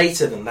 like,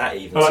 later than that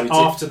even. Oh, So like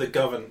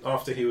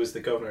after he was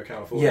the governor of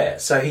California. yeah,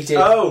 so he did.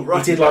 Oh,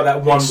 right. He did like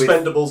that one with.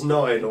 Expendables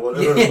 9 or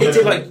whatever. Yeah, he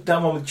did like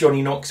that one with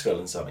Johnny Knoxville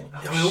and something. Oh,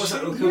 what was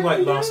that called?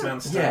 Like Last Man Yeah,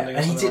 Standing.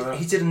 and or something like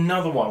he did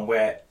another one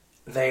where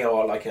they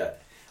are like a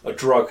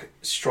drug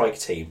strike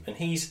team, and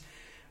he's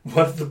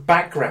one of the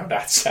background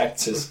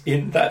actors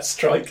in that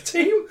strike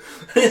team.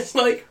 And it's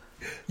like,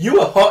 you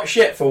were hot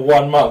shit for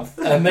 1 month,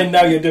 and then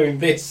now you're doing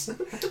this.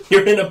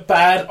 You're in a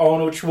bad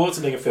Arnold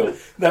Schwarzenegger film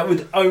that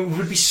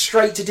would be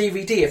straight to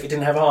DVD if it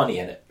didn't have Arnie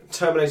in it.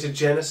 Terminator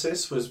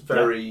Genesis was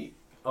very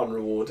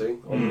unrewarding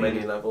on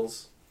many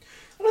levels.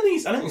 I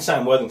don't think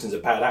Sam Worthington's a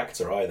bad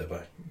actor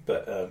either,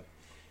 but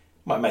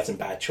might have made some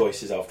bad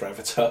choices after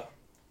Avatar.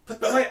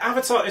 But like,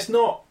 Avatar is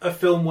not a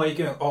film where you're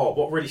going, oh,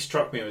 what really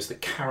struck me was the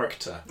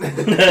character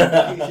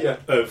Yeah.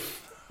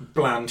 of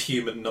bland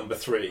human number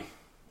 3,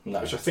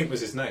 No. which I think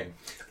was his name.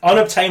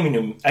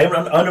 Unobtainium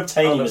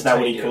is now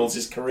what he Unobtainium. calls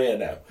his career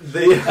now.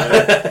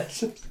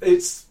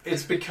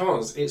 It's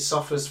because it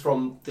suffers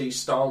from the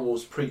Star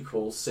Wars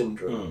prequel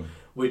syndrome,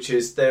 which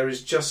is there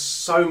is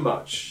just so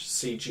much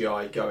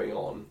CGI going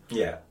on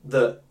Yeah.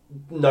 that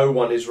no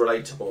one is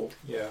relatable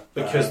Yeah.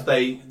 because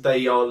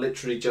they are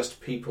literally just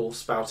people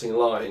spouting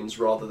lines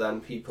rather than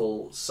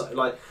people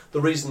like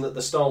the reason that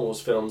the Star Wars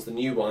films, the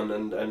new one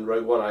and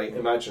Rogue One, I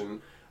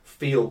imagine,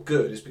 feel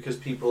good is because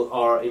people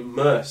are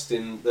immersed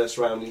in their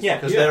surroundings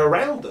because they're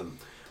around them.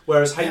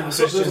 Whereas Hayden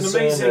So there was an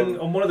Christensen amazing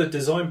on one of the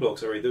design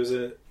blogs I read. There was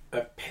a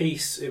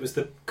piece. It was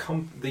the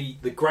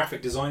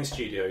graphic design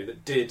studio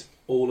that did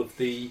all of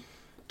the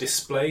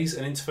displays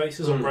and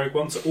interfaces on Rogue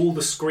One. So all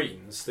the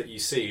screens that you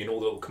see in all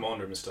the little command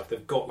room and stuff,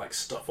 they've got like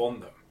stuff on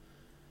them,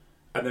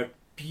 and they're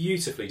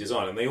beautifully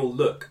designed, and they all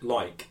look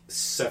like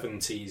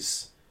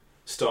 70s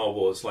Star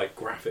Wars like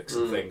graphics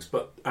and things,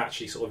 but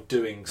actually sort of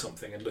doing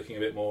something and looking a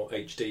bit more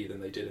HD than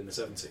they did in the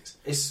 70s.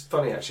 It's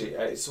funny actually.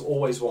 It's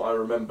always what I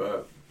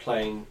remember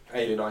playing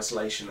Alien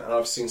Isolation, and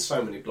I've seen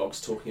so many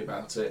blogs talking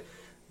about it.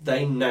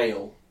 They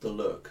nail the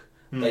look.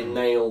 They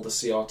nail the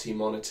CRT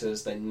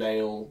monitors. They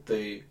nail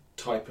the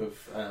type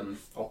of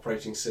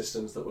operating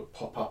systems that would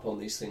pop up on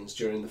these things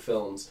during the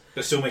films.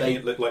 They're still making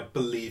it look like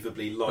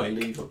believably like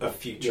Believable. a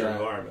future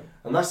environment.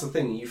 And that's the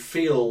thing. You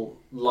feel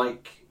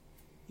like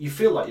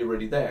you're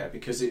really there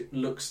because it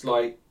looks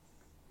like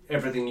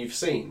everything you've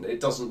seen. It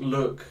doesn't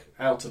look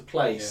out of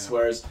place. Yeah.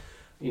 Whereas,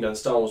 the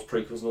Star Wars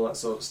prequels and all that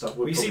sort of stuff.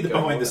 You see the probably go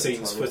on behind the at the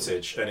scenes time.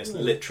 footage, and it's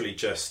literally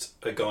just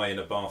a guy in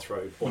a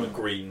bathrobe on a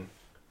green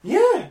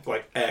Yeah.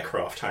 like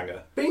aircraft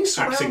hangar. Being Acting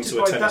surrounded to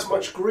a by tennis that ball.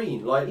 much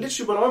green, like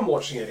literally when I'm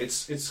watching it,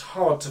 it's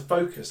hard to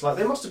focus. Like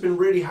they must have been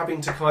really having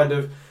to kind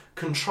of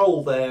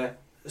control their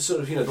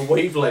sort of the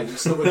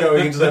wavelengths that were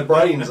going into their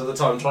brains at the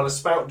time, trying to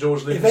spout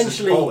George Lucas's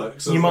Eventually,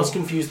 bollocks. you must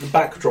confuse the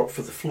backdrop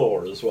for the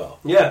floor as well.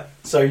 Yeah,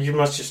 So you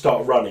must just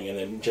start running and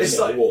then just it's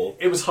hit like the wall.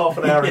 it was half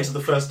an hour into the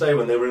first day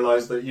when they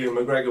realised that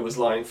Ewan McGregor was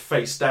lying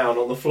face down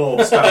on the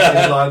floor,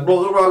 spouting like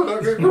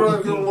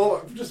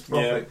just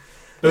properly. Yeah.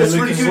 But it's Lucas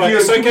really is good. like, Ewan,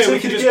 it's can we okay,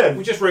 take it again?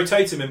 we just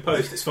rotate him in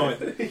post, it's fine.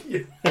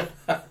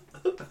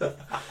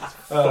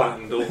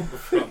 Flattened all the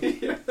front.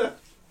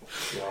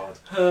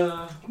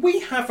 God. We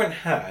haven't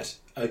had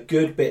a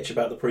good bitch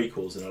about the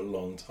prequels in a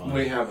long time.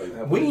 We haven't.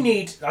 Have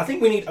I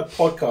think we need a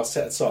podcast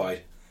set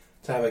aside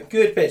to have a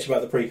good bitch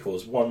about the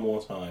prequels one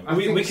more time. I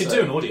We think could so.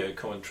 do an audio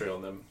commentary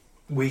on them.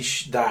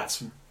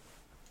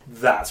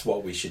 That's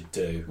what we should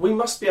do. We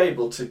must be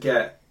able to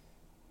get.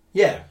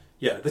 Yeah.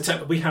 Yeah,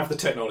 we have the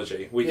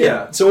technology. We can,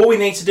 Yeah. So all we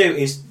need to do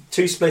is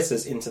two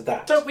splitters into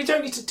that. We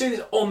don't need to do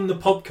this on the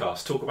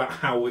podcast. Talk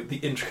about the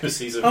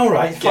intricacies of All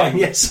right, getting fine.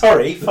 Yeah,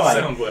 sorry, the fine.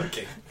 sound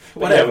working.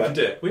 But Whatever. yeah, we can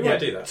do it. We might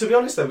do that. To be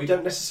honest, though, we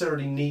don't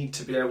necessarily need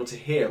to be able to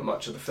hear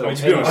much of the film. I mean,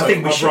 to be honest, I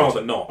think we I'd should.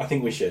 rather not. I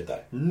think we should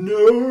though.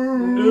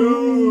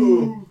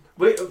 No.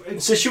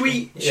 So should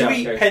we Yeah,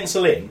 okay.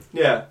 pencil in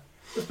Yeah.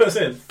 Let's put us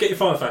in. Get your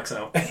Firefax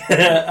out.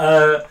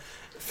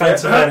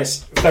 Phantom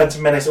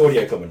Menace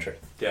audio commentary?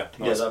 Yeah,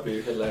 Yeah, nice. that'd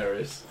be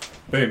hilarious.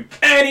 Boom.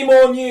 Any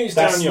more news,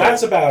 Daniel?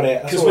 That's about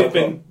it. That's Because all we've I've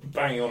got. been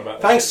banging on about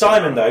that. Thanks, shit for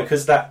an Simon, hour though, and a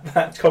because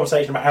that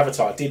conversation about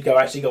Avatar did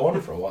actually go on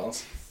for a while.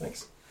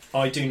 Thanks. half.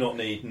 I do not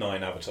need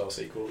 9 Avatar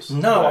sequels.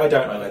 No, I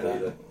don't I know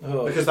don't that.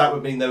 Oh. Because that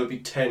would mean there would be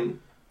 10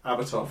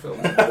 Avatar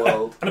films in the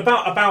world. And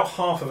about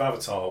half of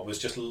Avatar was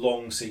just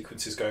long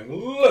sequences going,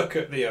 look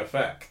at the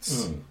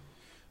effects. Mm.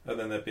 And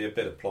then there'd be a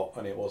bit of plot,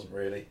 and it wasn't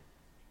really.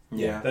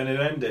 Yeah. Then it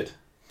ended.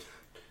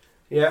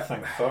 Yeah.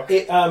 Thank fuck.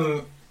 It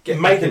Get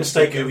made back the into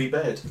mistake gooey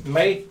bed.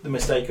 made the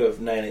mistake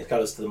of nailing its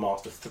colours to the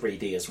mast of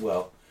 3D as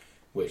well,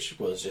 which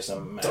was just a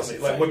massive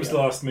Doesn't, like, when was the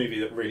failure. last movie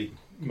that really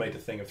made a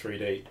thing of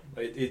 3D?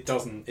 It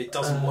doesn't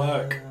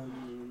work.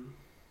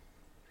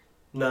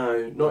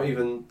 No, not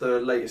even the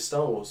latest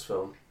Star Wars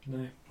film.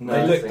 No.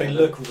 No. They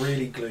look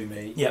really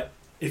gloomy. Yep.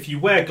 If you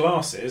wear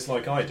glasses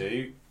like I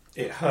do,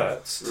 it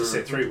hurts to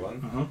sit through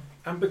one. Mhm.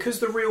 And because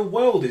the real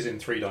world is in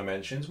 3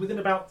 dimensions, within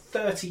about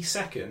 30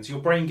 seconds, your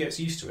brain gets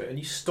used to it and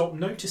you stop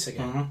noticing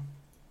it. Mhm.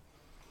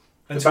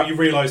 Until you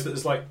realise that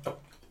there's like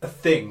a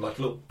thing, like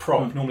a little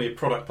prop, normally a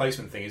product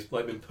placement thing, is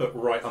like been put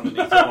right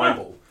underneath your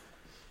eyeball.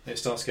 And it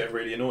starts to get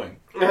really annoying.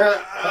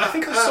 I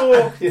think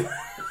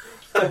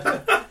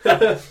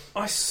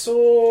I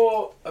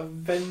saw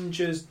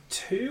Avengers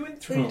 2 in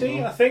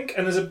 3D, I think,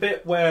 and there's a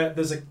bit where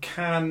there's a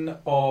can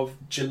of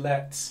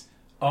Gillette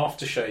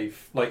aftershave,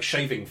 like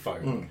shaving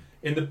foam, Mm.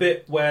 in the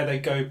bit where they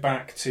go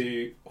back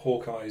to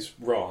Hawkeye's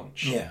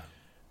ranch Yeah.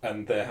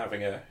 and they're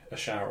having a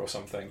shower or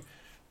something.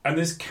 And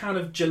this can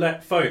of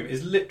Gillette foam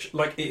is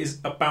literally like it is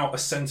about a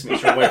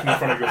centimetre away from the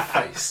front of your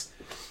face,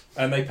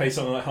 and they pay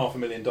something like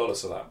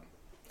 $500,000 for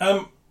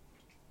that.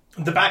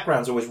 The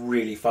background's always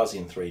really fuzzy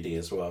in 3D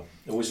as well.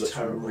 It always looks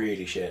Terrible.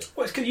 really shit.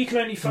 Well, it's 'cause you can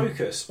only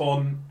focus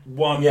on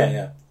one.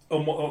 Yeah.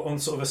 On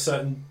sort of a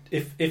certain.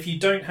 If you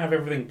don't have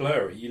everything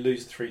blurry, you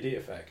lose the 3D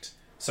effect.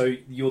 So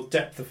your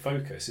depth of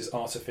focus is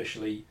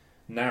artificially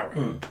narrow.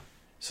 Mm.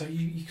 So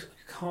you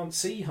can't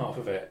see half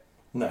of it.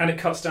 No. And it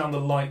cuts down the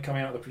light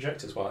coming out of the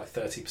projectors by like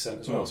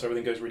 30% as well. Mm. So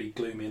everything goes really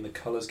gloomy and the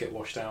colours get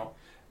washed out.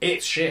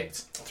 It's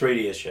shit.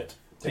 3D is shit.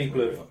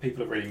 People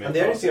have really made And the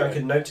only past thing I it.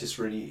 could notice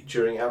really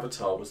during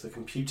Avatar was the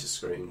computer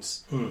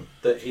screens. Mm.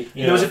 That it,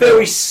 There was a bit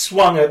where he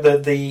swung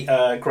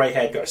the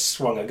grey-haired guy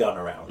swung a gun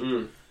around,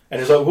 Mm.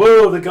 and it was like,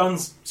 "Whoa, the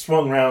gun's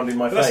swung round in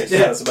my That's- face." yeah.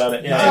 That's about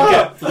it. You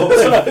Yeah. did get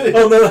lots of,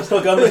 Oh no, that's not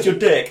a gun. That's your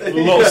dick.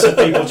 lots of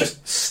people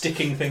just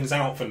sticking things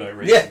out for no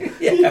reason.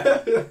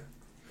 Yeah.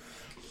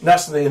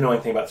 That's the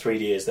annoying thing about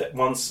 3D is that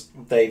once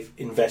they've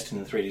invested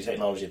in the 3D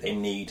technology, they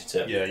need to.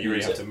 Yeah, you really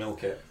use have it. to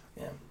milk it.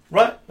 Yeah.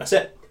 Right, that's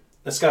it.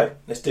 Let's go.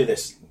 Let's do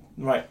this.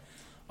 Right.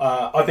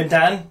 I've been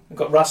Dan. We've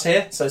got Russ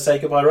here, so say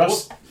goodbye,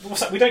 Russ. What's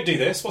that? We don't do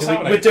this. What's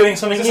happening? We're doing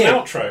something Is new. this an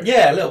outro?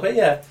 Yeah, a little bit,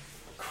 yeah.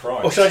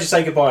 Christ. Or should I just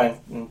say goodbye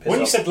and piss When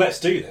you off? said let's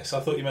do this, I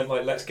thought you meant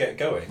like let's get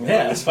going.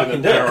 Yeah, let's It's been fucking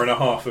an do it. hour and a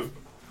half of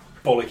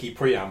bollocky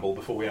preamble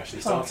before we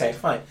actually started. Okay,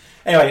 fine.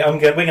 Anyway,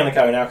 we're going to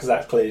go now because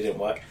that clearly didn't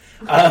work.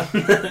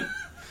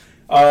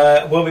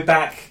 We'll be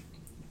back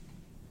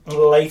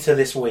later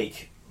this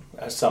week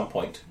at some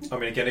point. I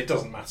mean, again, it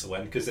doesn't matter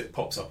when because it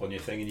pops up on your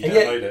thing and you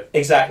download it.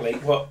 Exactly,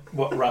 what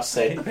Russ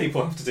said.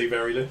 People have to do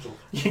very little.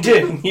 You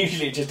do.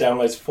 Usually it just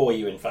downloads for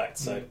you, in fact,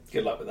 so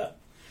good luck with that.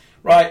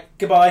 Right,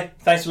 goodbye.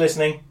 Thanks for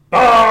listening.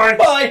 Bye!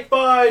 Bye!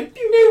 Bye!